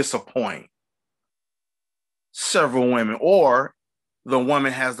to disappoint several women, or the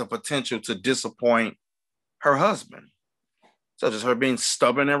woman has the potential to disappoint her husband, such as her being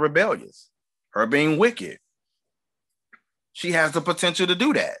stubborn and rebellious, her being wicked. She has the potential to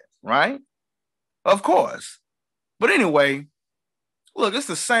do that, right? Of course. But anyway, look, it's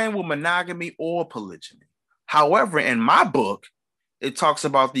the same with monogamy or polygyny. However, in my book, it talks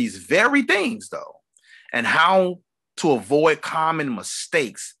about these very things, though, and how to avoid common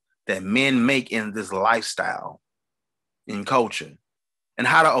mistakes that men make in this lifestyle, in culture, and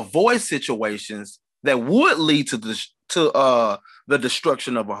how to avoid situations that would lead to the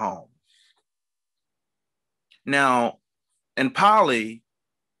destruction of a home. Now, in poly,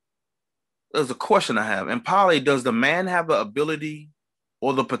 there's a question I have. In poly, does the man have the ability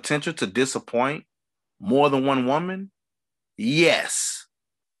or the potential to disappoint more than one woman? Yes,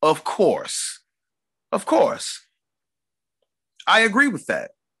 of course. Of course. I agree with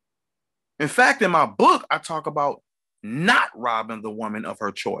that. In fact, in my book, I talk about not robbing the woman of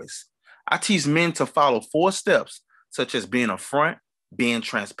her choice. I teach men to follow 4 steps, such as being upfront, being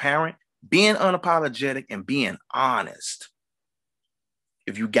transparent, being unapologetic, and being honest.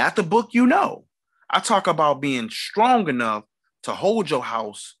 If you got the book, you know. I talk about being strong enough to hold your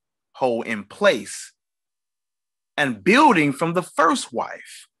household in place and building from the first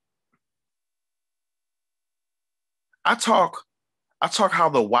wife. I talk how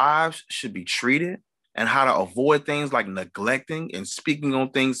the wives should be treated and how to avoid things like neglecting and speaking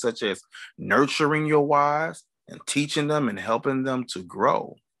on things such as nurturing your wives and teaching them and helping them to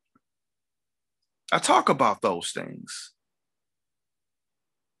grow. I talk about those things.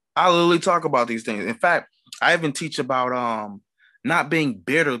 I literally talk about these things. In fact, I even teach about not being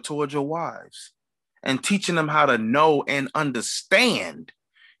bitter towards your wives and teaching them how to know and understand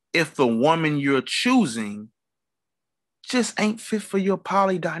if the woman you're choosing just ain't fit for your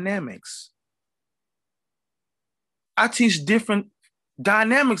poly dynamics. I teach different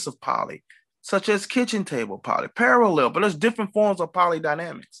dynamics of poly, such as kitchen table poly, parallel, but there's different forms of poly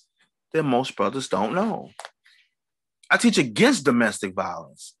dynamics that most brothers don't know. I teach against domestic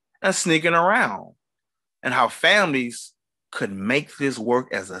violence and sneaking around and how families could make this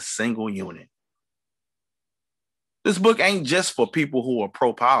work as a single unit. This book ain't just for people who are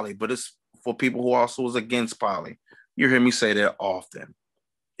pro-poly, but it's for people who also is against poly. You hear me say that often.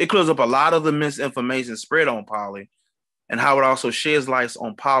 It clears up a lot of the misinformation spread on poly and how it also sheds light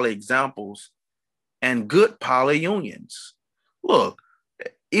on poly examples and good poly unions. Look,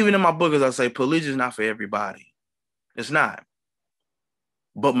 even in my book, as I say, polygyny is not for everybody. It's not.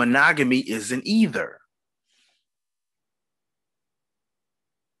 But monogamy isn't either.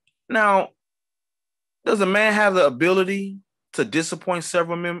 Now, does a man have the ability to disappoint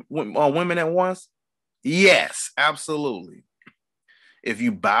several women at once? Yes, absolutely. If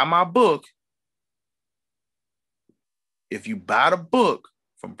you buy my book, if you buy the book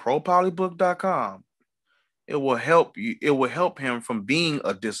from propolybook.com, it will help you. It will help him from being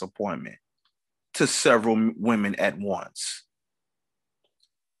a disappointment to several women at once.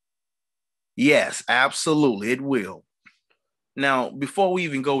 Yes, absolutely, it will. Now, before we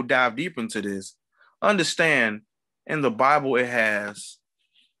even go dive deeper into this, understand in the Bible it has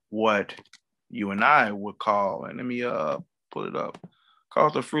what you and I would call, and let me pull it up,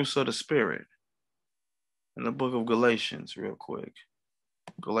 called the fruits of the Spirit in the book of Galatians, real quick.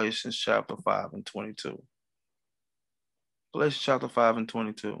 Galatians chapter 5 and 22. Galatians chapter 5 and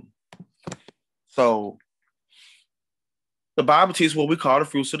 22. So the Bible teaches what we call the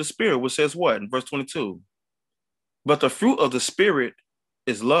fruits of the Spirit, which says what? In verse 22. But the fruit of the Spirit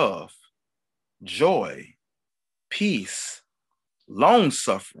is love, joy, peace,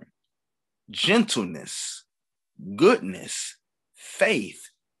 long-suffering, gentleness, goodness, faith,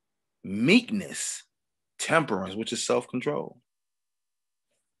 meekness, temperance, which is self-control.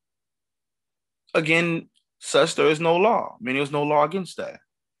 Again, such there is no law. I mean, there's no law against that.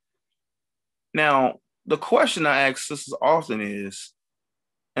 Now, the question I ask sisters often is,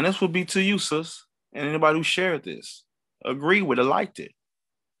 and this would be to you, sis, and anybody who shared this, agree with it, liked it.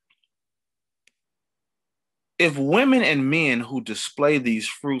 If women and men who display these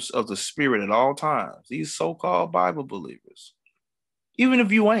fruits of the Spirit at all times, these so-called Bible believers, even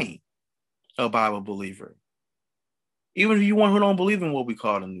if you ain't a Bible believer, even if you one who don't believe in what we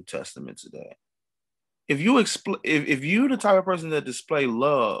call the New Testament today, if you the type of person that display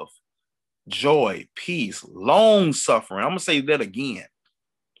love, joy, peace, long suffering, I'm gonna say that again,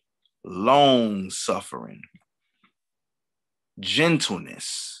 long suffering,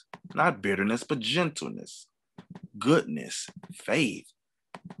 gentleness, not bitterness, but gentleness, goodness, faith,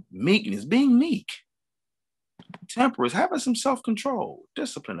 meekness, being meek, temperance, having some self-control,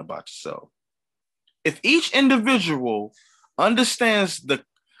 discipline about yourself. If each individual understands the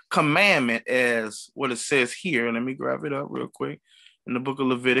commandment as what it says here, let me grab it up real quick, in the book of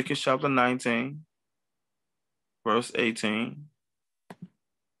Leviticus chapter 19, verse 18.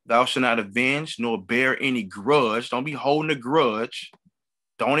 Thou shalt not avenge nor bear any grudge. Don't be holding a grudge.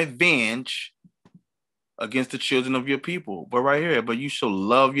 Don't avenge against the children of your people. But right here, but you shall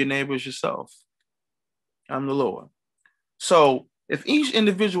love your neighbors yourself. I'm the Lord. So if each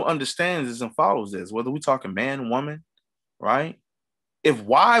individual understands this and follows this, whether we're talking man, woman, right? If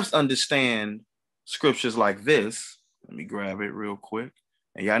wives understand scriptures like this, let me grab it real quick.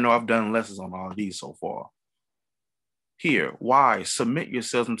 And y'all know I've done lessons on all of these so far. Here, wives, submit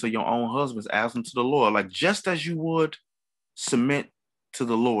yourselves unto your own husbands as unto the Lord. Like just as you would submit to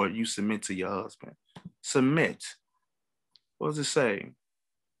the Lord, you submit to your husband. Submit. What does it say?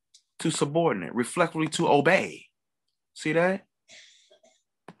 To subordinate, reflectively to obey. See that?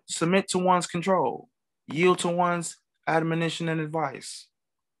 Submit to one's control. Yield to one's admonition and advice.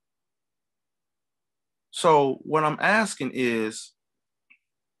 So what I'm asking is,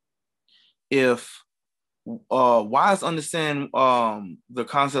 if wives understand the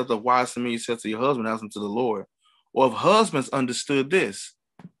concept of wives submit yourself to your husband as unto the Lord, or if husbands understood this,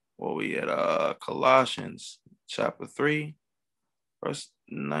 well, we at Colossians chapter 3, verse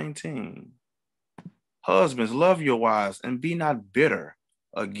 19. Husbands, love your wives and be not bitter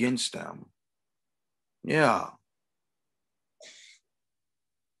against them. Yeah.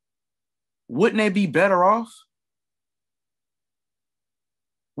 Wouldn't they be better off?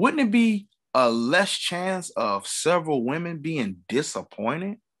 Wouldn't it be a less chance of several women being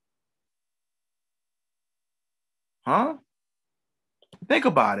disappointed? Huh? Think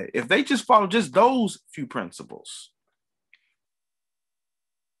about it. If they just follow just those few principles,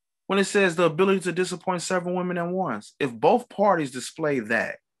 when it says the ability to disappoint several women at once, if both parties display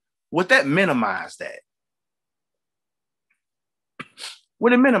that, would that minimize that?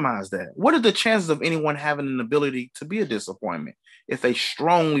 Would it minimize that? What are the chances of anyone having an ability to be a disappointment if they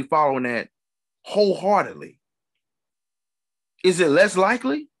strongly follow that wholeheartedly? Is it less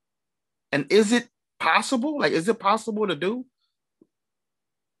likely? And is it possible? Like, is it possible to do?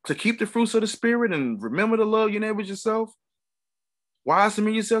 To keep the fruits of the Spirit and remember to love your neighbors yourself? Wives,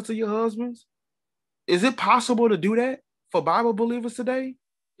 submit yourself to your husbands? Is it possible to do that for Bible believers today?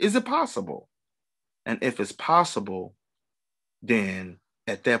 Is it possible? And if it's possible, then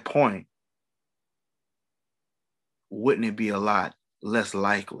at that point, wouldn't it be a lot less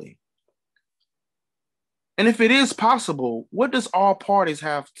likely? And if it is possible, what does all parties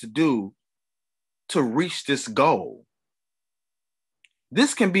have to do to reach this goal?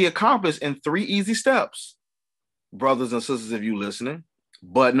 This can be accomplished in 3 easy steps, brothers and sisters, if you're listening.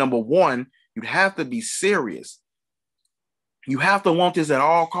 But number one, you'd have to be serious. You have to want this at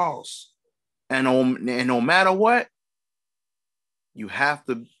all costs. And no matter what, you have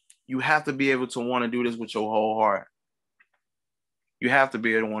to be able to want to do this with your whole heart. You have to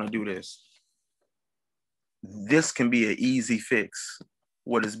be able to want to do this. This can be an easy fix,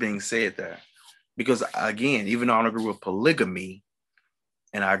 what is being said there. Because again, even though I don't agree with polygamy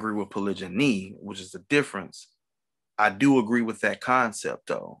and I agree with polygyny, which is the difference, I do agree with that concept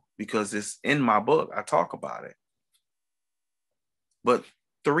though, because it's in my book. I talk about it. But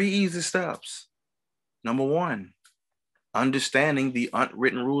 3 easy steps. Number one, understanding the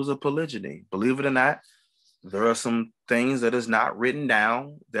unwritten rules of polygyny. Believe it or not, there are some things that is not written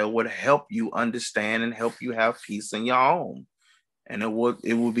down that would help you understand and help you have peace in your home. And it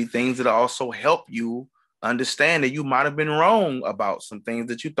would be things that also help you understand that you might have been wrong about some things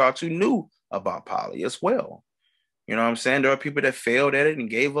that you thought you knew about poly as well. You know what I'm saying? There are people that failed at it and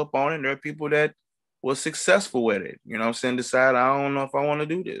gave up on it. There are people that were successful with it. You know what I'm saying? Decide, I don't know if I want to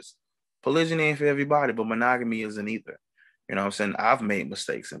do this. Polygyny ain't for everybody, but monogamy isn't either. You know what I'm saying? I've made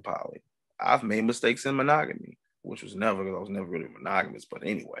mistakes in poly. I've made mistakes in monogamy, which was never, because I was never really monogamous, but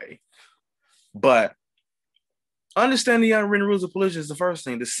anyway. But understanding the unwritten rules of polygyny is the first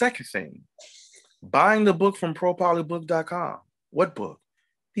thing. The second thing, buying the book from propolybook.com. What book?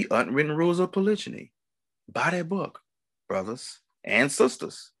 The Unwritten Rules of Polygyny. Buy that book, brothers and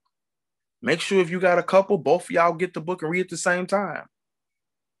sisters. Make sure if you got a couple, both of y'all get the book and read at the same time.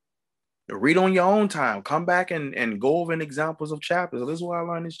 Read on your own time. Come back and go over examples of chapters. This is why I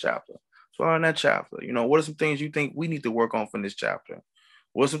learned this chapter. So I learned that chapter. You know, what are some things you think we need to work on from this chapter?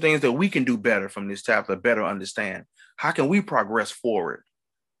 What are some things that we can do better from this chapter, better understand? How can we progress forward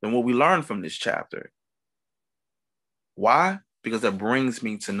than what we learned from this chapter? Why? Because that brings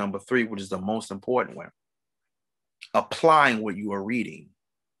me to number 3, which is the most important one. Applying what you are reading.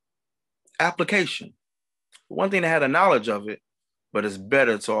 Application. One thing to have a knowledge of it, but it's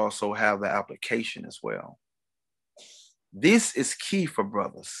better to also have the application as well. This is key for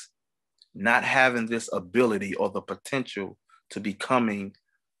brothers, not having this ability or the potential to becoming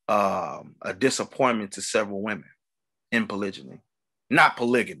a disappointment to several women in polygyny. Not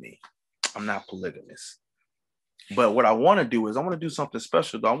polygamy. I'm not polygamous. But what I want to do is I want to do something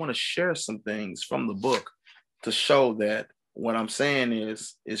special, though. I want to share some things from the book to show that what I'm saying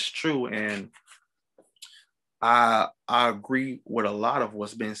is true. And I agree with a lot of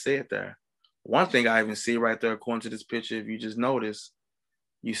what's been said there. One thing I even see right there, according to this picture, if you just notice,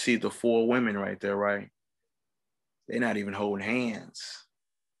 you see the 4 women right there, right? They're not even holding hands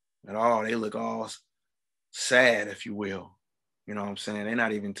at all. They look all sad, if you will. You know what I'm saying? They're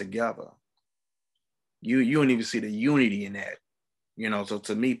not even together. You don't even see the unity in that. You know, so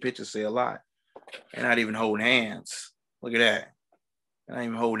to me, pictures say a lot. They're not even holding hands. Look at that. They're not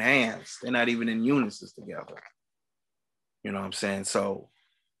even holding hands. They're not even in unison together. You know what I'm saying? So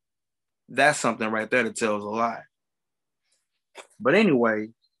that's something right there that tells a lot. But anyway,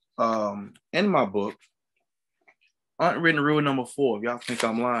 in my book, unwritten rule number 4, if y'all think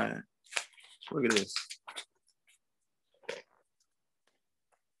I'm lying, look at this.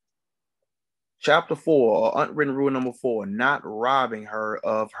 Chapter 4, or unwritten rule number 4, not robbing her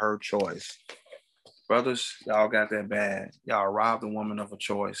of her choice. Brothers, y'all got that bad. Y'all robbed a woman of a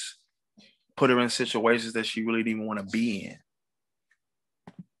choice. Put her in situations that she really didn't want to be in.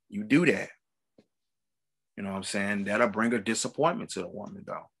 You do that. You know what I'm saying? That'll bring a disappointment to the woman,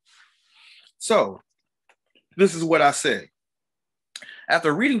 though. So, this is what I said.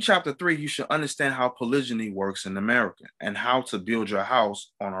 After reading chapter 3, you should understand how polygyny works in America and how to build your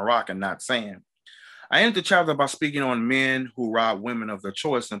house on a rock and not sand. I ended the chapter by speaking on men who rob women of their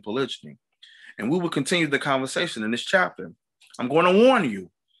choice in polygyny. And we will continue the conversation in this chapter. I'm going to warn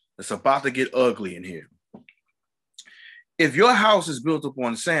you, it's about to get ugly in here. If your house is built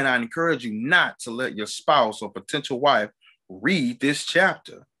upon sand, I encourage you not to let your spouse or potential wife read this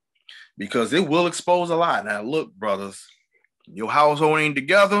chapter, because it will expose a lot. Now, look, brothers, your household ain't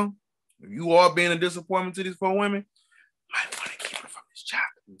together. If you are being a disappointment to these 4 women, you might want to keep it from this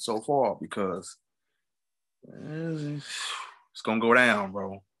chapter so far, because it's going to go down,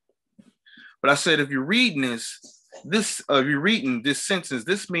 bro. But I said, if you're reading if you're reading this sentence,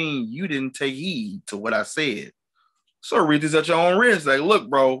 this means you didn't take heed to what I said. So read this at your own risk. Like, look,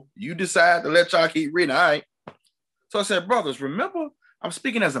 bro, you decide to let y'all keep reading. All right. So I said, brothers, remember, I'm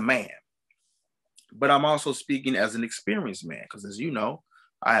speaking as a man, but I'm also speaking as an experienced man, because as you know,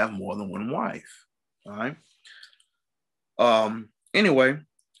 I have more than one wife. All right. Anyway,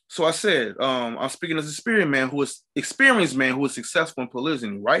 so I said, I'm speaking as an experienced man who is successful in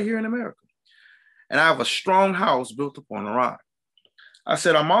polygyny right here in America. And I have a strong house built upon a rock. I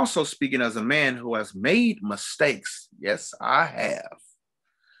said, I'm also speaking as a man who has made mistakes. Yes, I have.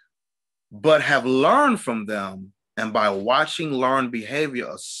 But have learned from them, and by watching learned behavior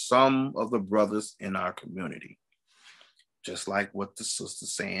of some of the brothers in our community. Just like what the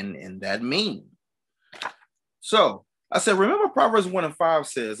sister's saying in that meme. So I said, remember Proverbs 1:5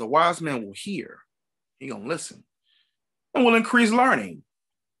 says, a wise man will hear, he gonna listen, and will increase learning.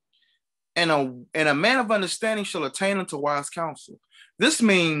 And a man of understanding shall attain unto wise counsel. This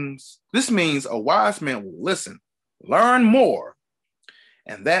means a wise man will listen, learn more,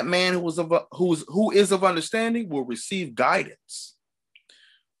 and that man who is of understanding will receive guidance.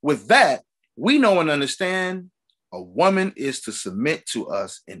 With that, we know and understand a woman is to submit to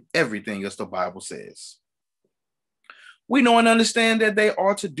us in everything, as the Bible says. We know and understand that they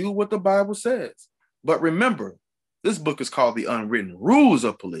are to do what the Bible says. But remember, this book is called The Unwritten Rules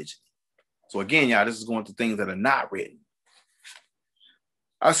of Polygyny. So again, y'all, this is going to things that are not written.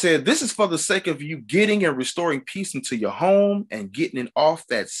 I said, this is for the sake of you getting and restoring peace into your home and getting it off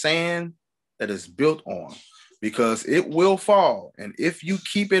that sand that is built on, because it will fall. And if you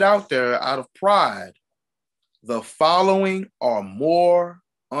keep it out there out of pride, the following are more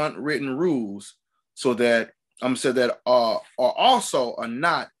unwritten rules that are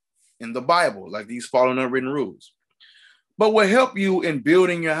not in the Bible, like these following unwritten rules, but will help you in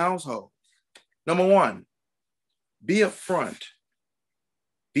building your household. Number one, be upfront,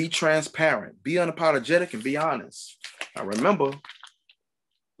 be transparent, be unapologetic, and be honest. Now remember,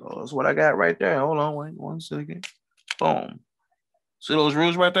 that's what I got right there. Hold on, wait 1 second. Boom. See those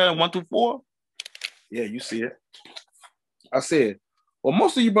rules right there, 1 through 4? Yeah, you see it. I said, well,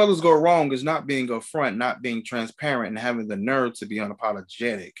 most of you brothers go wrong is not being upfront, not being transparent, and having the nerve to be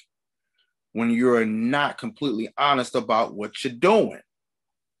unapologetic when you're not completely honest about what you're doing.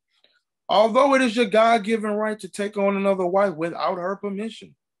 Although it is your God-given right to take on another wife without her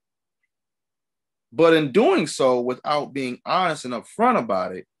permission. But in doing so, without being honest and upfront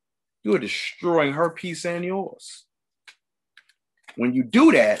about it, you are destroying her peace and yours. When you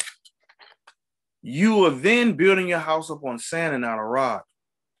do that, you are then building your house up on sand and not a rock.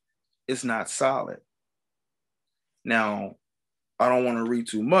 It's not solid. Now, I don't want to read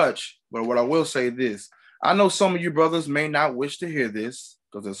too much, but what I will say this. I know some of you brothers may not wish to hear this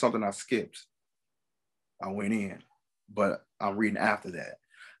because it's something I skipped. I went in, but I'm reading after that.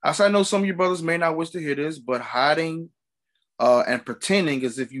 I know some of you brothers may not wish to hear this, but hiding and pretending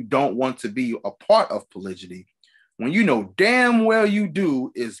as if you don't want to be a part of polygyny, when you know damn well you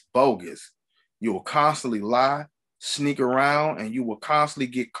do, is bogus. You will constantly lie, sneak around, and you will constantly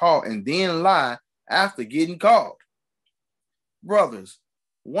get caught and then lie after getting caught. Brothers,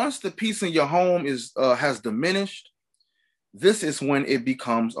 once the peace in your home has diminished, this is when it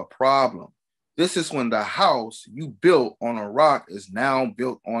becomes a problem. This is when the house you built on a rock is now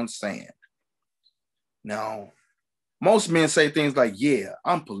built on sand. Now, most men say things like, yeah,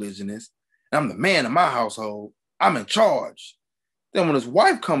 I'm polygynist, and I'm the man in my household. I'm in charge. Then when his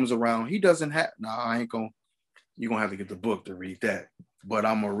wife comes around, he doesn't have, you're going to have to get the book to read that. But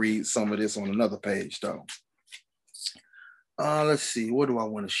I'm going to read some of this on another page, though. Let's see. What do I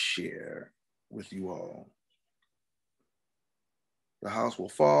want to share with you all? The house will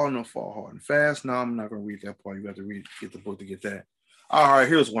fall, no fall hard and fast. No, I'm not going to read that part. You have to get the book to get that. All right,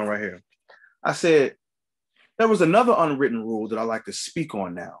 here's one right here. I said, there was another unwritten rule that I like to speak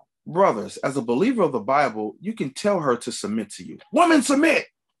on now. Brothers, as a believer of the Bible, you can tell her to submit to you. Women, submit,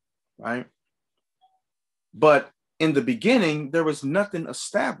 right? But in the beginning, there was nothing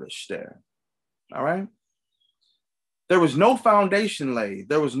established there, all right? There was no foundation laid.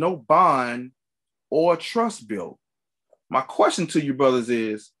 There was no bond or trust built. My question to you, brothers,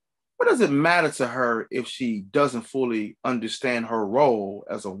 is, what does it matter to her if she doesn't fully understand her role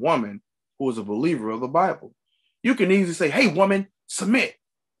as a woman who is a believer of the Bible? You can easily say, hey, woman, submit.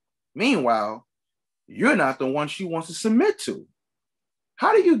 Meanwhile, you're not the one she wants to submit to.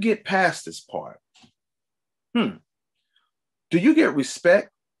 How do you get past this part? Do you get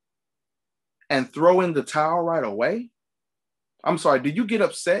respect and throw in the towel right away? I'm sorry, do you get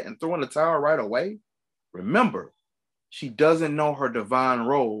upset and throw in the towel right away? Remember, she doesn't know her divine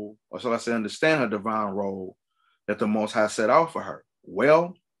role, or shall I say understand her divine role that the Most High set out for her.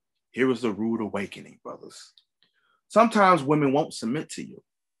 Well, here is the rude awakening, brothers. sometimes women won't submit to you.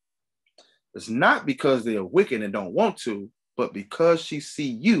 It's not because they are wicked and don't want to, but because she see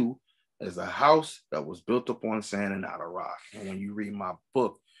you as a house that was built upon sand and not a rock. And when you read my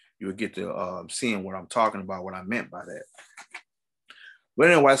book, you'll get to seeing what I'm talking about, what I meant by that.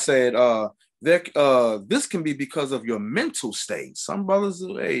 But anyway, I said, this can be because of your mental state. Some brothers,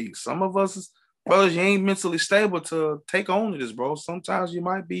 hey, some of us brothers, you ain't mentally stable to take on to this, bro. Sometimes you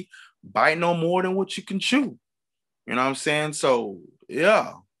might be biting on more than what you can chew. You know what I'm saying? So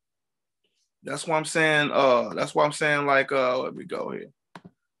yeah, that's why I'm saying. Like, let me go here.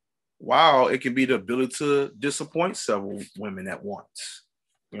 Wow, it can be the ability to disappoint several women at once.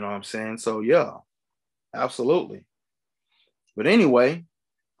 You know what I'm saying? So yeah, absolutely. But anyway,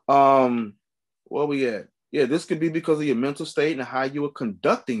 where we at? Yeah, this could be because of your mental state and how you are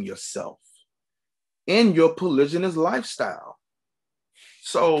conducting yourself in your polygynous lifestyle.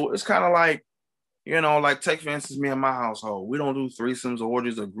 So it's kind of like, you know, like take for instance, me and my household, we don't do threesomes,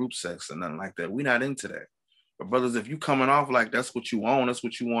 orgies, or group sex or nothing like that. We're not into that. But brothers, if you coming off like that's what you own, that's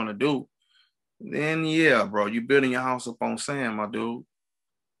what you want to do, then yeah, bro, you building your house up on sand, my dude.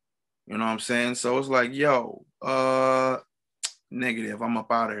 You know what I'm saying? So it's like, yo, negative, I'm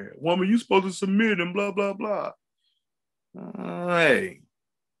up out of here. Woman, you supposed to submit and blah, blah, blah. Hey,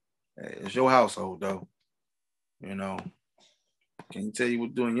 it's your household, though. You know, can't tell you what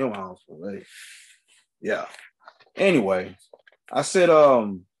to do in your house, but hey, yeah. Anyway, I said,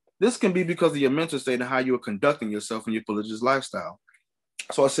 this can be because of your mental state and how you are conducting yourself in your polygynous lifestyle.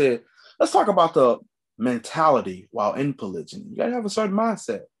 So I said, let's talk about the mentality while in polygyny. You gotta have a certain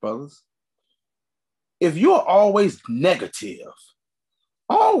mindset, brothers. If you're always negative,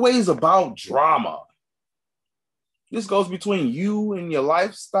 always about drama, this goes between you and your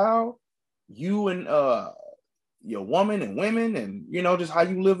lifestyle, you and your woman and women, and you know, just how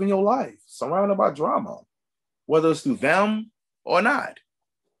you live in your life, surrounded by drama, whether it's through them or not.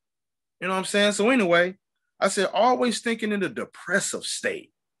 You know what I'm saying? So anyway, I said always thinking in the depressive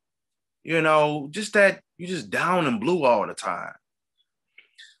state. You know, just that you just down and blue all the time.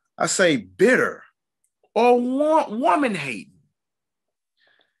 I say bitter or woman hating.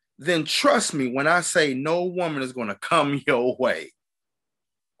 Then trust me when I say no woman is going to come your way.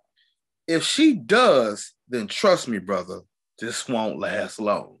 If she does, then trust me, brother, this won't last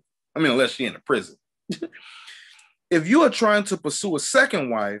long. I mean, unless she's in a prison. If you are trying to pursue a second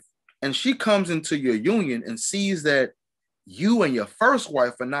wife and she comes into your union and sees that you and your first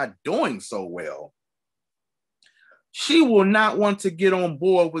wife are not doing so well, she will not want to get on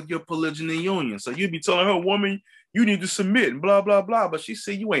board with your polygyny union. So you'd be telling her, woman, you need to submit and blah, blah, blah. But she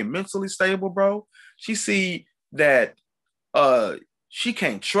see you ain't mentally stable, bro. She see that she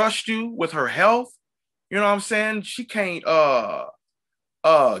can't trust you with her health. You know what I'm saying? She can't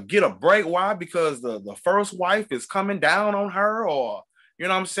get a break. Why? Because the first wife is coming down on her, or you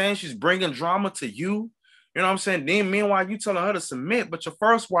know what I'm saying? She's bringing drama to you. You know what I'm saying? Then meanwhile, you telling her to submit, but your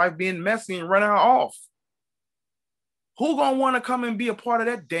first wife being messy and running her off. Who gonna want to come and be a part of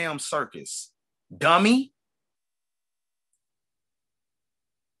that damn circus? Dummy.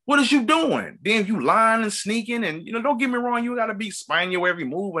 What is you doing? Then you lying and sneaking, and you know, don't get me wrong, you gotta be spying your every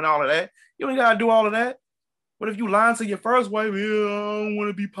move and all of that. You ain't gotta do all of that. But if you lying to your first wife, yeah, I don't want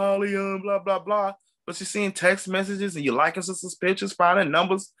to be poly, blah, blah, blah. But you're seeing text messages and you're liking some pictures, finding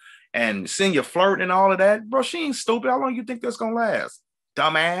numbers, and seeing you flirt and all of that, bro, she ain't stupid. How long you think that's gonna last?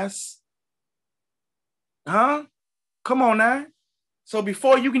 Dumbass. Huh? Come on now. So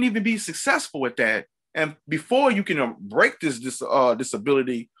before you can even be successful with that, and before you can break this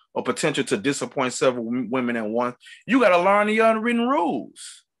disability or potential to disappoint several women at once, you got to learn the unwritten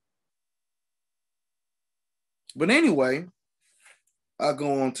rules. But anyway, I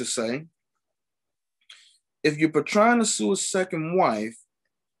go on to say, if you're trying to sue a second wife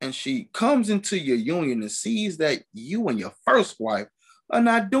and she comes into your union and sees that you and your first wife are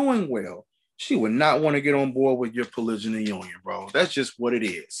not doing well, she would not want to get on board with your polygyny union, bro. That's just what it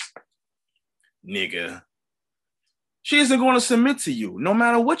is, nigga. She isn't going to submit to you, no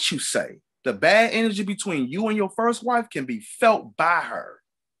matter what you say. The bad energy between you and your first wife can be felt by her.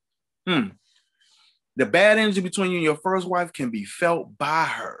 The bad energy between you and your first wife can be felt by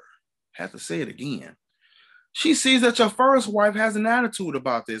her. I have to say it again. She sees that your first wife has an attitude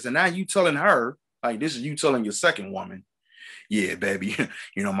about this, and now you telling her, like this is you telling your second woman, yeah, baby,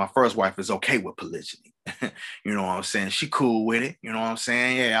 you know, my first wife is okay with polygyny. You know what I'm saying? She cool with it. You know what I'm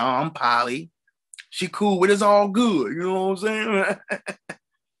saying? Yeah, I'm poly. She cool with it. It's all good. You know what I'm saying?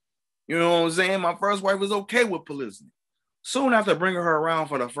 You know what I'm saying? My first wife is okay with polygyny. Soon after bringing her around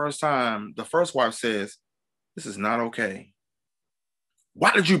for the first time, the first wife says, this is not okay.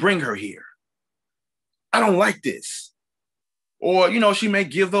 Why did you bring her here? I don't like this. Or, you know, she may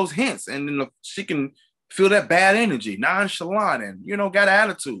give those hints and then she can feel that bad energy, nonchalant and, you know, got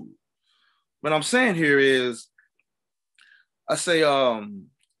attitude. What I'm saying here is, I say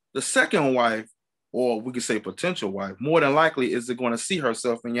the second wife, or we could say potential wife, more than likely is going to see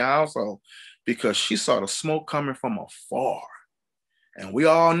herself in your household because she saw the smoke coming from afar. And we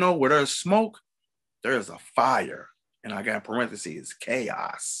all know where there's smoke, there's a fire. And I got in parentheses,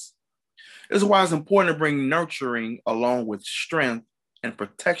 chaos. This is why it's important to bring nurturing along with strength and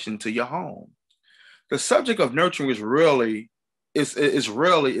protection to your home. The subject of nurturing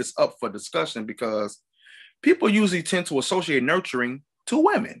is up for discussion because people usually tend to associate nurturing to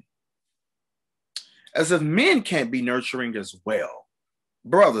women, as if men can't be nurturing as well.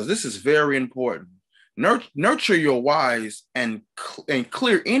 Brothers, this is very important. Nurture your wives and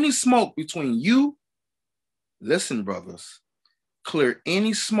clear any smoke between you. Listen, brothers, clear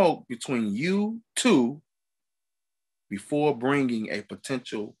any smoke between you two before bringing a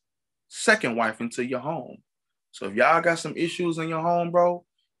potential second wife into your home. So if y'all got some issues in your home, bro,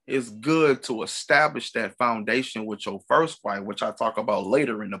 it's good to establish that foundation with your first wife, which I talk about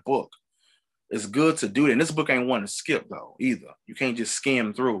later in the book. It's good to do that. And this book ain't one to skip, though, either. You can't just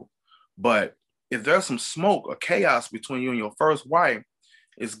skim through. But if there's some smoke or chaos between you and your first wife,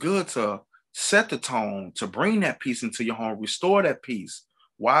 it's good to set the tone, to bring that peace into your home, restore that peace.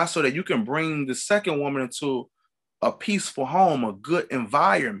 Why? So that you can bring the second woman into a peaceful home, a good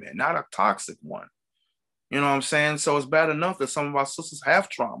environment, not a toxic one. You know what I'm saying? So it's bad enough that some of our sisters have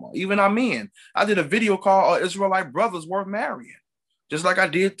trauma, even our men. I did a video called Israelite Brothers Worth Marrying, just like I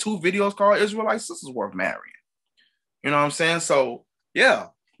did 2 videos called Israelite Sisters Worth Marrying. You know what I'm saying? So, yeah.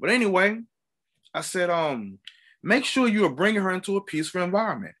 But anyway, I said, make sure you are bringing her into a peaceful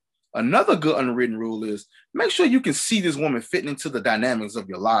environment. Another good unwritten rule is make sure you can see this woman fitting into the dynamics of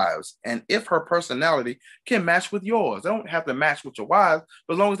your lives. And if her personality can match with yours, they don't have to match with your wives,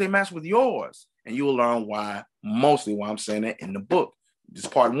 but as long as they match with yours. And you will learn mostly why I'm saying that in the book. This is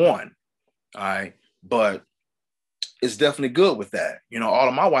part 1. All right. But it's definitely good with that. You know, all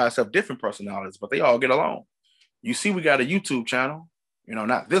of my wives have different personalities, but they all get along. You see, we got a YouTube channel, you know,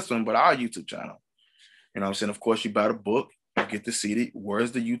 not this one, but our YouTube channel. You know what I'm saying? Of course, you buy the book, you get to see it.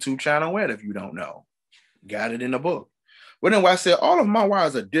 Where's the YouTube channel at if you don't know? Got it in the book. But anyway, I said, all of my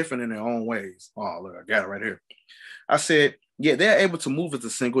wives are different in their own ways. Oh, look, I got it right here. I said, yeah, they're able to move as a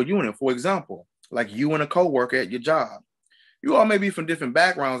single unit. For example, like you and a coworker at your job. You all may be from different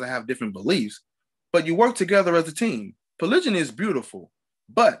backgrounds and have different beliefs, but you work together as a team. Polygyny is beautiful,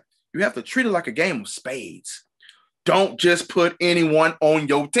 but you have to treat it like a game of spades. Don't just put anyone on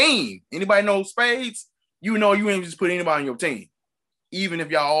your team. Anybody know spades? You know you ain't just put anybody on your team. Even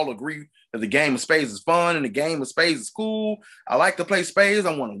if y'all all agree that the game of spades is fun and the game of spades is cool, I like to play spades,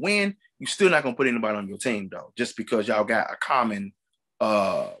 I want to win, you're still not going to put anybody on your team, though, just because y'all got a common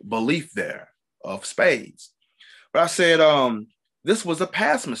belief there of spades. But I said, this was a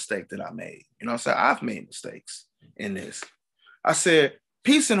past mistake that I made. You know, I said, I've made mistakes in this. I said,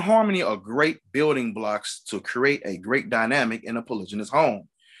 peace and harmony are great building blocks to create a great dynamic in a polygynous home.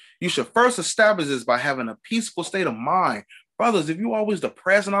 You should first establish this by having a peaceful state of mind. Brothers, if you always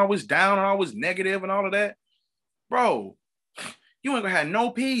depressed and always down and always negative and all of that, bro, you ain't gonna have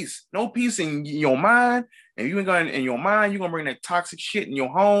no peace in your mind. And you ain't gonna, in your mind, you're gonna bring that toxic shit in your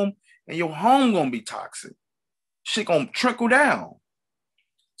home, and your home gonna be toxic. Shit gonna trickle down.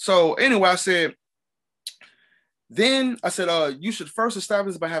 So anyway, I said, you should first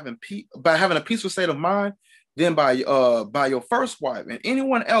establish by having a peaceful state of mind, then by your first wife and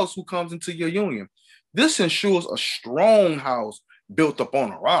anyone else who comes into your union. This ensures a strong house built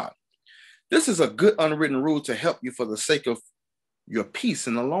upon a rock. This is a good unwritten rule to help you for the sake of your peace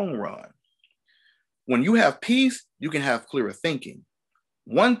in the long run. When you have peace, you can have clearer thinking.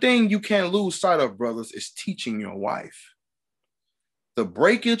 One thing you can't lose sight of, brothers, is teaching your wife. The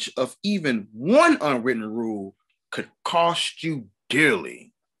breakage of even one unwritten rule could cost you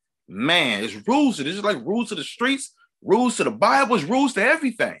dearly. Man, it's rules. It's just like rules to the streets, rules to the Bible, it's rules to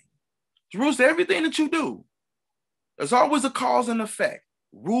everything. It's rules to everything that you do. There's always a cause and effect.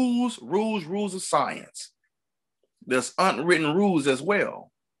 Rules of science. There's unwritten rules as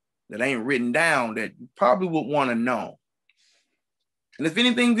well that ain't written down that you probably would want to know. And if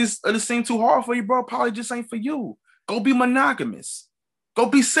anything, this seems too hard for you, bro, probably just ain't for you. Go be monogamous. Go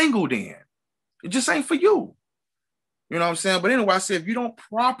be single then. It just ain't for you. You know what I'm saying? But anyway, I said, if you don't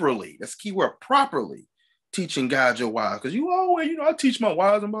properly, that's key word, properly teach and guide your wives, because you always, I teach my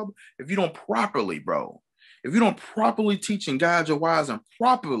wives and blah, blah. If you don't properly, bro, if you don't properly teach and guide your wives and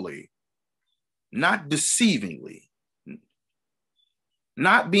properly, not deceivingly,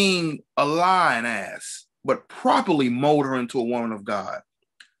 not being a lying ass, but properly mold her into a woman of God,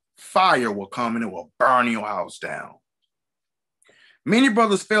 fire will come and it will burn your house down. Many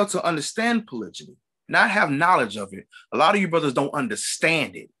brothers fail to understand polygyny, not have knowledge of it. A lot of you brothers don't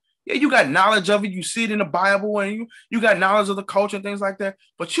understand it. Yeah, you got knowledge of it. You see it in the Bible and you got knowledge of the culture and things like that,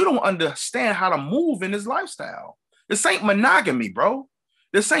 but you don't understand how to move in this lifestyle. This ain't monogamy, bro.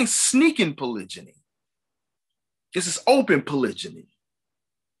 This ain't sneaking polygyny. This is open polygyny.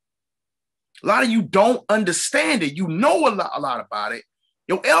 A lot of you don't understand it. You know a lot about it.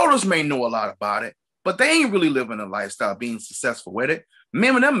 Your elders may know a lot about it, but they ain't really living a lifestyle being successful with it.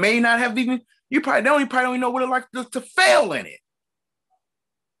 Many of them may not have even, you probably don't even know what it's like to fail in it.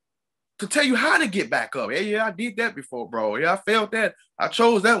 To tell you how to get back up. Hey, yeah, I did that before, bro. Yeah, I failed that. I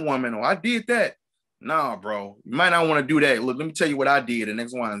chose that woman, or I did that. Nah, bro. You might not want to do that. Look, let me tell you what I did in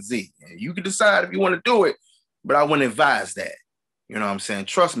X, Y, and Z. And you can decide if you want to do it, but I wouldn't advise that. You know what I'm saying?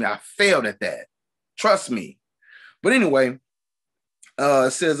 Trust me, I failed at that. Trust me. But anyway,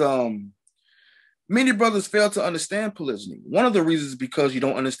 it says, many brothers fail to understand polygyny. One of the reasons is because you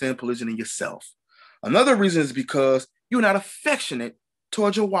don't understand polygyny yourself. Another reason is because you're not affectionate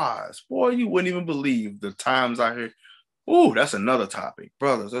towards your wives. Boy, you wouldn't even believe the times I hear. Ooh, that's another topic.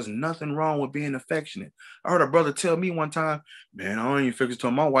 Brothers, there's nothing wrong with being affectionate. I heard a brother tell me one time, man, I ain't affectionate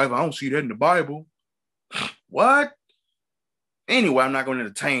to my wife. I don't see that in the Bible. What? Anyway, I'm not going to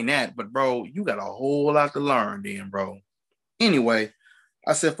entertain that, but bro, you got a whole lot to learn then, bro. Anyway,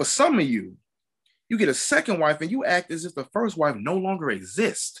 I said, for some of you, you get a second wife and you act as if the first wife no longer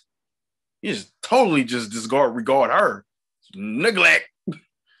exists. You just totally just regard her. Neglect.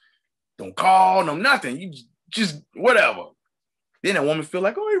 Don't call, no nothing. You just whatever. Then that woman feel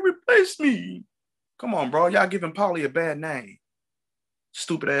like, oh, he replaced me. Come on, bro. Y'all giving Polly a bad name.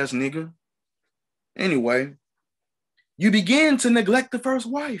 Stupid ass nigga. Anyway, you begin to neglect the first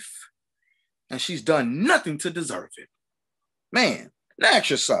wife, and she's done nothing to deserve it. Man, now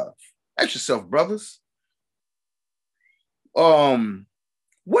ask yourself. Ask yourself, brothers.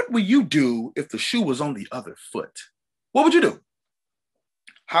 What would you do if the shoe was on the other foot? What would you do?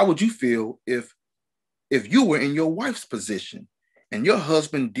 How would you feel if you were in your wife's position and your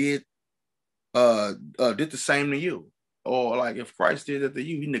husband did the same to you? Or like if Christ did it to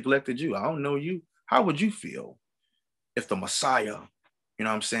you, he neglected you. I don't know you. How would you feel if the Messiah, you know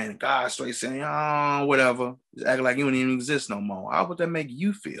what I'm saying, God straight saying, oh, whatever, just acting like you don't even exist no more? How would that make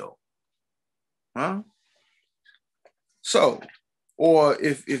you feel? Huh? So, or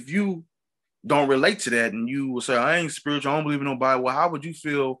if you don't relate to that and you will say, I ain't spiritual, I don't believe in no Bible, well, how would you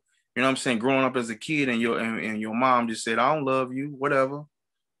feel, you know what I'm saying, growing up as a kid and your mom just said, I don't love you, whatever,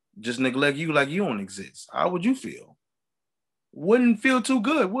 just neglect you like you don't exist? How would you feel? Wouldn't feel too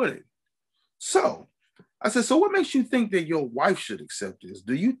good, would it? So I said, so what makes you think that your wife should accept this?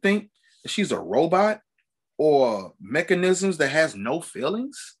 Do you think that she's a robot or mechanisms that has no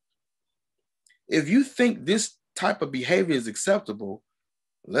feelings? If you think this type of behavior is acceptable,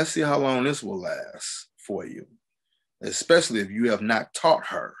 let's see how long this will last for you, especially if you have not taught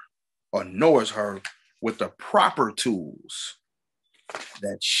her or nourished her with the proper tools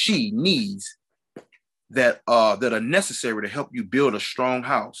that she needs that are necessary to help you build a strong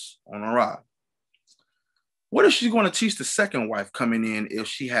house on a rock. What is she going to teach the second wife coming in if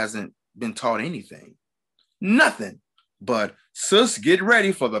she hasn't been taught anything? Nothing. But sis, get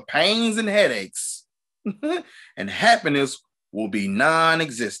ready for the pains and headaches. And happiness will be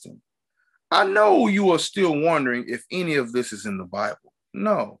non-existent. I know you are still wondering if any of this is in the Bible.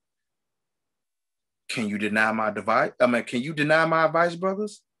 No. Can you deny my advice? Can you deny my advice,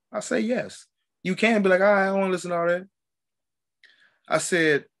 brothers? I say yes. You can be like, I don't want to listen to all that. I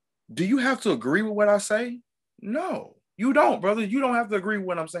said, do you have to agree with what I say? No, you don't, brother. You don't have to agree with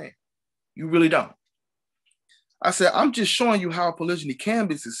what I'm saying. You really don't. I said, I'm just showing you how polygyny can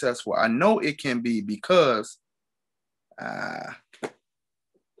be successful. I know it can be because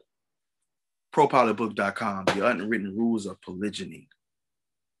ProPolybook.com, the unwritten rules of polygyny.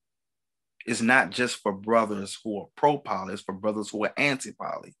 It's not just for brothers who are pro-poly, it's for brothers who are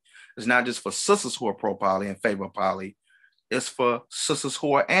anti-poly. It's not just for sisters who are pro-poly and favor poly. It's for sisters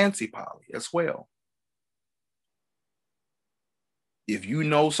who are anti-poly as well. If you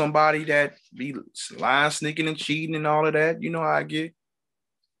know somebody that be lying, sneaking, and cheating and all of that, you know how I get.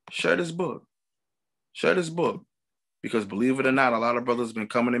 Share this book. Share this book. Because believe it or not, a lot of brothers have been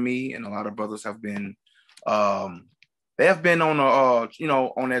coming to me, and a lot of brothers have been, they have been on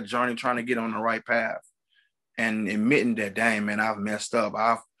on that journey trying to get on the right path and admitting that, dang, man, I've messed up.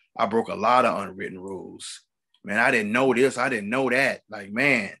 I broke a lot of unwritten rules. Man, I didn't know this. I didn't know that. Like,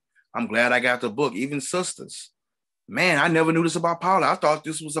 man, I'm glad I got the book. Even sisters. Man, I never knew this about poly. I thought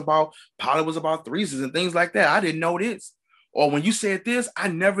this was about poly was about threesomes and things like that. I didn't know this. Or when you said this, I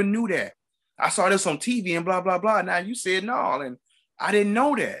never knew that. I saw this on TV and blah, blah, blah. Now you said no, and I didn't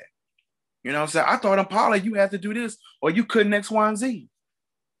know that. You know what I'm saying? I thought in poly you had to do this or you couldn't X, Y, and Z.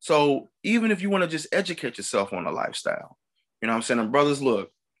 So even if you want to just educate yourself on the lifestyle, you know what I'm saying? And brothers, look,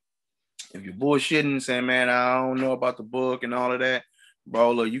 if you're bullshitting and saying, man, I don't know about the book and all of that,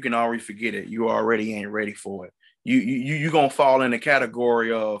 bro, look, you can already forget it. You already ain't ready for it. You're going to fall in the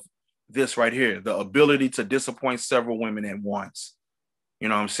category of this right here, the ability to disappoint several women at once. You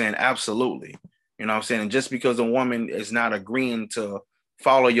know what I'm saying? Absolutely. You know what I'm saying? And just because a woman is not agreeing to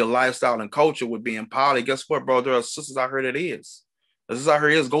follow your lifestyle and culture with being poly, guess what, bro? There are sisters out here that is. The sisters out here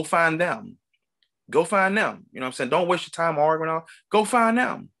is, go find them. Go find them. You know what I'm saying? Don't waste your time arguing on. Go find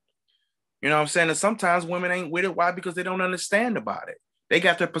them. You know what I'm saying? And sometimes women ain't with it. Why? Because they don't understand about it. They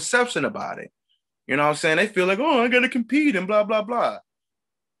got their perception about it. You know what I'm saying? They feel like, oh, I got to compete and blah, blah, blah.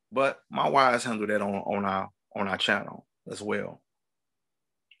 But my wives handle that on our channel as well.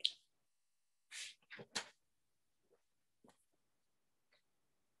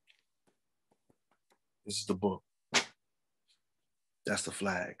 This is the book. That's the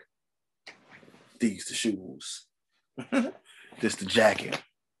flag. These the shoes. This the jacket.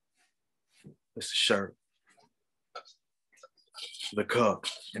 This the shirt. The cup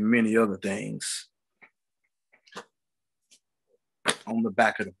and many other things. On the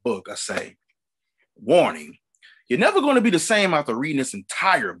back of the book, I say, warning, you're never going to be the same after reading this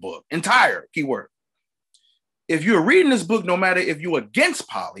entire book. Entire, keyword. If you're reading this book, no matter if you're against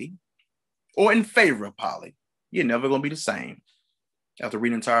poly or in favor of poly, you're never going to be the same after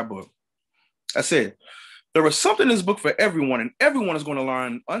reading the entire book. I said, there is something in this book for everyone, and everyone is going to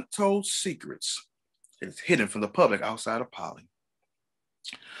learn untold secrets that is hidden from the public outside of poly.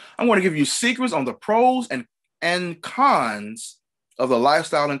 I'm going to give you secrets on the pros and cons of the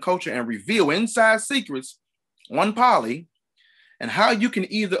lifestyle and culture and reveal inside secrets on poly and how you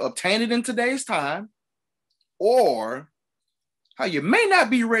can either obtain it in today's time or how you may not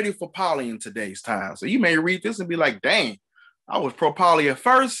be ready for poly in today's time. So you may read this and be like, dang, I was pro poly at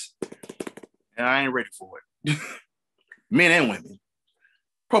first and I ain't ready for it. Men and women.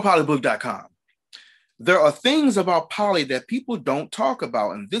 ProPolyBook.com. There are things about poly that people don't talk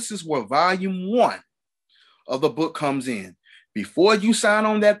about, and this is where volume 1 of the book comes in. Before you sign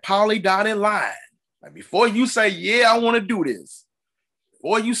on that poly dotted line, like before you say, yeah, I want to do this,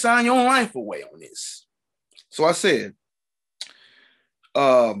 before you sign your life away on this. So I said,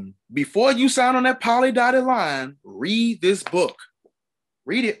 before you sign on that poly dotted line, read this book.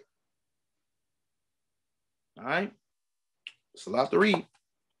 Read it. All right. It's a lot to read,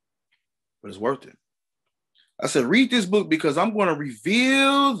 but it's worth it. I said, read this book because I'm going to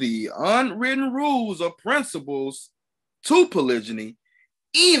reveal the unwritten rules or principles to polygyny,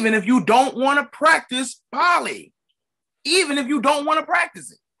 even if you don't want to practice poly, even if you don't want to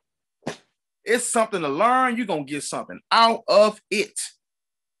practice it. It's something to learn. You're going to get something out of it.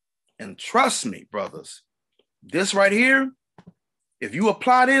 And trust me, brothers, this right here, if you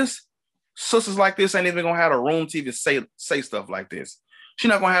apply this, sisters like this ain't even going to have a room to even say stuff like this. She's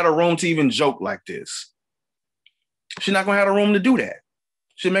not going to have a room to even joke like this. She's not going to have a room to do that.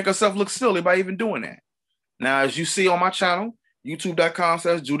 She'll make herself look silly by even doing that. Now, as you see on my channel,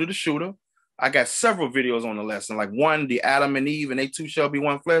 youtube.com/Judah the Shooter, I got several videos on the lesson. Like one, the Adam and Eve and they two shall be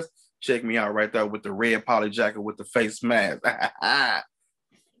one flesh. Check me out right there with the red poly jacket with the face mask.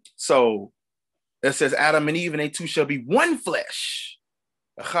 So it says Adam and Eve and they two shall be one flesh.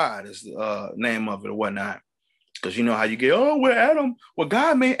 Aha, that's the name of it or whatnot. Because you know how you get, oh, well,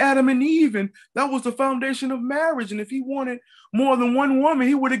 God made Adam and Eve, and that was the foundation of marriage. And if he wanted more than one woman,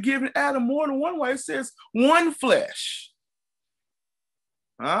 he would have given Adam more than one wife. It says one flesh.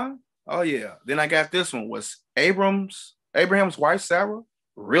 Huh? Oh, yeah. Then I got this one. Was Abraham's wife, Sarah,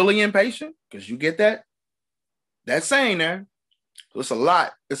 really impatient? Because you get that saying there. So it's a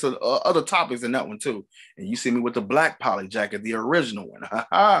lot. It's other topics in that one, too. And you see me with the black poly jacket, the original one.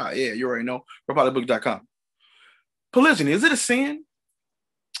 Yeah, you already know. ProPolyBook.com. Polygyny, is it a sin?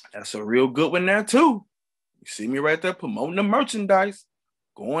 That's a real good one there, too. You see me right there promoting the merchandise,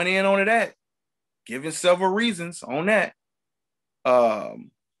 going in on that, giving several reasons on that.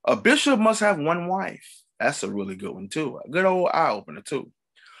 A bishop must have one wife. That's a really good one, too. A good old eye-opener, too.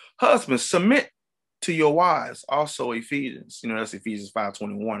 Husbands, submit to your wives. Also Ephesians. You know, that's Ephesians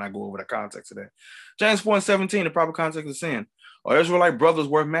 5:21. I go over the context of that. James 4:17, the proper context of sin. Are Israelite brothers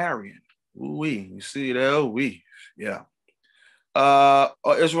worth marrying? Ooh-wee. You see that? Ooh-wee. Yeah. Are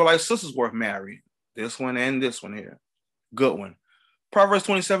Israelite sisters worth marrying? This one and this one here. Good one. Proverbs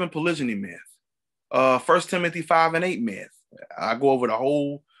 27, polygyny myth. 1 Timothy 5 and 8 myth. I go over the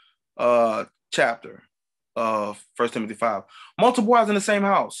whole chapter of 1 Timothy 5. Multiple wives in the same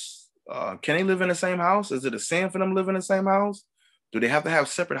house. Can they live in the same house? Is it a sin for them to live in the same house? Do they have to have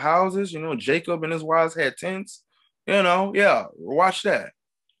separate houses? You know, Jacob and his wives had tents. You know, yeah, watch that.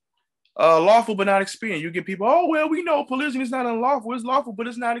 Lawful but not expedient. You get people, oh, well, we know polygyny is not unlawful. It's lawful, but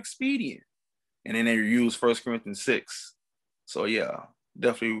it's not expedient. And then they use 1 Corinthians 6. So, yeah,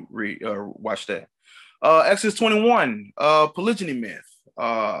 definitely watch that. Exodus 21, polygyny myth.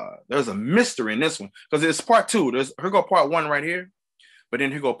 There's a mystery in this one because it's part 2. Here go part 1 right here, but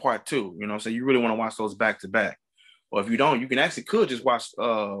then here go part 2. You know, so you really want to watch those back to back. Or if you don't, you can actually just watch.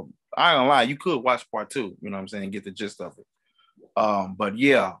 I ain't gonna lie, you could watch part 2. You know what I'm saying? Get the gist of it. But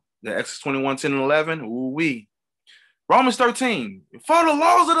yeah, the Exodus 21, 10 and 11. Ooh-wee. Romans 13. For the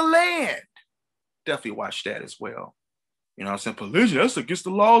laws of the land. Definitely watch that as well. You know what I'm saying? Polygyny, that's against the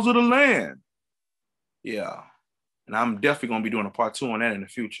laws of the land. Yeah. And I'm definitely going to be doing a part 2 on that in the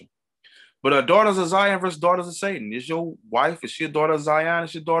future. But daughters of Zion versus daughters of Satan. Is your wife, is she a daughter of Zion?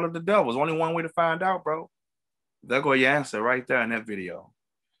 Is she a daughter of the devil? There's only one way to find out, bro. There go your answer right there in that video.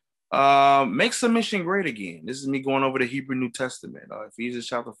 Make submission great again. This is me going over the Hebrew New Testament. Ephesians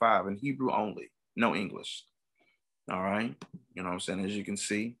chapter 5 in Hebrew only. No English. All right. You know what I'm saying? As you can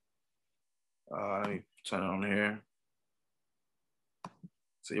see. Let me turn it on here.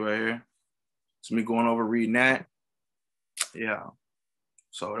 See right here? It's me going over reading that. Yeah.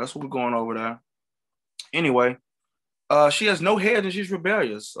 So that's what we're going over there. Anyway, she has no head and she's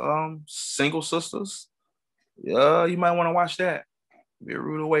rebellious. Single sisters. Yeah, you might want to watch that. Be a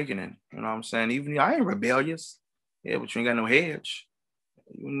rude awakening. You know what I'm saying? Even I ain't rebellious. Yeah, but you ain't got no hedge.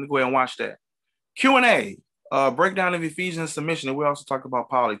 You need to go ahead and watch that. Q&A. Breakdown of Ephesians submission. And we also talk about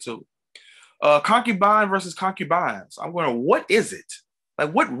poly too. Concubine versus concubines. I'm going to, what is it?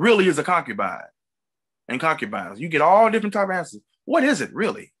 Like, what really is a concubine and concubines? You get all different type of answers. What is it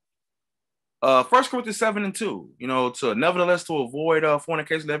really? 1 Corinthians 7 and 2. You know, nevertheless to avoid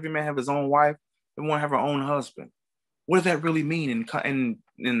fornication, let every man have his own wife, everyone have her own husband. What does that really mean in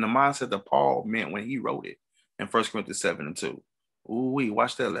the mindset that Paul meant when he wrote it in 1 Corinthians 7 and 2? Ooh,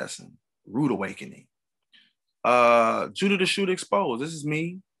 watch that lesson. Rude awakening. Judah the Shooter exposed. This is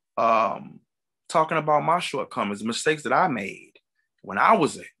me talking about my shortcomings, mistakes that I made when I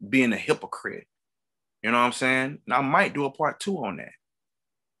was being a hypocrite. You know what I'm saying? And I might do a part 2 on that.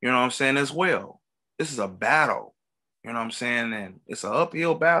 You know what I'm saying as well. This is a battle. You know what I'm saying? And it's an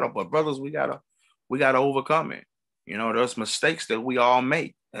uphill battle, but brothers, we gotta overcome it. You know, there's mistakes that we all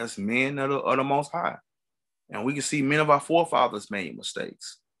make as men of the Most High. And we can see many of our forefathers made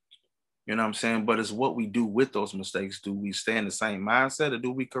mistakes. You know what I'm saying? But it's what we do with those mistakes. Do we stay in the same mindset or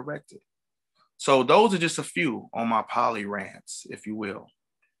do we correct it? So those are just a few on my poly rants, if you will.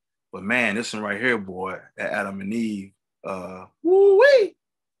 But man, this one right here, boy, that Adam and Eve, woo-wee,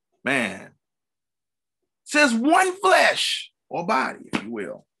 man, says one flesh or body, if you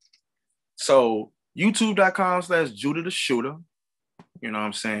will. So youtube.com/Judah the Shooter, you know what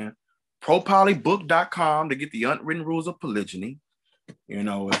I'm saying? ProPolyBook.com to get the unwritten rules of polygyny. You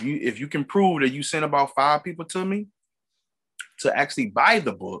know, if you can prove that you sent about 5 people to me to actually buy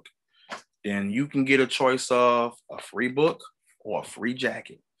the book, then you can get a choice of a free book or a free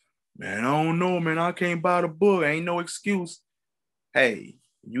jacket. Man, I don't know, man. I can't buy the book. Ain't no excuse. Hey,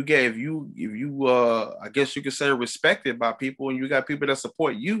 I guess you could say respected by people, and you got people that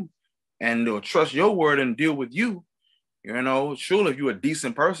support you and they'll trust your word and deal with you. You know, surely if you're a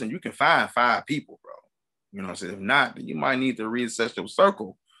decent person, you can find 5 people, bro. You know what I'm saying? If not, then you might need to reassess your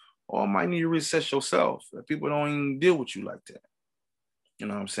circle or might need to reassess yourself. People don't even deal with you like that. You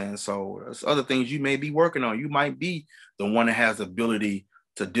know what I'm saying? So there's other things you may be working on. You might be the one that has the ability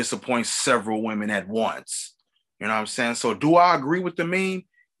to disappoint several women at once. You know what I'm saying? So do I agree with the meme?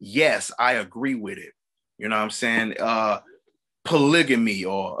 Yes, I agree with it. You know what I'm saying? Polygamy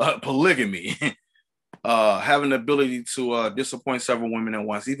or polygamy. Having the ability to disappoint several women at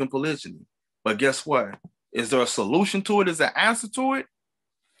once, even polygyny. But guess what? Is there a solution to it? Is there an answer to it?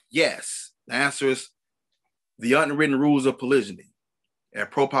 Yes. The answer is the unwritten rules of polygyny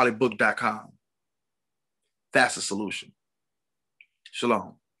at ProPolyBook.com. That's the solution.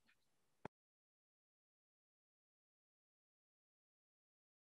 Shalom.